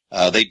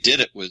 They did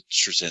it with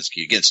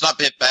Straczynski. Again, it's not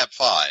Bab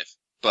 5,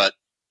 but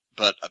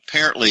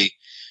apparently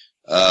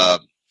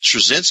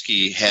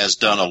Straczynski has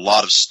done a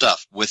lot of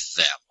stuff with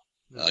them.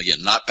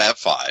 Again, not Bab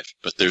 5,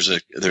 but there's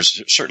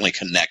certainly a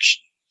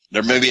connection.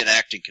 There may be an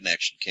acting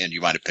connection, Ken,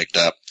 you might have picked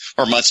up.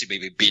 Or Muncie may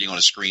be beating on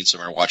a screen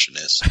somewhere watching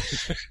this.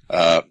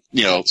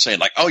 Saying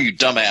like, oh, you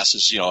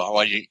dumbasses,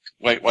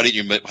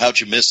 how'd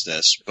you miss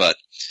this? But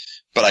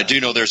I do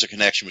know there's a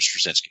connection with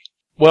Straczynski.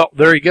 Well,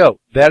 there you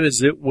go. That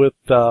is it with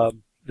the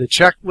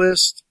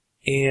checklist,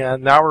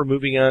 and now we're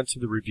moving on to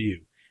the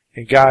review.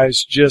 And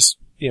guys, just,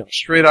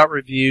 straight out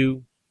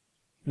review,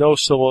 no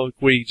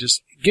soliloquy,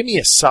 just give me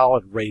a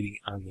solid rating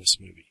on this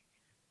movie.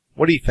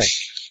 What do you think?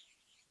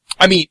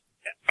 I mean,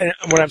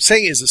 what I'm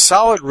saying is a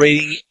solid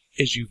rating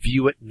as you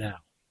view it now.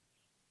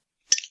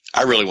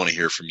 I really want to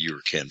hear from you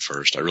or Ken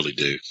first. I really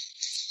do.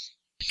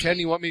 Ken,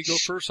 you want me to go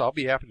first? I'll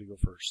be happy to go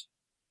first.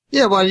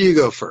 Yeah, why don't you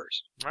go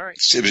first? All right.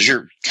 It was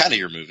your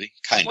movie,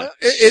 kind of. Well,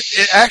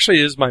 it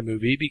actually is my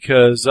movie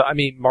because,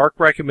 Mark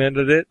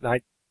recommended it, and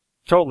I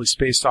totally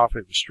spaced off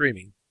it was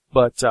streaming.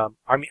 But,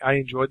 I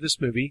enjoyed this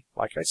movie,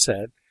 like I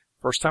said.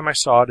 First time I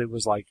saw it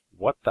was like,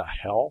 what the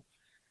hell?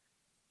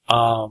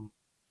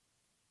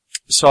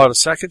 Saw it a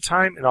second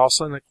time, and all of a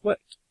sudden it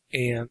clicked.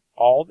 And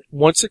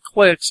once it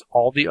clicks,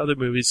 all the other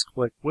movies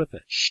click with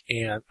it.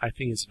 And I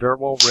think it's very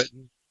well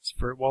written. It's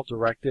very well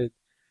directed.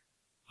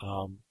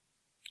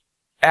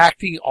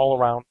 Acting all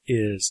around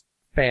is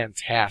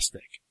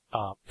fantastic.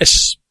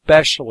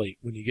 Especially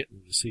when you get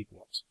into the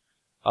sequels.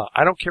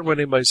 I don't care what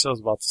anybody says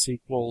about the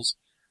sequels.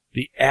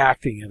 The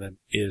acting in them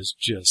is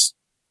just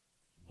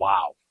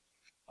wow.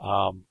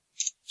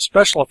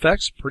 Special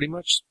effects, pretty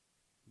much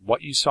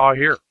what you saw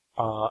here.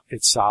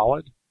 It's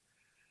solid.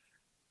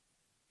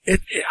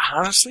 It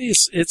honestly,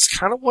 it's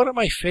kind of one of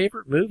my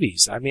favorite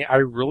movies. I mean, I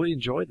really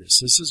enjoy this.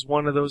 This is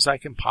one of those I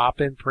can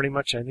pop in pretty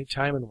much any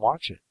time and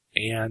watch it.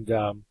 And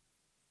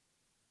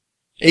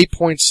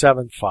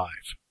 8.75.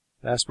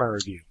 That's my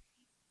review.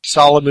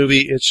 Solid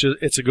movie.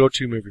 It's a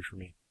go-to movie for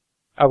me.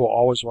 I will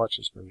always watch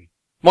this movie.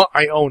 Well,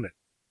 I own it.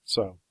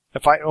 So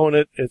if I own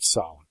it, it's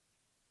solid.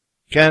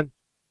 Ken?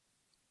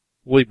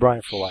 We'll leave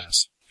Brian for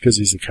last because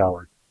he's a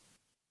coward.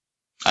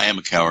 I am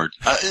a coward.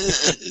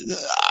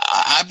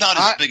 I'm not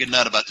as big a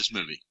nut about this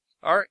movie.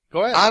 All right,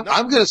 go ahead.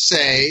 I'm going to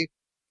say,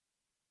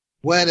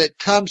 when it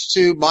comes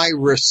to my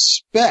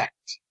respect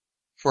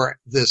for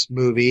this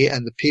movie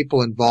and the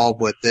people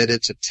involved with it,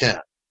 it's a 10.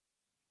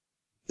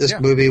 This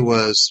movie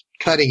was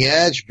cutting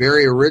edge,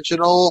 very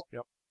original.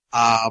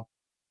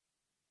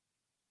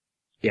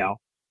 Yep.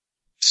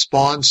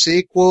 Spawn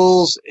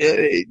sequels,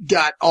 it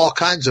got all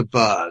kinds of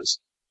buzz.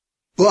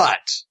 But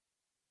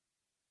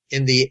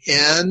in the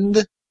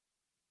end,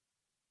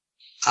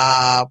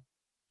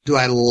 do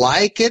I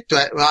like it?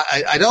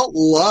 I don't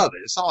love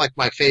it. It's not like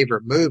my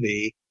favorite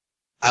movie.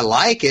 I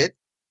like it.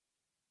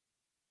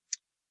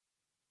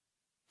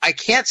 I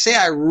can't say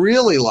I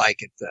really like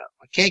it, though.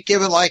 I can't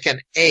give it like an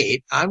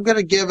 8. I'm going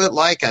to give it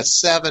like a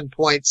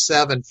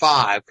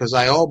 7.75 because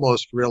I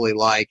almost really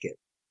like it.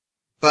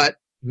 But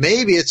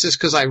maybe it's just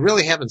because I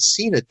really haven't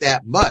seen it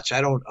that much.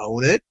 I don't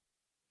own it.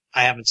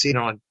 I haven't seen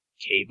it on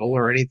cable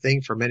or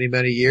anything for many,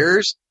 many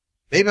years.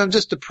 Maybe I'm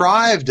just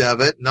deprived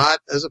of it, not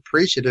as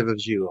appreciative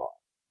as you are.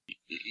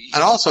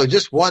 And also,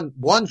 just one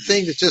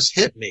thing that just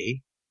hit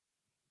me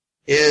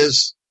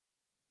is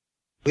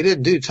we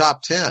didn't do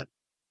top 10.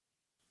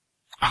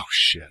 Oh,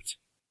 shit.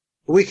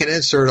 We can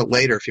insert it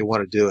later if you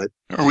want to do it.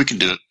 Or we can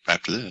do it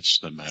after this.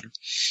 Doesn't matter.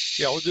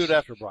 Yeah, we'll do it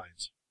after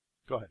Brian's.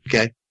 Go ahead.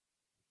 Okay.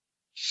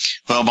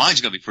 Well,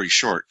 mine's going to be pretty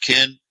short.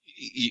 Ken,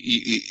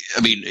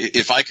 I mean,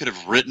 if I could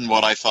have written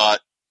what I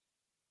thought,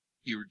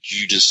 you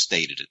just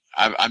stated it.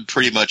 I'm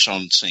pretty much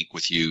on sync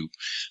with you.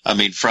 I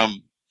mean,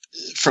 from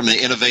the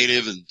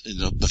innovative and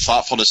the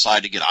thoughtfulness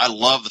side again, I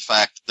love the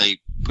fact that they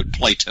put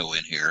Plato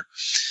in here.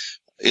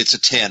 It's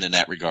a 10 in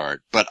that regard.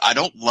 But I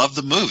don't love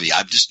the movie.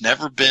 I've just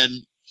never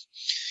been.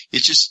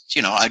 It's just,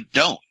 I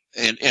don't.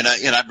 And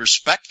I'm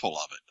respectful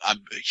of it.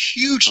 I'm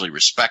hugely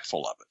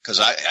respectful of it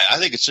because I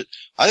think it's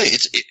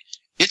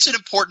an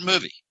important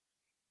movie.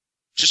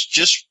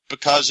 Just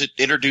because it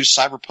introduced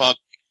cyberpunk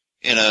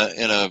in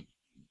a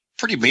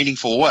pretty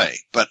meaningful way.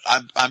 But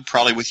I'm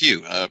probably with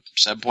you.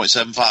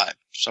 7.75,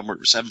 somewhere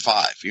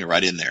 7.5.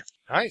 Right in there.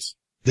 Nice.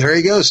 There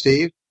you go,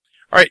 Steve.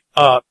 All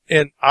right.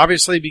 And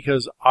obviously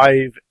because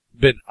I've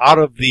been out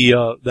of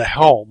the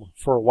helm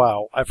for a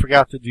while, I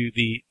forgot to do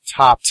the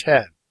top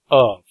 10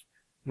 of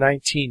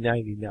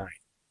 1999.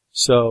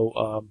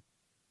 So,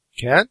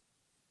 Ken,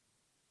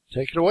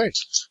 take it away.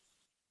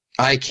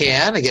 I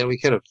can. Again, we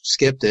could have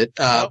skipped it.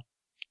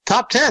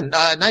 Top 10.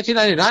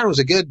 1999 was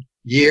a good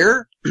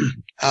year.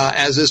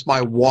 As is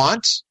my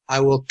want,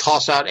 I will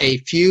toss out a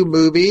few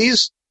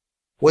movies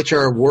which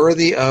are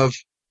worthy of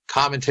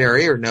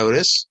commentary or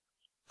notice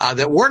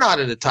that were not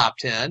in the top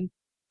 10.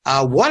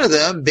 One of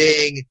them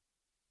being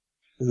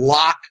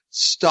Lock,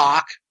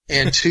 Stock,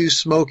 and Two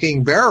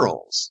Smoking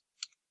Barrels.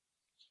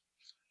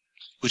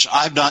 Which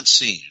I've not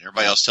seen.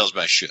 Everybody else tells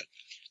me I should.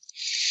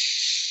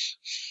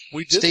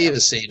 Steve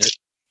has seen it.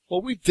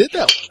 Well, we did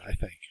that one, I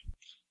think.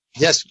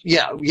 Yes,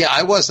 yeah.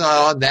 I was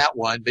not on that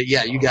one, but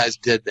yeah, you guys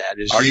did that.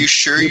 Are you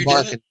sure you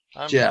Mark did?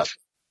 And Jeff.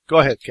 Go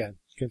ahead, Ken.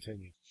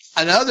 Continue.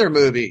 Another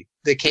movie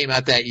that came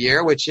out that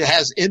year, which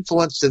has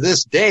influence to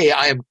this day.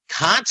 I am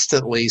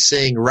constantly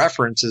seeing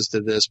references to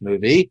this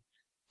movie.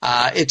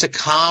 It's a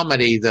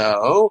comedy,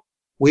 though.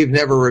 We've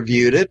never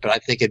reviewed it, but I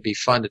think it'd be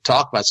fun to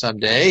talk about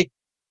someday.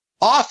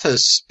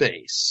 Office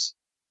Space.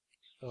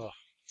 Oh.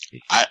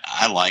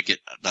 I like it,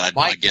 but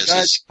my guess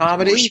is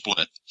comedy? We're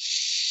split.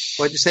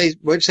 What'd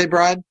you say,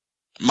 Brian?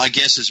 My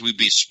guess is we'd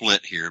be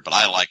split here, but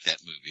I like that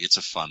movie. It's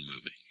a fun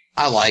movie.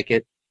 I like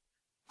it.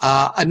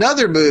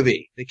 Another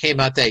movie that came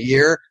out that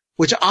year,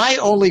 which I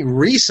only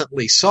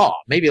recently saw,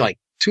 maybe like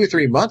 2 or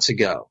 3 months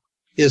ago,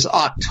 is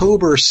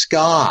October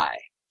Sky.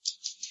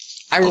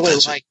 I really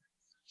like it.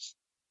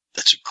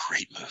 That's a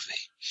great movie.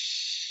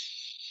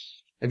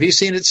 Have you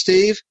seen it,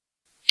 Steve?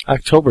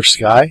 October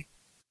Sky?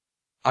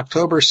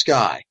 October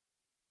Sky.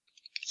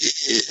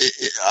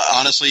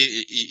 Honestly,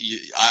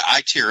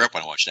 I tear up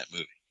when I watch that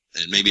movie.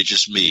 And maybe it's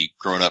just me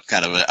growing up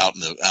kind of out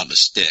in the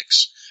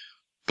sticks.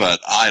 But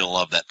I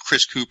love that.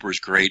 Chris Cooper is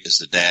great as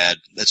the dad.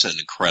 That's an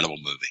incredible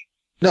movie.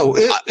 No,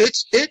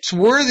 it's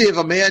worthy of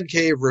a Man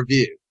Cave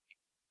review.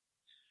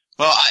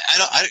 Well,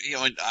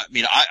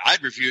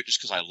 I'd review it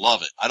just because I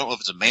love it. I don't know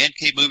if it's a Man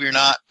Cave movie or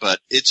not, but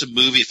it's a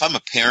movie. If I'm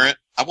a parent,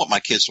 I want my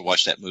kids to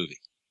watch that movie.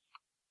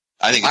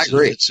 I think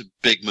it's a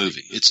big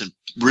movie. It's a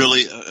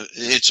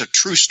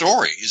true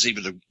story is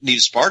even the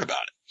neatest part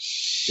about it.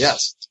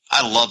 Yes.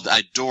 I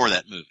adore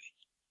that movie.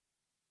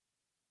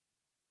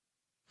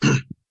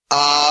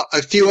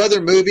 A few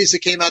other movies that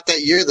came out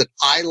that year that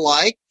I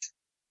liked,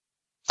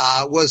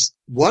 was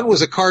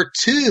a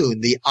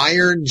cartoon, The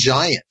Iron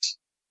Giant.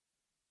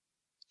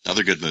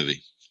 Another good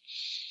movie.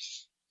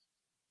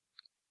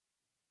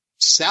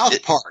 South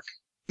Park,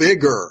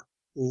 bigger,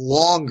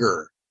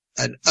 longer,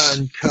 and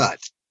uncut.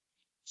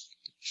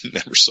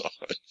 Never saw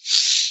it.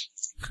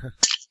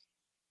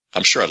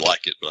 I'm sure I'd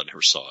like it, but I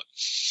never saw it.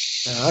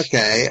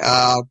 Okay.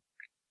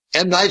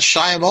 M. Night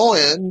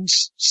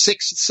Shyamalan's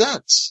Sixth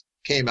Sense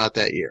came out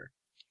that year.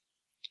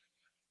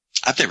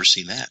 I've never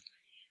seen that.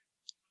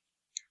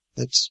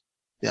 It's,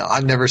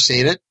 I've never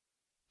seen it.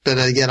 But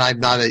again,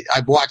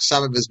 I've watched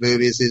some of his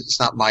movies. It's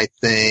not my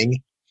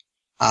thing.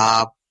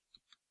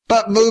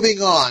 But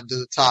moving on to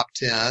the top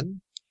 10.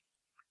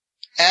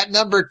 At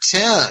number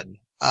 10,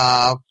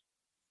 I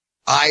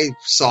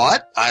saw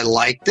it. I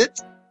liked it.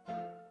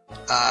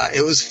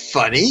 It was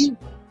funny.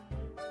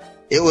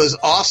 It was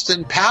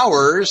Austin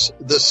Powers,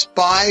 The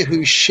Spy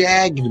Who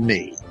Shagged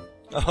Me.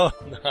 Oh,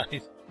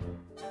 nice.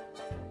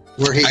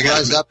 Where he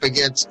runs up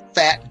against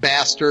Fat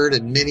Bastard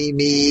and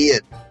Mini-Me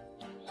and,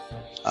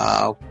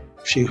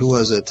 who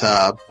was it?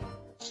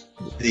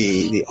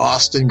 The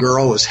Austin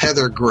girl was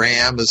Heather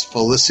Graham as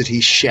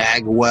Felicity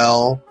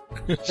Shagwell.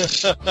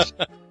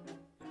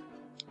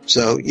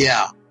 So,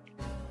 yeah.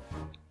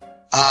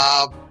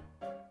 At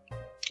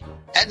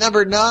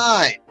number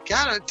 9,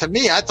 to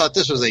me, I thought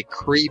this was a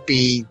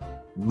creepy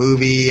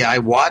movie. I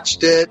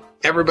watched it.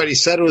 Everybody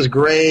said it was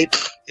great.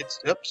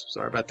 Oops,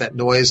 sorry about that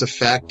noise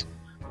effect.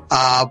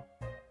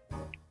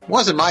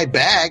 Wasn't my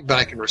bag, but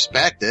I can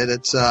respect it.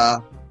 It's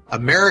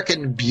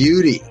American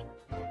Beauty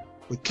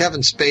with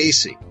Kevin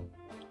Spacey.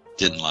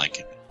 Didn't like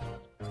it.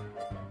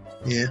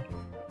 Yeah.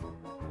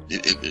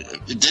 Did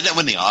it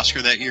win the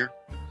Oscar that year?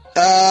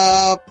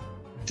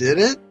 Did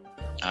it?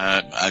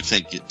 I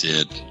think it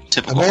did.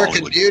 Typical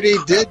American Hollywood. Beauty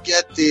did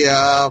get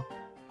the,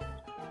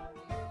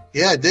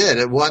 yeah, it did.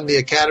 It won the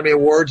Academy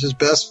Awards as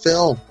Best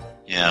Film.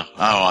 Yeah,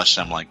 I watched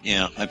it. I'm like,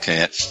 yeah,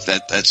 okay.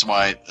 That's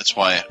why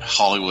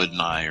Hollywood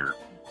and I are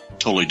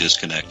totally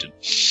disconnected.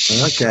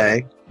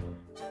 Okay.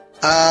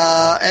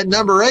 At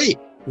number 8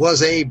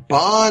 was a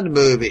Bond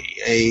movie,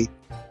 a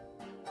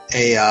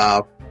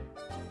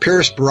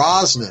Pierce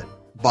Brosnan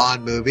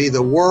Bond movie,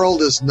 The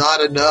World Is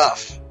Not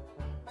Enough.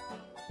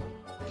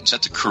 Is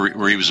that the Korea,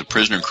 where he was a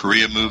prisoner in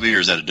Korea movie, or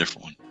is that a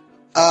different one?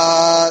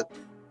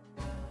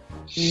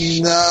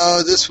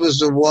 No, this was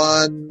the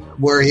one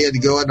where he had to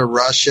go into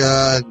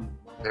Russia and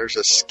there's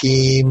a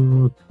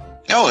scheme.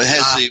 No, it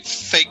has the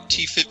fake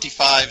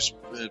T-55s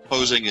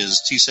posing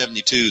as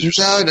T-72s.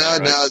 No.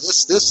 Right?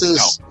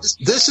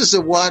 This is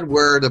the one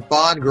where the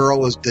Bond girl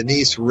was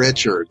Denise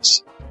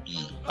Richards.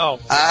 Oh,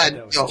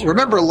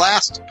 remember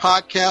last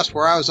podcast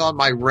where I was on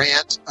my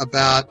rant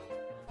about,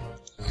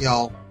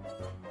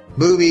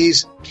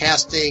 movies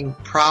casting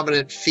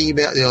prominent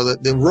female,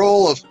 the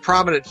role of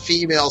prominent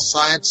female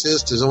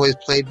scientist is always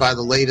played by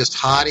the latest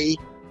hottie.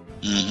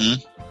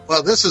 Mm-hmm.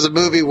 Well, this is a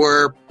movie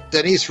where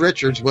Denise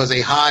Richards was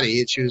a hottie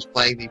and she was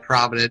playing the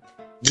prominent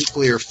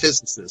nuclear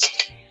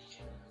physicist.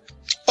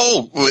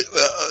 Oh,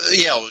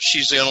 yeah,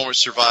 she's the only one who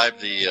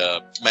survived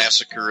the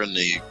massacre in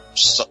the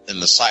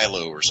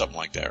silo or something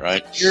like that,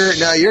 right?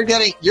 You're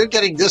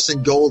getting this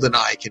and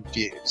GoldenEye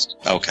confused.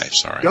 Okay,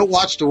 sorry. Go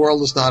watch The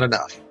World Is Not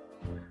Enough.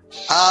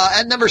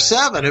 At number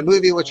 7, a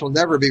movie which will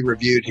never be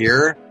reviewed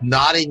here,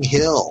 Notting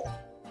Hill.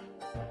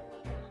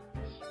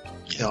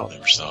 Yeah,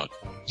 never saw it.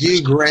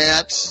 Hugh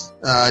Grant,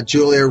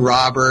 Julia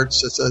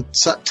Roberts. It's a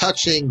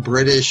touching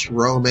British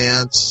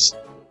romance,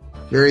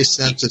 very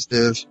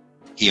sensitive.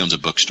 He owns a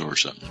bookstore or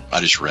something.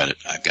 I just read it.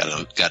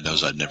 God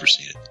knows I'd never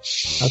seen it.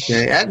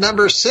 Okay. At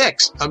number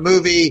 6, a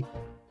movie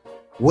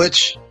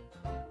which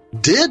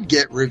did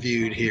get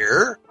reviewed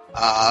here.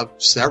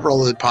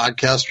 Several of the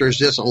podcasters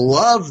just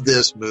love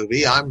this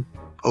movie. I'm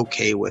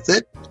okay with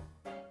it.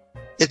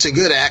 It's a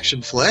good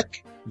action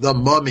flick. The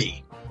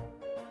Mummy.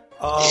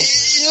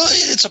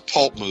 It's a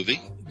pulp movie.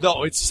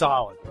 No, it's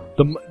solid.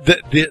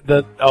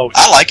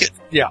 I like it.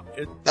 Yeah.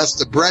 That's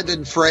the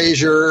Brendan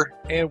Fraser.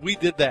 And we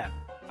did that.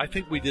 I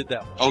think we did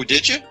that one. Oh,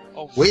 did you?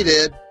 Oh, we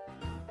did.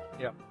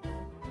 Yeah.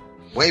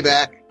 Way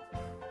back.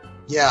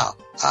 Yeah.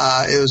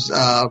 It was,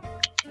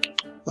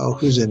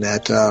 who's in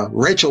that?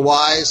 Rachel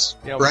Weisz,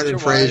 yeah, Brendan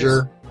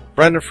Fraser.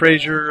 Brendan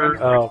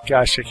Fraser. Oh,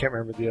 gosh, I can't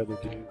remember the other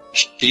dude.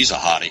 He's a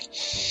hottie.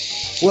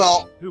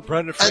 Well,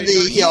 Brendan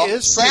Fraser?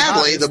 And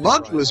sadly, The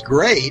Mummy was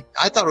great.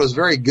 I thought it was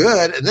very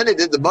good. And then they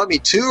did The Mummy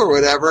 2 or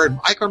whatever. And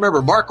I can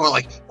remember Mark going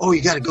like, oh,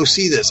 you got to go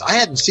see this. I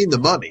hadn't seen The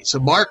Mummy. So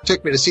Mark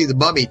took me to see The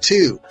Mummy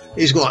 2.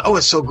 He's going, oh,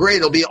 it's so great.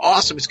 It'll be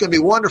awesome. It's going to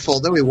be wonderful.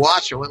 And then we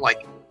watched it and went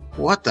like,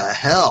 what the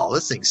hell?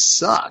 This thing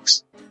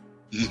sucks.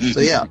 So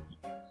yeah,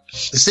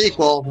 the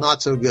sequel,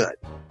 not so good.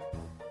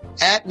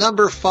 At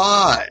number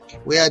 5,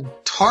 we had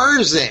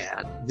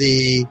Tarzan,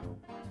 the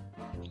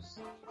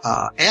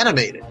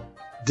animated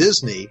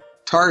Disney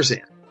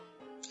Tarzan.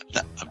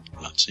 I've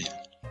not seen it.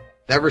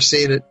 Never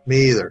seen it,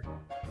 me either.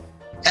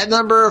 At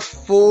number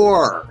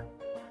 4,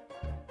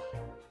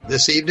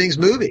 this evening's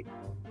movie,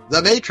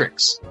 The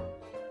Matrix.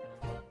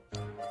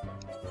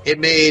 It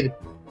made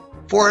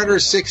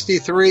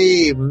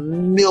 $463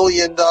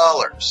 million.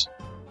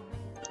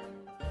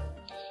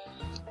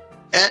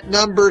 At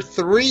number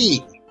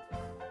 3,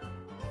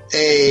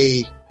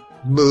 a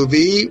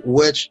movie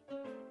which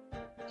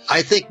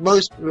I think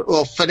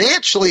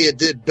financially it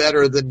did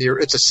better than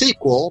it's a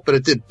sequel, but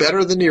it did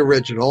better than the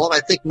original. And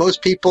I think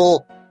most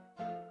people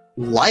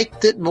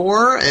liked it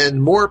more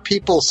and more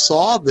people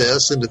saw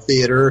this in the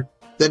theater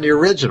than the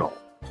original.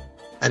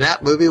 And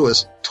that movie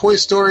was Toy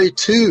Story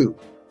 2.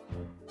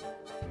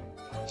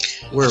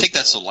 I think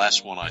that's the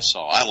last one I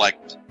saw. I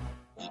liked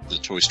the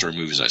Toy Story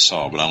movies I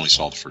saw, but I only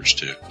saw the first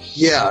two.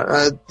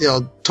 Yeah,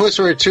 Toy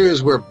Story 2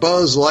 is where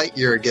Buzz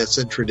Lightyear gets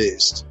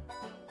introduced.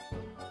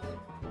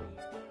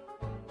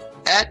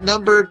 At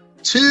number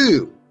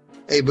 2,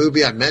 a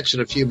movie I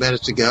mentioned a few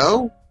minutes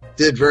ago,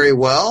 did very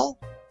well.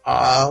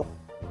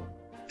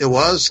 It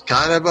was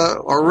kind of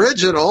a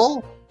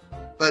original,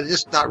 but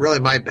just not really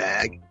my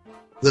bag.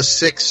 The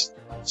Sixth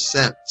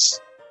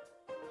Sense.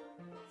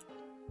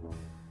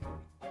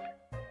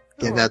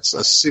 And that's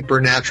a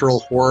supernatural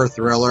horror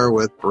thriller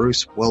with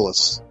Bruce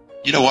Willis.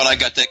 You know what? I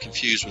got that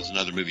confused with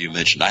another movie you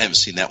mentioned. I haven't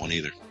seen that one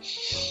either.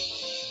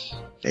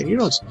 And you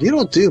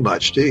don't do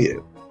much, do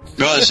you?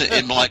 No, it's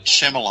an like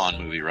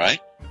Shyamalan movie, right?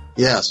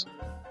 Yes.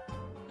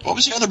 What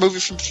was the other movie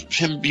from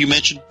him you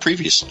mentioned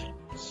previously?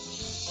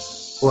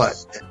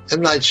 What?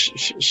 M. Night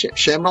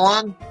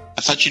Shyamalan?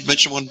 I thought you'd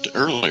mentioned one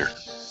earlier.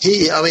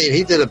 He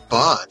did a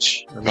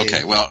bunch.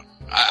 Okay, well,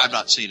 I've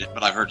not seen it,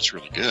 but I've heard it's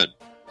really good.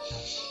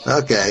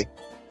 Okay.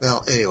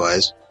 Well,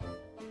 anyways.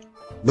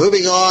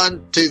 Moving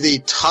on to the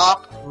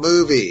top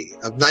movie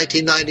of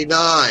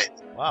 1999.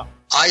 Wow.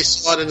 I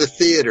saw it in the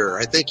theater.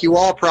 I think you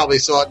all probably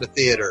saw it in the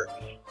theater.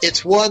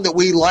 It's one that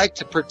we like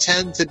to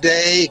pretend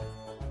today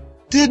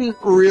didn't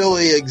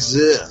really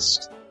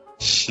exist.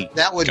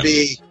 That would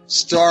be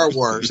Star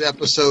Wars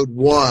Episode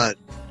 1,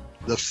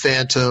 The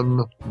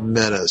Phantom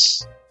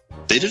Menace.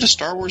 They did a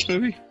Star Wars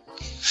movie?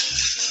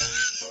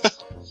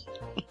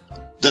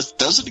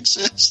 Does it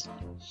exist?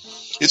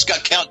 It's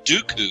got Count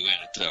Dooku in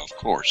it, though, of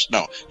course.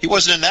 No, he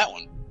wasn't in that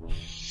one.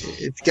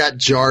 It's got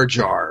Jar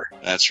Jar.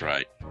 That's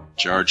right.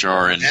 Jar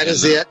Jar. And that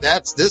is it.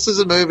 This is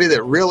a movie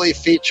that really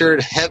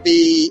featured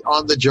heavy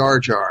on the Jar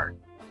Jar.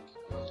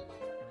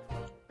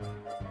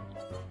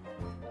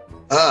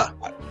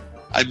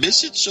 I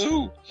miss it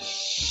so.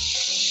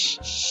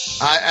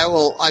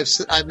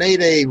 I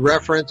made a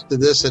reference to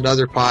this in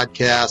other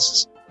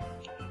podcasts.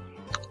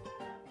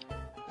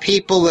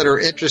 People that are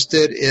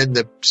interested in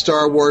the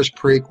Star Wars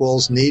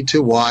prequels need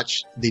to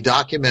watch the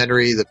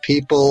documentary, The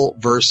People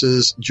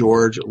versus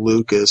George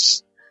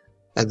Lucas,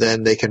 and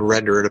then they can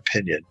render an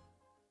opinion.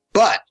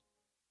 But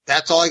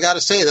that's all I got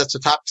to say. That's the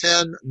top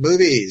 10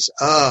 movies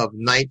of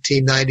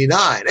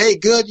 1999. A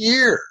good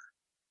year.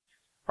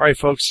 All right,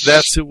 folks,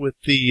 that's it with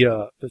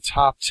the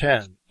top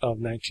 10 of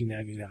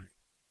 1999.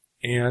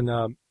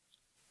 And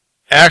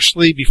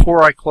actually,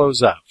 before I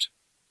close out,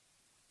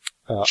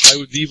 I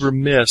would be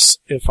remiss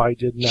if I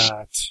did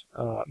not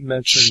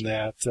mention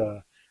that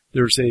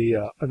there's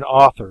an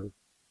author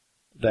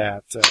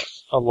that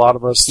a lot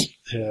of us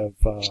have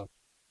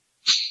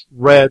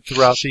read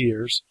throughout the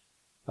years.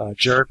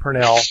 Jerry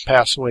Purnell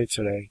passed away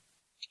today.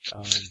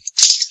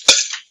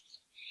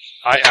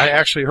 I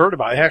actually heard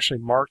about it. Actually,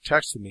 Mark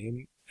texted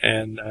me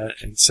and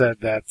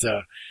said that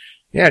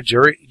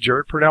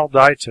Jerry Purnell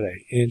died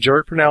today. And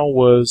Jerry Purnell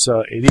was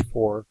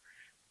 84.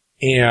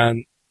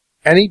 And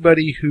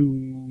anybody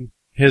who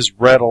has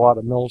read a lot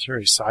of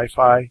military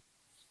sci-fi,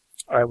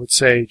 I would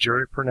say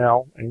Jerry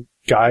Purnell, and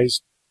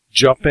guys,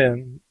 jump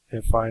in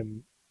if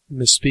I'm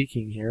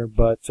misspeaking here,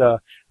 but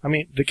the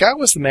guy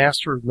was the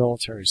master of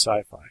military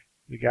sci-fi.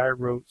 The guy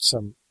wrote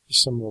some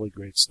really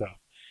great stuff.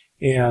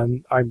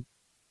 And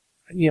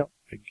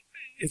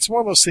it's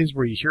one of those things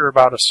where you hear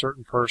about a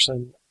certain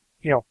person,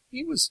 he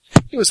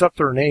was up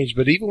there in age,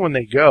 but even when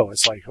they go,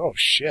 it's like, oh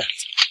shit.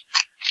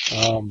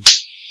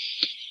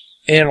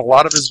 And a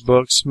lot of his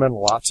books meant a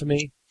lot to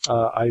me.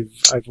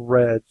 I've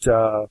read,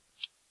 The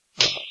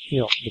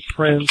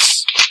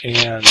Prince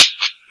and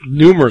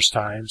numerous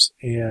times,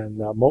 and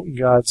Molten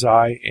God's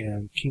Eye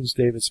and King's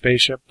David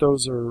Spaceship.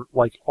 Those are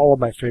like all of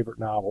my favorite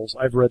novels.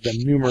 I've read them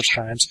numerous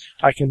times.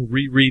 I can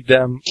reread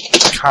them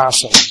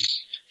constantly.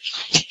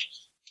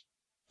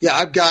 Yeah,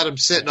 I've got them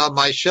sitting on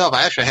my shelf.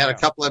 I actually had a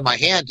couple in my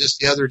hand just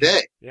the other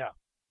day. Yeah.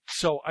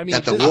 So,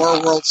 got the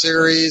War World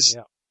series.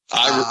 Yeah.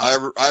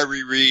 I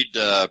reread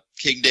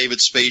King David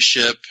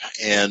Spaceship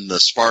and the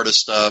Sparta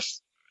stuff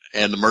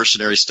and the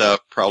Mercenary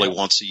stuff probably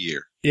once a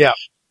year. Yeah.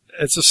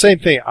 It's the same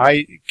thing.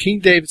 King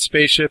David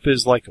Spaceship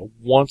is like a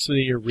once in a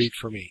year read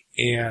for me.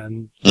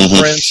 And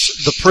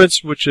the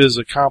Prince, which is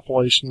a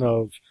compilation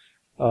of,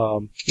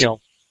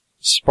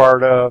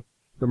 Sparta,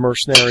 the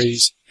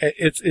Mercenaries.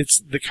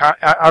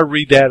 I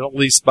read that at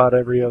least about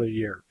every other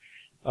year.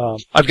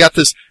 I've got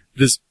this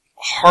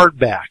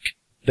hardback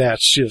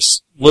that's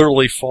just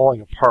literally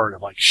falling apart.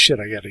 I'm like, shit,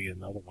 I gotta get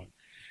another one.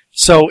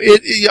 So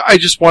I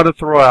just want to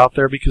throw it out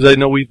there because I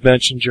know we've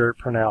mentioned Jerry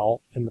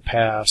Purnell in the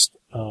past,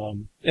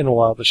 in a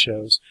lot of the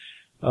shows.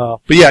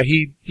 But yeah,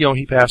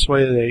 he passed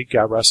away today.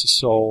 God rest his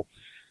soul.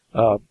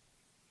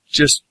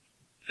 Just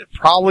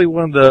probably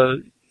one of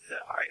the,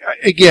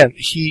 again,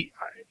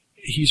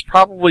 he's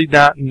probably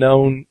not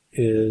known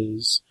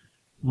as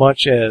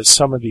much as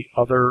some of the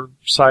other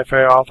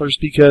sci-fi authors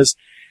because,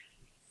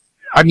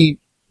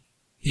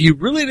 he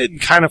really didn't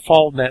kind of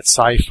fall in that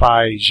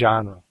sci-fi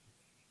genre.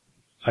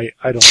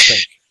 I don't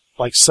think,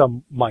 like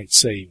some might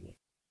say he would.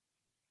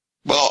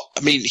 Well,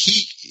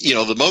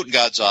 the Molten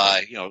God's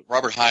Eye,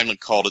 Robert Heinlein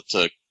called it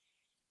the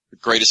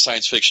greatest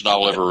science fiction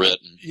novel ever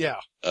written. Yeah.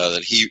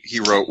 That he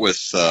wrote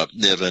with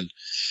Niven.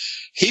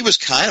 he was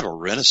kind of a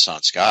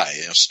Renaissance guy.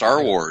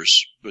 Star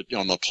Wars, but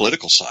on the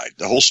political side,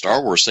 the whole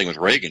Star Wars thing with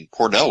Reagan,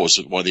 Pornell was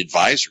one of the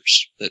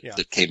advisors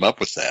that came up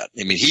with that.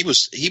 I mean, he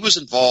was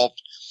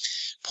involved.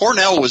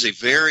 Pornell was a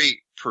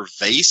very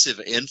pervasive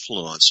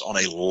influence on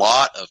a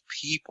lot of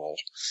people,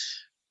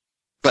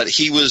 but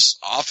he was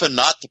often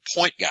not the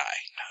point guy.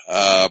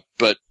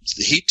 But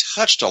he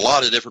touched a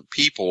lot of different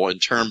people in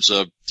terms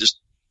of just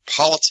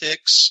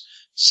politics,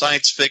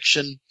 science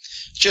fiction,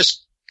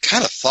 just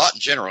kind of thought in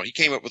general. He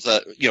came up with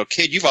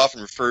Kid, you've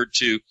often referred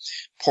to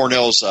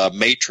Pornell's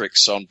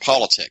Matrix on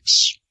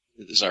politics,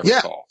 as I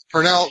recall.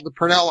 The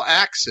Pornell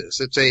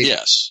axis. It's a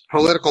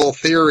political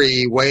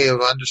theory way of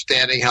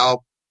understanding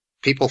how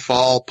people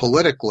fall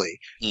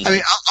politically. Mm-hmm. I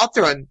mean, I'll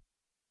throw in,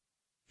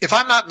 if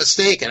I'm not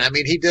mistaken, I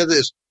mean, he did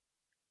this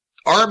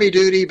Army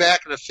duty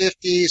back in the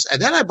 50s,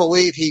 and then I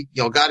believe he,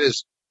 got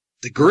his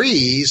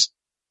degrees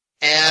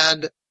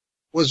and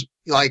was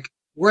like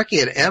working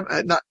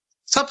at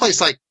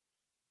someplace like,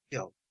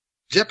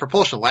 Jet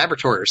Propulsion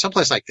Laboratory or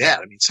someplace like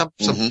that. I mean, some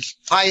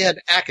high-end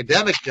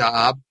academic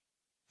job.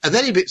 And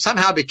then he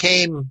somehow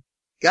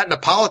got into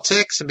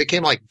politics and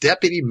became like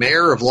deputy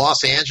mayor of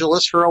Los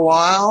Angeles for a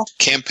while.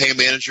 Campaign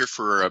manager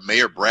for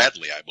Mayor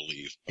Bradley, I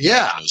believe.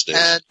 Yeah.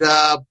 And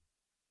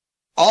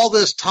all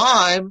this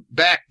time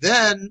back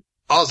then,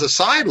 as a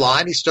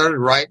sideline, he started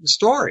writing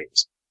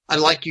stories.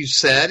 And like you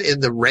said, in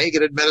the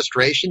Reagan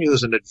administration, he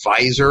was an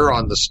advisor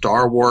on the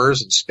Star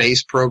Wars and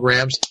space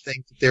programs and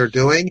things that they're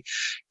doing.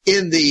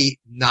 In the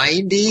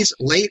 90s,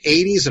 late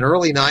 80s and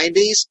early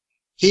 90s,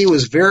 he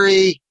was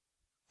very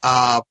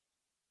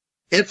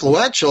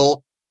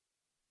influential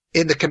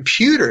in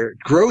the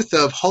growth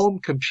of home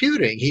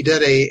computing. He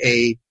did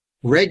a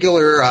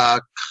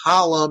regular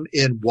column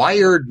in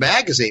Wired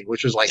magazine,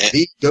 which was like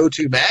the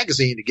go-to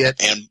magazine to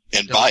get. And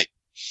Byte.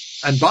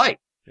 And Byte.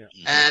 Yeah.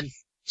 And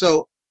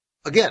so,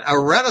 again, a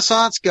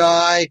Renaissance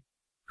guy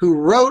who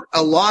wrote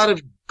a lot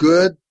of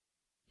good,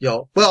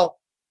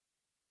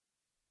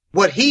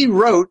 what he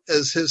wrote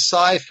as his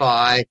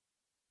sci-fi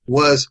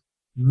was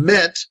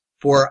meant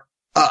for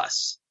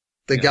us.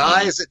 The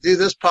guys that do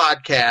this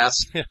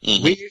podcast,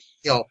 we,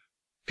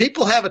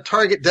 people have a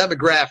target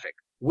demographic.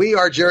 We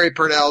are Jerry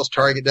Pournelle's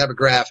target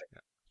demographic.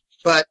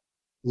 But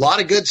a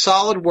lot of good,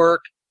 solid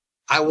work.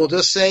 I will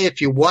just say, if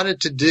you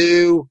haven't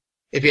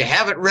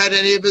read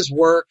any of his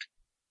work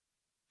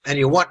and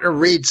you want to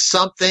read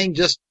something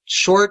just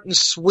short and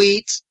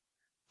sweet,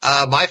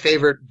 my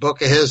favorite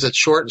book of his that's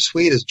short and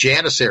sweet is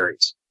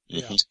Janissaries.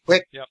 Mm-hmm. It's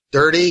quick,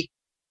 dirty,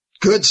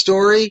 good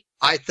story,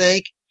 I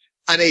think.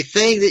 And a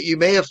thing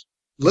that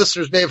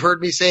listeners may have heard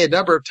me say a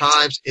number of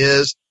times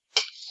is,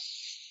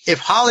 if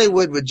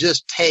Hollywood would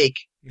just take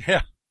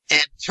and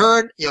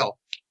turn,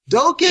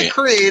 don't get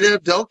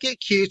creative, don't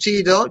get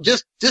cutesy, don't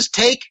just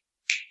pick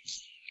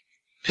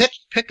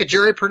a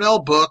Jerry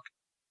Pournelle book,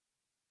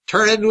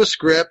 turn it into a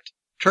script,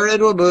 turn it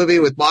into a movie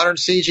with modern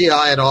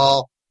CGI and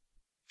all,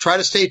 try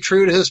to stay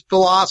true to his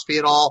philosophy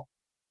and all,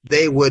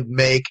 they would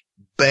make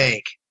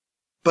bank.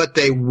 But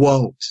they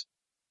won't.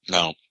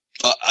 No.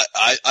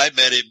 I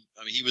met him.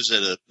 I mean, he was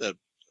at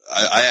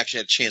I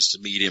actually had a chance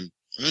to meet him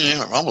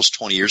almost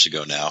 20 years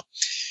ago now.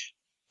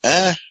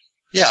 About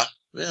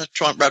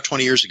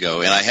 20 years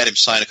ago. And I had him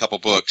sign a couple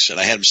books, and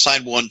I had him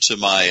sign one to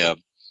my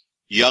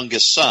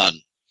youngest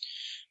son,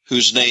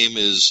 whose name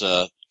is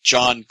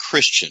John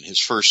Christian,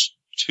 his first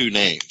two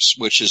names,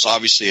 which is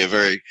obviously a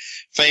very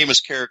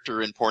famous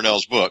character in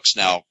Pornell's books.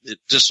 Now, it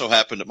just so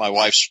happened that my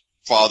wife's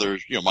father,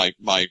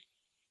 my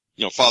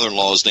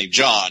father-in-law is named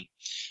John,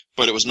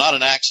 but it was not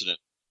an accident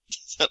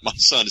that my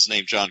son is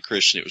named John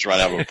Christian. It was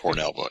right out of a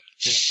Pornell book.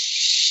 Yeah.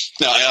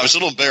 Now, I was a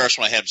little embarrassed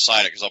when I had him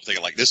sign it because I'm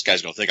thinking, like, this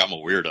guy's going to think I'm a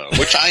weirdo,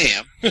 which I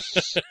am.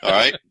 All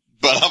right.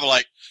 But I'm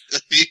like,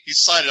 he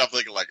signed it, I'm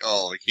thinking, like,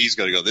 oh, he's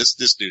going to go, this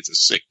dude's a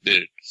sick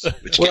dude.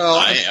 Which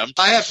I am.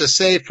 I have to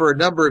say, for a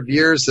number of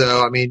years,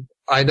 though, I mean,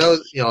 I know,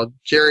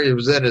 Jerry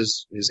was in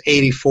his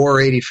 84,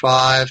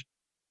 85.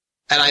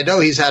 And I know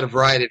he's had a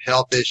variety of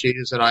health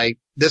issues, and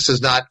this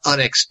is not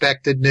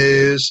unexpected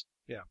news.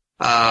 Yeah.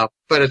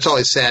 But it's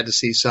always sad to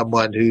see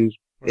someone who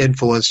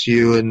influenced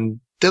you and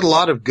did a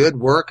lot of good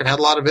work and had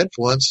a lot of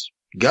influence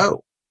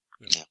go.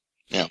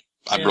 Yeah.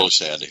 I'm really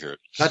sad to hear it.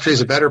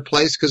 Country's a better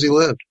place because he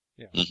lived.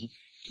 Yeah.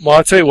 Mm-hmm. Well,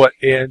 I'll tell you what,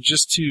 and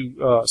just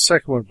to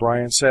second what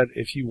Brian said,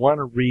 if you want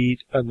to read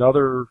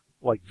another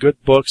like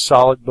good book,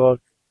 solid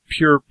book,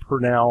 pure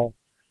Pournelle,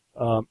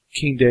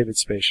 King David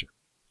Spaceship.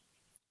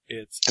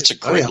 It's a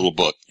great little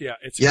book. Yeah,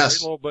 it's a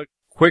great little book.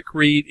 Quick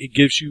read. It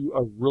gives you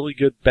a really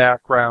good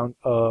background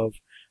of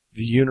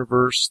the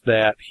universe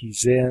that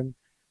he's in,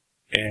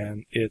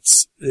 and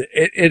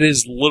it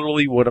is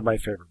literally one of my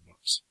favorite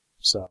books.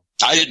 So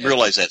I didn't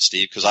realize that,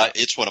 Steve, because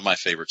it's one of my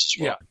favorites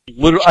as well. Yeah,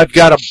 literally, I've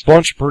got a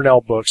bunch of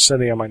Pournelle books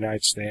sitting on my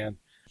nightstand.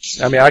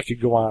 I mean, I could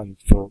go on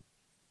for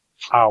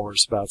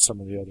hours about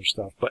some of the other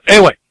stuff, but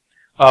anyway,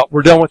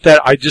 we're done with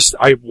that. I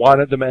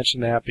wanted to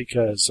mention that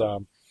because.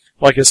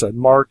 Like I said,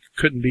 Mark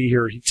couldn't be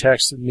here. He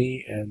texted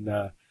me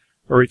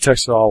or he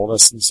texted all of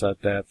us and said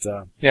that,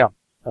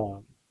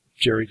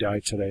 Jerry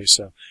died today.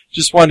 So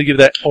just wanted to give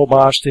that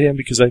homage to him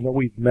because I know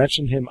we've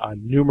mentioned him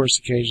on numerous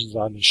occasions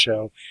on the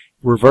show.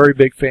 We're very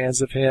big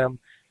fans of him.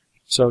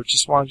 So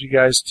just wanted you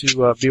guys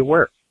to be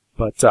aware.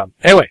 But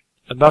anyway,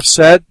 enough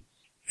said.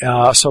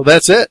 So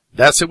that's it.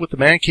 That's it with the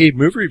Man Cave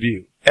Movie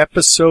Review,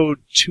 episode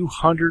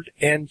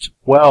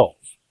 212.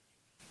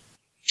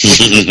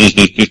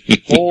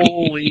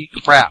 Holy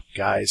crap,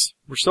 guys.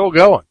 We're still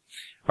going.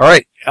 All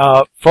right.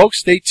 Folks,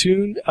 stay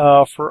tuned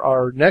for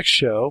our next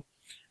show.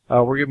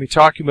 We're going to be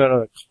talking about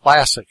a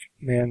classic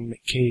Man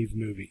Cave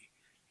movie.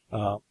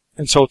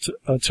 And so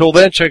until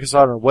then, check us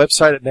out on our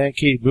website at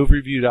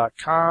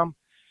mancavemoviereview.com.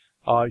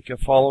 You can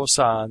follow us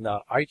on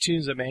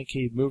iTunes at Man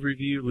Cave Movie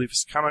Review. Leave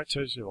us a comment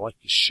to us if you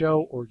liked the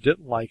show or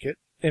didn't like it.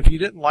 And if you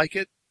didn't like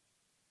it,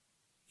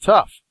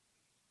 tough.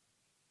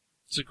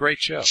 It's a great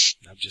show.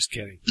 I'm just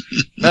kidding.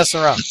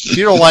 Messing around. If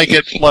you don't like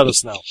it, let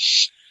us know.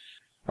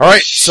 All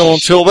right. So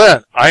until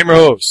then, I'm your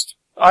host.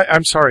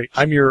 I'm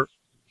your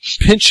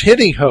pinch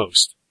hitting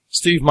host,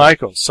 Steve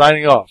Michaels,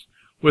 signing off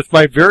with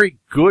my very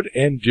good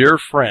and dear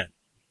friend,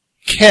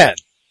 Ken.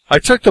 I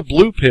took the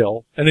blue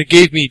pill, and it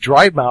gave me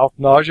dry mouth,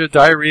 nausea,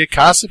 diarrhea,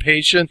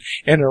 constipation,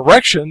 and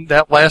erection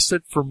that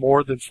lasted for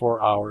more than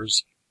 4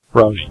 hours.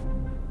 Roni.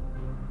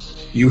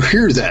 You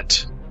hear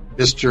that,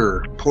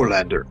 Mr.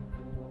 Polander?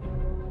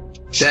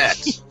 That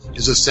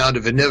is the sound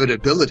of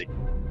inevitability.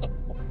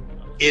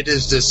 It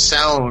is the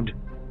sound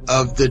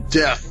of the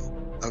death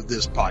of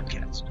this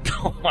podcast.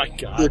 Oh, my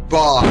God.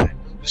 Goodbye,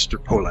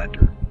 Mr.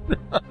 Polander.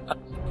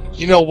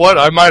 You know what?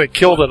 I might have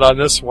killed it on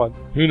this one.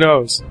 Who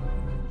knows?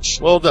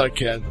 Well done,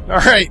 Ken. All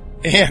right.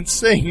 And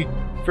sing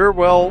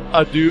farewell,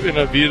 adieu, and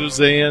auf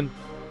Wiedersehen,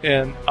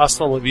 and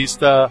hasta la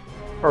vista,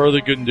 our other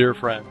good and dear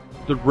friend,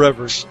 the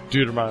Reverend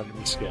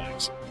Deuteronomy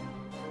Skaggs.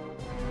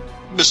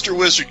 Mr.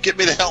 Wizard, get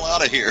me the hell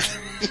out of here.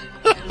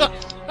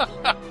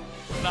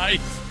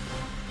 Nice.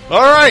 All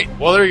right.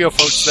 Well, there you go,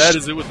 folks. That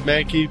is it with the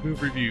Man Cave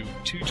Movie Review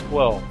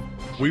 212.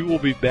 We will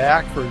be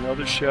back for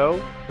another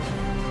show.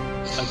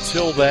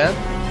 Until then,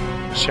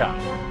 ciao.